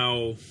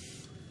now,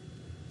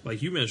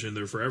 like you mentioned,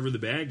 they're forever the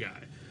bad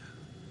guy.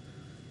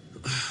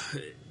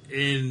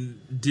 And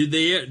do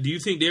you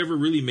think they ever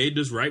really made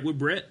this right with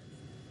Brett?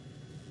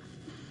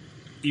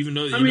 Even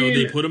though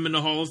they put him in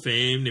the Hall of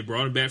Fame, they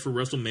brought him back for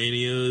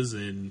WrestleManias,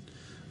 and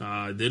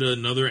did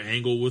another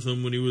angle with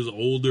him when he was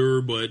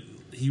older, but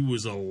he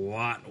was a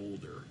lot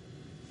older.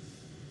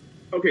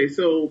 Okay,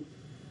 so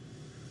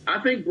I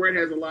think Brett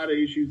has a lot of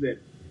issues that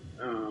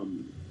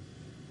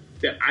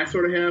I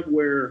sort of have,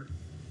 where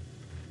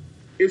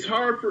it's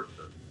hard for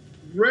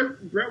Brett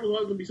was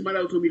always going to be somebody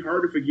that was going to be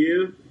hard to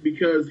forgive,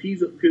 because he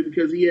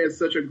has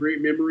such a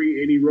great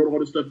memory and he wrote all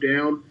this stuff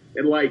down,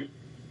 and like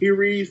he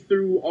reads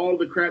through all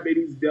the crap that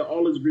he's dealt,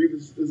 all his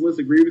grievances, his list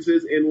of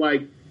grievances, and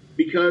like,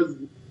 because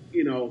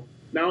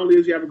not only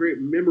does he have a great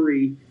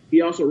memory,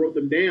 he also wrote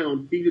them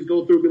down. He just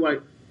go through and be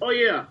like, oh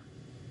yeah,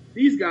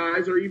 these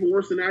guys are even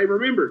worse than I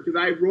remember, because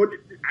I wrote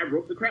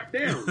the crap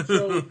down.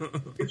 So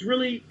it's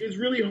really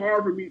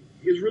hard for me.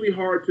 It's really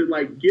hard to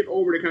like get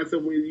over the kind of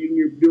stuff when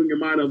you're doing your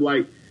mind of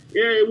like,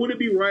 yeah, would it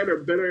be right or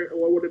better,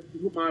 or would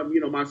it put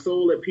my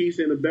soul at peace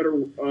in a better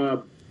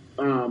or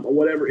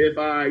whatever if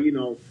I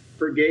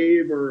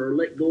forgave or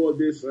let go of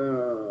this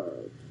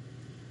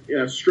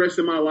stress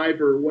in my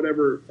life or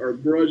whatever, or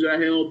grudge I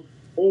held,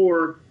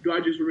 or do I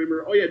just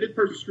remember, oh yeah, this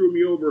person screwed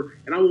me over,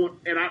 and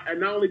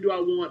not only do I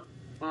want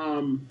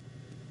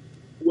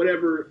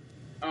whatever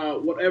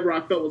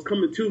I felt was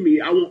coming to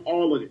me, I want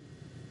all of it.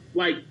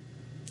 Like,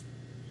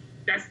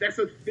 that's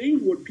a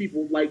thing with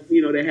people, like,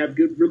 that have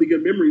really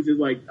good memories, is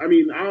like, I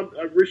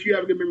wish you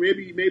have a good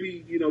memory.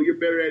 Maybe you're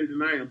better at it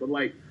than I am, but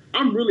like,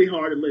 I'm really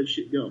hard to let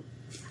shit go.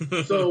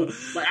 So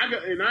like,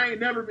 I ain't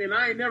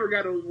never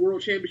got a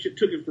world championship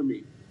taken from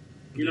me.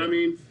 You know what I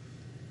mean?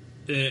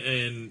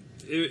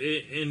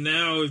 And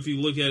now, if you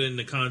look at it in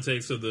the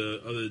context of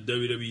the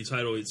WWE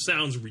title, it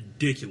sounds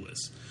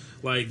ridiculous.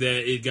 like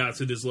that it got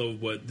to this level.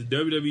 But the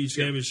WWE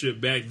Championship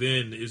back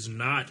then is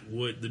not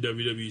what the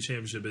WWE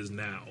Championship is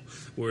now,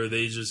 where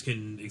they just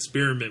can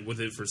experiment with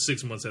it for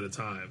 6 months at a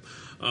time.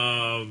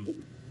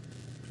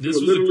 This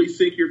will literally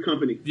sink your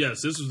company.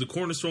 Yes, this was the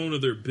cornerstone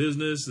of their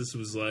business. This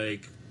was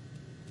like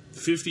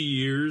 50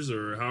 years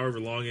or however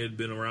long it had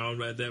been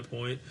around at that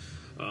point.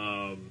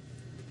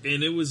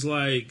 And it was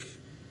like,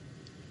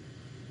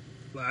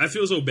 I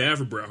feel so bad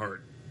for Bret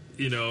Hart,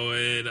 you know,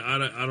 and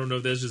I don't know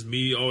if that's just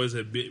me always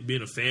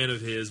being a fan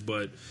of his,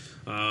 but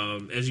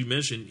as you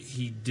mentioned,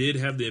 he did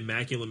have the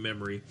immaculate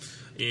memory,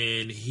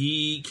 and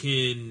he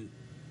can,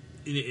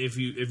 if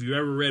you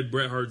ever read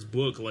Bret Hart's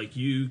book, like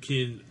you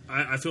can,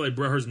 I feel like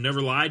Bret Hart's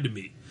never lied to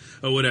me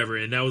or whatever,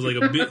 and that was like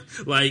a bit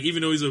like,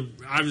 even though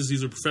obviously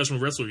he's a professional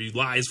wrestler, he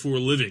lies for a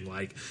living,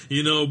 like,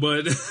 you know,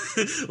 but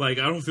like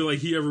I don't feel like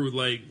he ever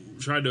like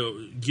tried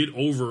to get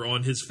over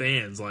on his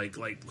fans, like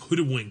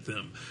hoodwink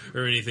them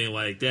or anything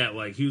like that.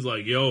 Like he was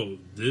like, yo,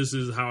 this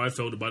is how I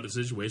felt about the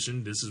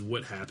situation, this is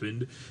what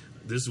happened,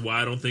 this is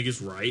why I don't think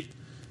it's right,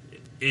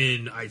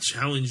 and I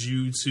challenge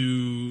you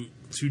to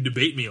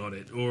debate me on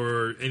it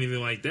or anything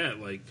like that.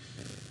 Like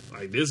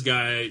this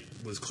guy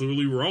was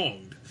clearly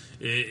wronged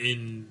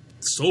in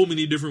so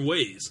many different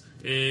ways,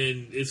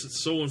 and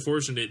it's so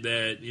unfortunate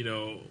that, you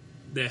know,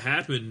 that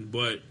happened,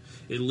 but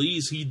at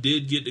least he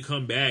did get to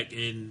come back,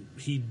 and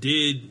he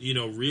did, you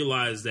know,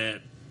 realize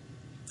that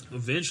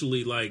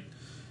eventually, like,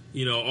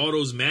 you know, all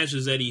those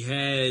matches that he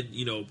had,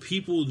 you know,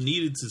 people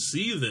needed to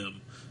see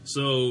them,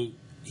 so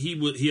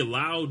he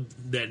allowed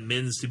that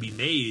men's to be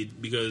made,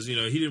 because, you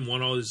know, he didn't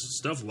want all this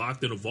stuff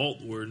locked in a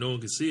vault where no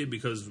one could see it,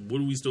 because what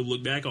do we still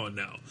look back on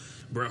now?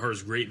 Bret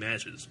Hart's great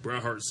matches,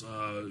 Bret Hart's,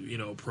 you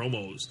know,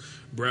 promos,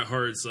 Bret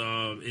Hart's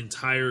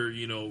entire,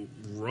 you know,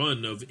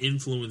 run of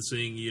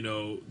influencing, you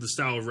know, the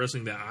style of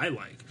wrestling that I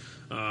like,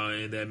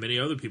 and that many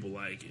other people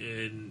like,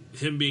 and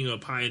him being a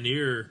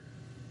pioneer,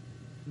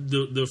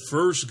 the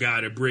first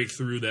guy to break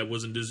through that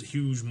wasn't this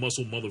huge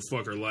muscle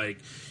motherfucker, like,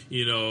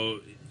 you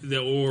know,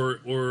 that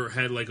or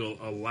had like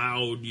a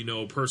loud, you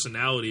know,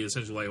 personality,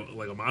 essentially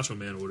like a macho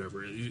man or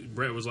whatever.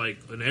 Bret was like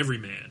an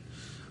everyman.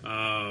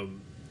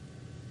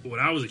 When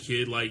I was a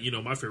kid, like, you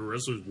know, my favorite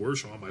wrestlers were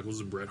Shawn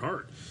Michaels and Bret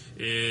Hart,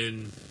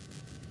 and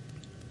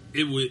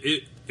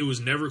it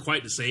was never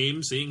quite the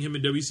same seeing him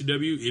in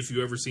WCW, if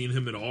you ever seen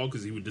him at all,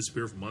 because he would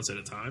disappear for months at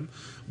a time.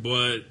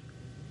 But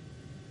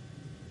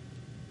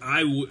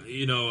I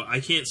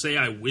can't say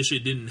I wish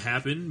it didn't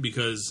happen,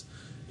 because,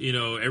 you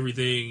know,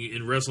 everything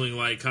in wrestling,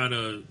 like, kind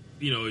of,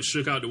 you know, it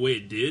shook out the way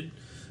it did,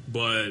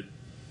 but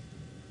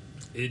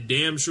it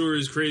damn sure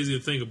is crazy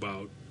to think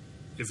about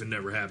if it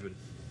never happened.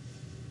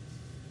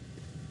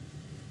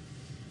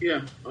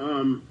 Yeah.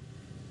 Who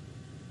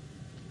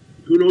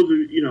knows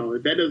if, you know,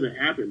 if that doesn't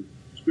happen,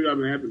 Screwjob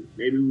doesn't happen.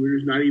 Maybe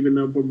there's not even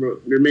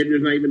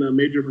a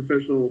major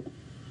professional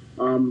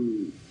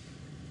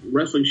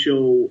wrestling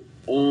show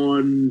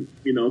on,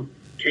 you know,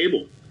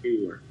 cable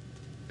anywhere.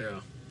 Yeah.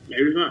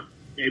 Maybe it's not.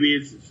 Maybe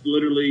it's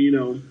literally, you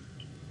know,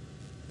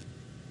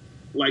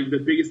 like the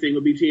biggest thing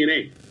would be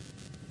TNA.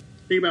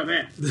 Think about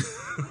that.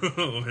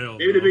 Oh hell!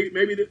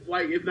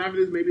 If not for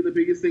this, maybe the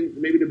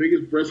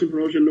biggest wrestling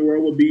promotion in the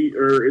world will be,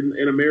 or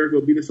in America,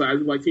 will be the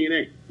size of like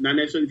TNA. Not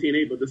necessarily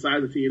TNA, but the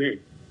size of TNA.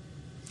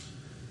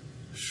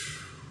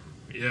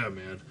 Yeah,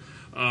 man.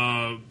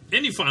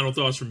 Any final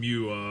thoughts from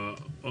you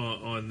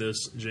on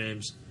this,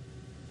 James?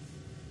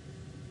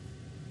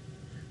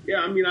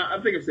 Yeah, I mean, I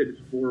think I've said this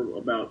before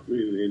about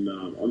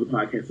on the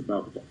podcast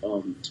about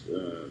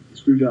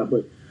Screwjob,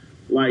 but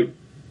like,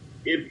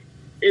 if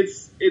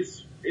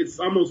it's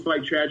almost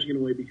like tragic in a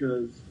way,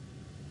 because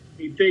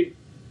you think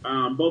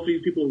both of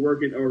these people are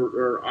working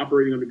or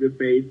operating under good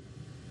faith,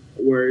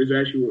 where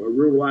there's actually a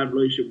real live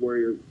relationship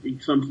where he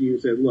comes to you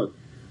and says, "Look,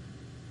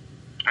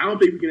 I don't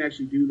think we can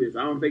actually do this.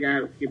 I don't think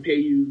I can pay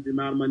you the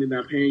amount of money that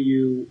I'm paying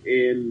you,"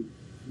 and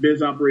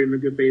biz operating in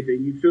good faith,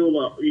 and you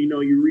feel, you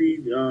know, you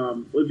read,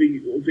 what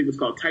thing was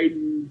called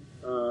Titan.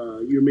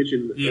 You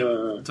mentioned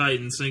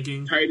Titan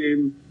sinking.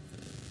 Titan,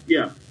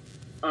 yeah.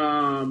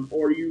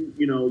 Or you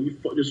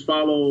just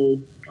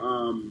follow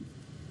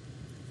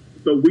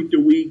the week to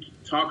week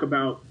talk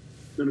about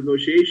the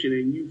negotiation,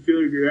 and you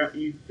feel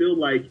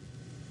like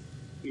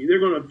they're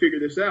going to figure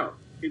this out,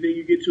 and then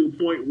you get to a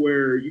point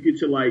where you get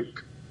to like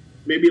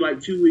maybe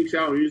like 2 weeks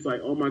out, and you're just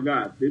like, oh my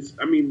god, this.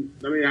 I mean,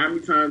 how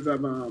many times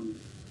I've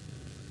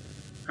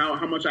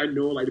how much I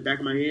know, like the back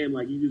of my hand,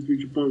 like you just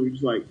reach a point where you're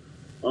just like,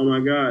 oh my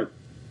god,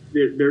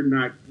 this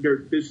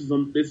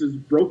is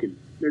broken.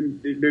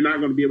 They're not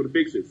going to be able to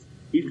fix this.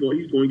 He's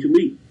going to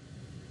leave.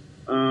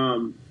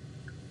 And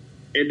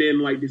then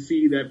like to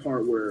see that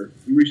part where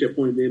you reach that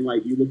point, and then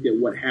like you look at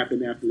what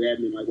happened after that,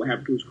 and then like what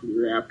happened to his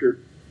career after,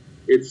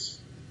 it's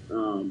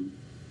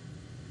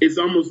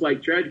almost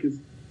like tragic, because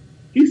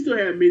he still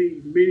had many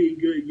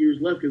good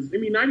years left. Because I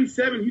mean,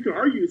 97, you can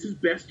argue it's his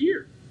best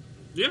year.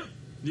 Yeah,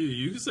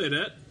 you can say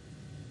that.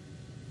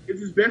 It's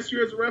his best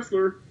year as a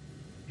wrestler.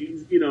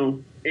 He's, you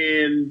know,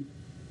 and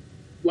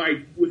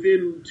like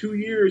within 2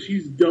 years,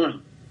 he's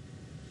done.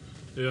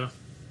 Yeah.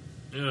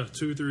 Yeah,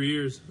 2-3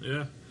 years.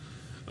 Yeah.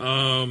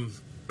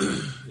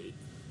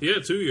 Yeah,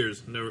 2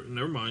 years.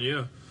 Never mind.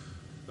 Yeah.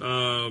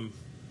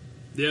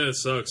 Yeah, it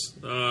sucks.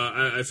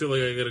 I feel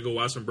like I got to go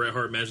watch some Bret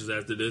Hart matches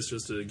after this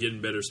just to get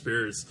in better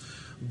spirits.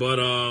 But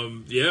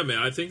yeah, man,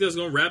 I think that's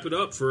gonna wrap it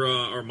up for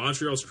our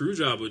Montreal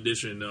Screwjob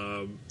edition.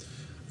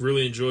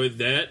 Really enjoyed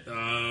that.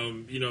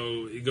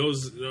 It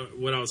goes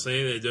without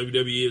saying that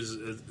WWE has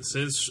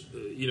since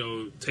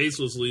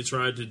tastelessly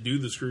tried to do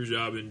the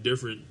Screwjob in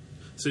different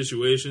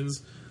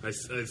situations. I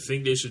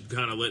think they should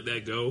kind of let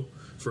that go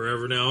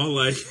forever now.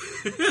 Like,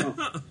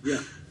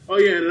 yeah. Oh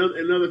yeah, and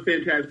another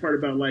fantastic part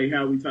about like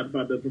how we talked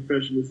about the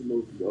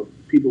professionalism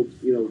of people,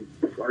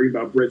 arguing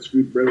about Bret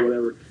screwed Bret or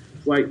whatever.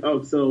 It's like,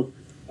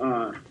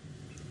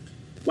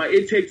 like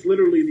it takes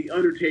literally the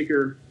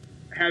Undertaker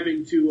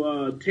having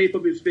to tape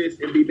up his fist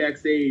and be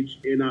backstage,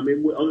 and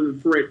under the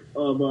threat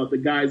of the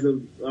guise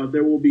of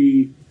there will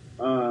be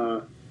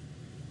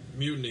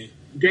mutiny,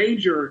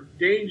 danger,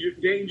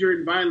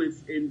 and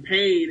violence and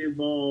pain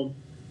involved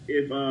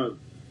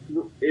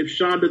if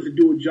Shawn doesn't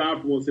do a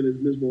job for once in his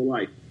miserable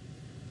life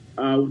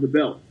with the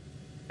belt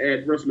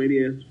at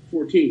WrestleMania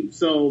 14.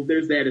 So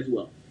there's that as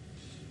well.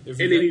 And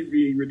then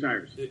he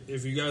retires.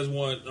 If you guys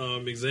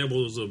want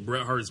examples of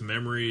Bret Hart's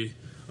memory,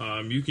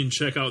 you can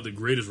check out the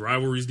Greatest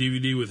Rivalries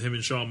DVD with him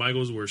and Shawn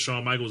Michaels, where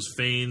Shawn Michaels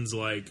feigns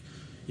like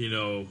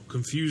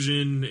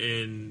confusion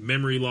and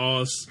memory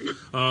loss,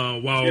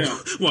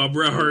 while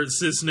Bret Hart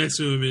sits next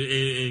to him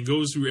and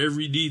goes through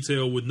every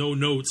detail with no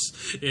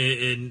notes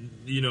and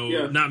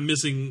not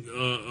missing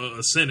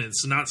a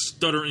sentence, not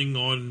stuttering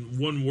on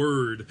one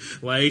word,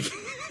 like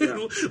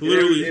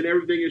literally, and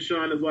everything is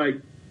Shawn is like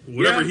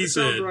whatever he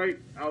said. Right,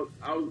 that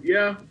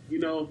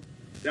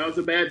was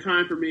a bad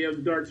time for me. It was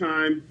a dark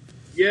time.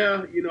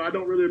 Yeah, I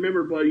don't really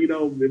remember, but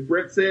if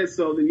Bret said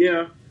so, then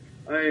yeah.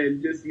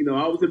 And just,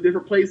 I was in a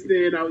different place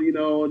then. Now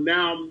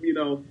I'm,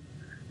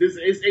 this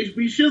it's HB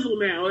Shizzle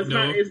now. It's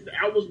not.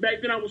 I was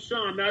back then. I was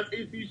Shawn. Now it's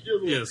HB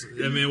Shizzle. Yes,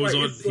 I mean it was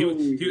on.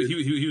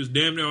 He was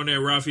damn near on that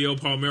Rafael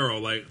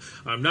Palmeiro. Like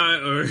I'm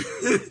not, or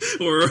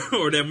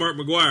that Mark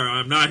McGuire.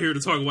 I'm not here to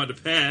talk about the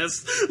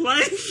past.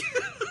 Like.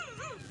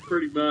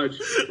 Pretty much.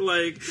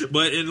 Like,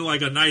 but in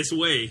like a nice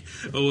way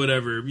or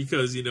whatever,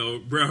 because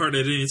Bret Hart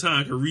at any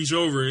time could reach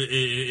over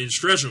and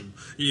stretch him.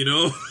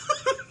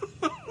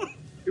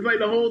 It's like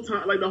the whole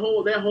time, like that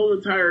whole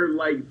entire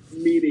like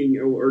meeting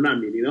or not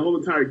meeting, the whole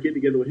entire get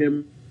together with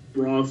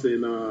Ross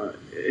and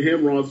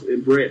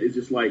Bret is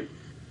just like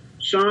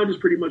Shawn just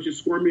pretty much just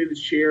squirming in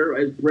his chair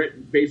as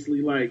Bret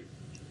basically like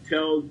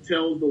tells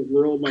the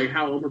world like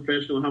how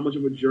unprofessional, how much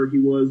of a jerk he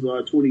was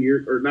 20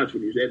 years or not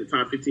 20 years at the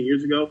time, 15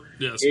 years ago.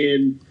 Yes.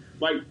 And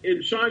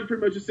Shawn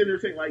pretty much just sitting there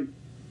saying like,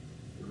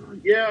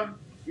 yeah,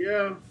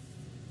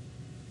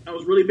 I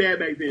was really bad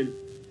back then.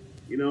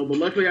 But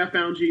luckily I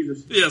found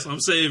Jesus. Yes,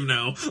 I'm saved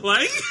now.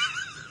 Like,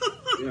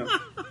 yeah.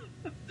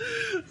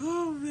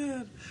 Oh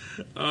man.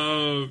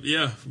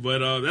 Yeah,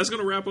 but that's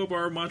gonna wrap up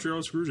our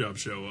Montreal Screwjob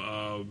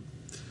show.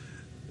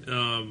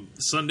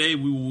 Sunday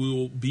we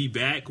will be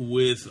back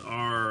with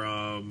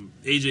our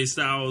AJ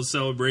Styles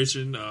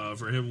celebration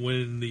for him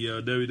winning the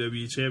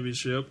WWE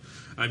Championship.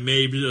 I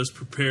may just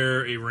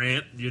prepare a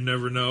rant. You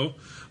never know.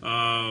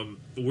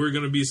 We're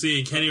gonna be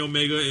seeing Kenny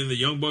Omega and the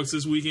Young Bucks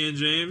this weekend.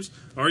 James,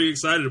 are you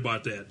excited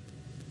about that?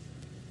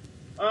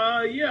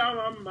 Yeah,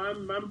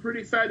 I'm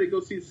pretty excited to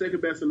go see the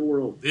second best in the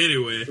world.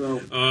 Anyway,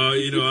 so,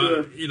 it's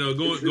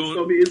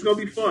gonna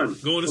be fun.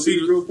 Going to see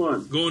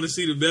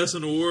the best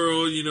in the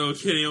world.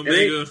 Kenny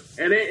Omega,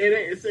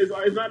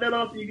 it's not that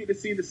often you get to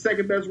see the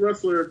second best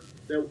wrestler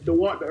to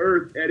walk the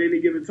earth at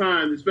any given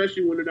time,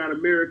 especially when they're not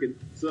American.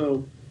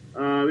 So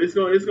it's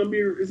gonna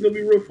be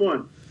real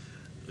fun.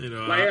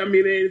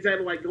 It's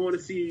exactly like going to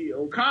see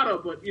Okada,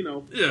 but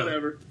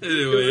whatever.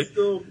 Anyway, it's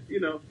still.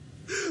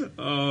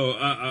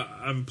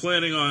 I'm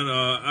planning on.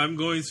 I'm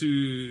going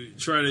to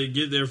try to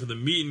get there for the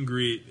meet and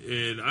greet,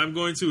 and I'm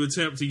going to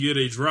attempt to get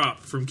a drop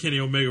from Kenny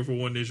Omega for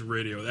One Nation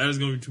Radio. That is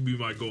going to be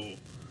my goal.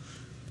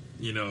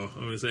 I'm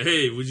going to say,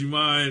 hey, would you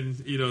mind,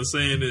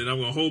 saying that? I'm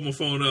going to hold my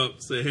phone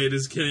up, say, hey,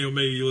 this is Kenny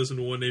Omega. You listen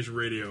to One Nation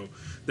Radio.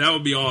 That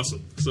would be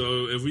awesome.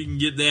 So if we can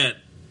get that,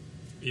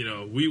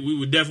 we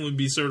would definitely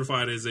be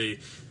certified as a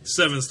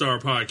 7-star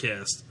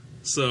podcast.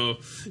 So,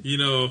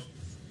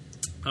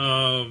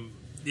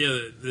 yeah,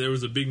 there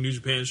was a big New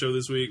Japan show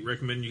this week.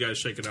 Recommend you guys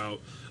check it out.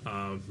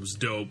 It was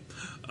dope.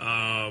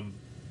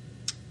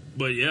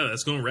 But yeah,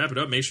 that's going to wrap it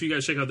up. Make sure you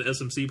guys check out the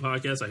SMC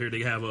podcast. I hear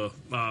they have a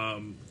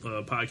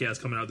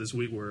podcast coming out this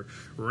week where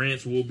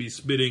Rance will be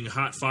spitting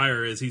hot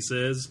fire, as he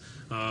says,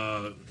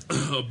 about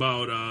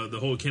the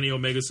whole Kenny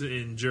Omega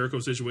and Jericho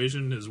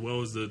situation, as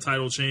well as the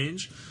title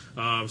change.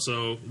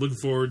 So looking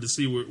forward to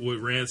see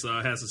what Rance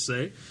has to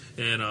say,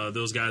 and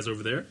those guys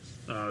over there.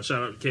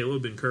 Shout out to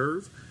Caleb and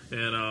Curve,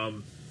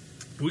 and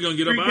we're going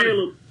to get up out of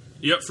here.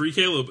 Yep, free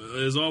Caleb,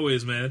 as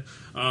always, man.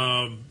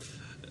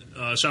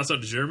 Shouts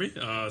out to Jeremy,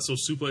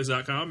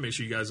 SoSuplex.com. Make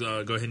sure you guys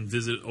go ahead and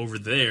visit over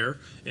there.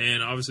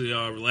 And obviously,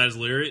 Lad's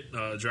Lariat,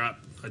 I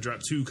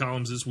dropped 2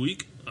 columns this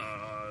week.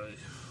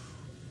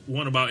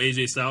 one about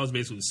AJ Styles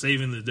basically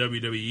saving the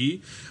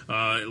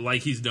WWE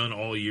like he's done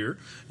all year.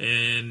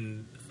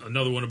 And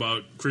another one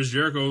about Chris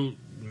Jericho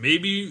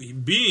maybe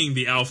being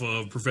the alpha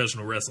of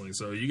professional wrestling.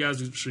 So you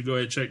guys should go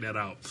ahead and check that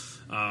out.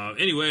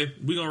 Anyway,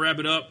 we're going to wrap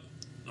it up.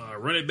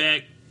 Run it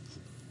back.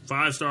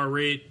 5-star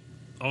rate.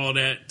 All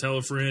that. Tell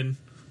a friend.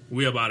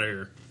 We up out of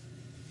here.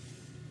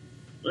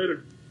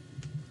 Later.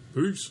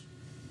 Peace.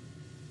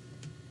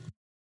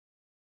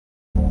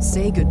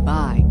 Say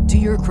goodbye to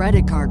your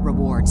credit card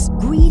rewards.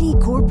 Greedy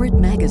corporate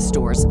mega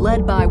stores,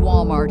 led by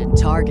Walmart and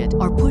Target,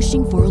 are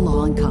pushing for a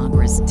law in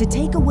Congress to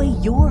take away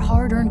your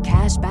hard-earned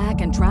cash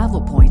back and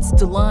travel points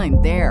to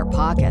line their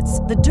pockets.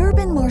 The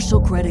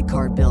Durbin-Marshall credit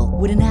card bill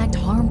would enact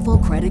harmful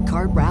credit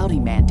card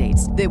routing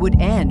mandates that would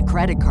end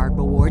credit card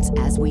rewards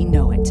as we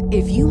know it.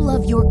 If you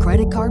love your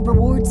credit card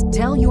rewards,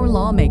 tell your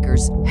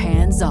lawmakers,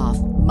 hands off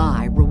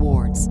my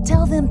rewards.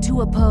 Tell them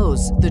to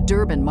oppose the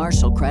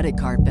Durbin-Marshall credit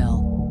card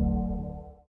bill.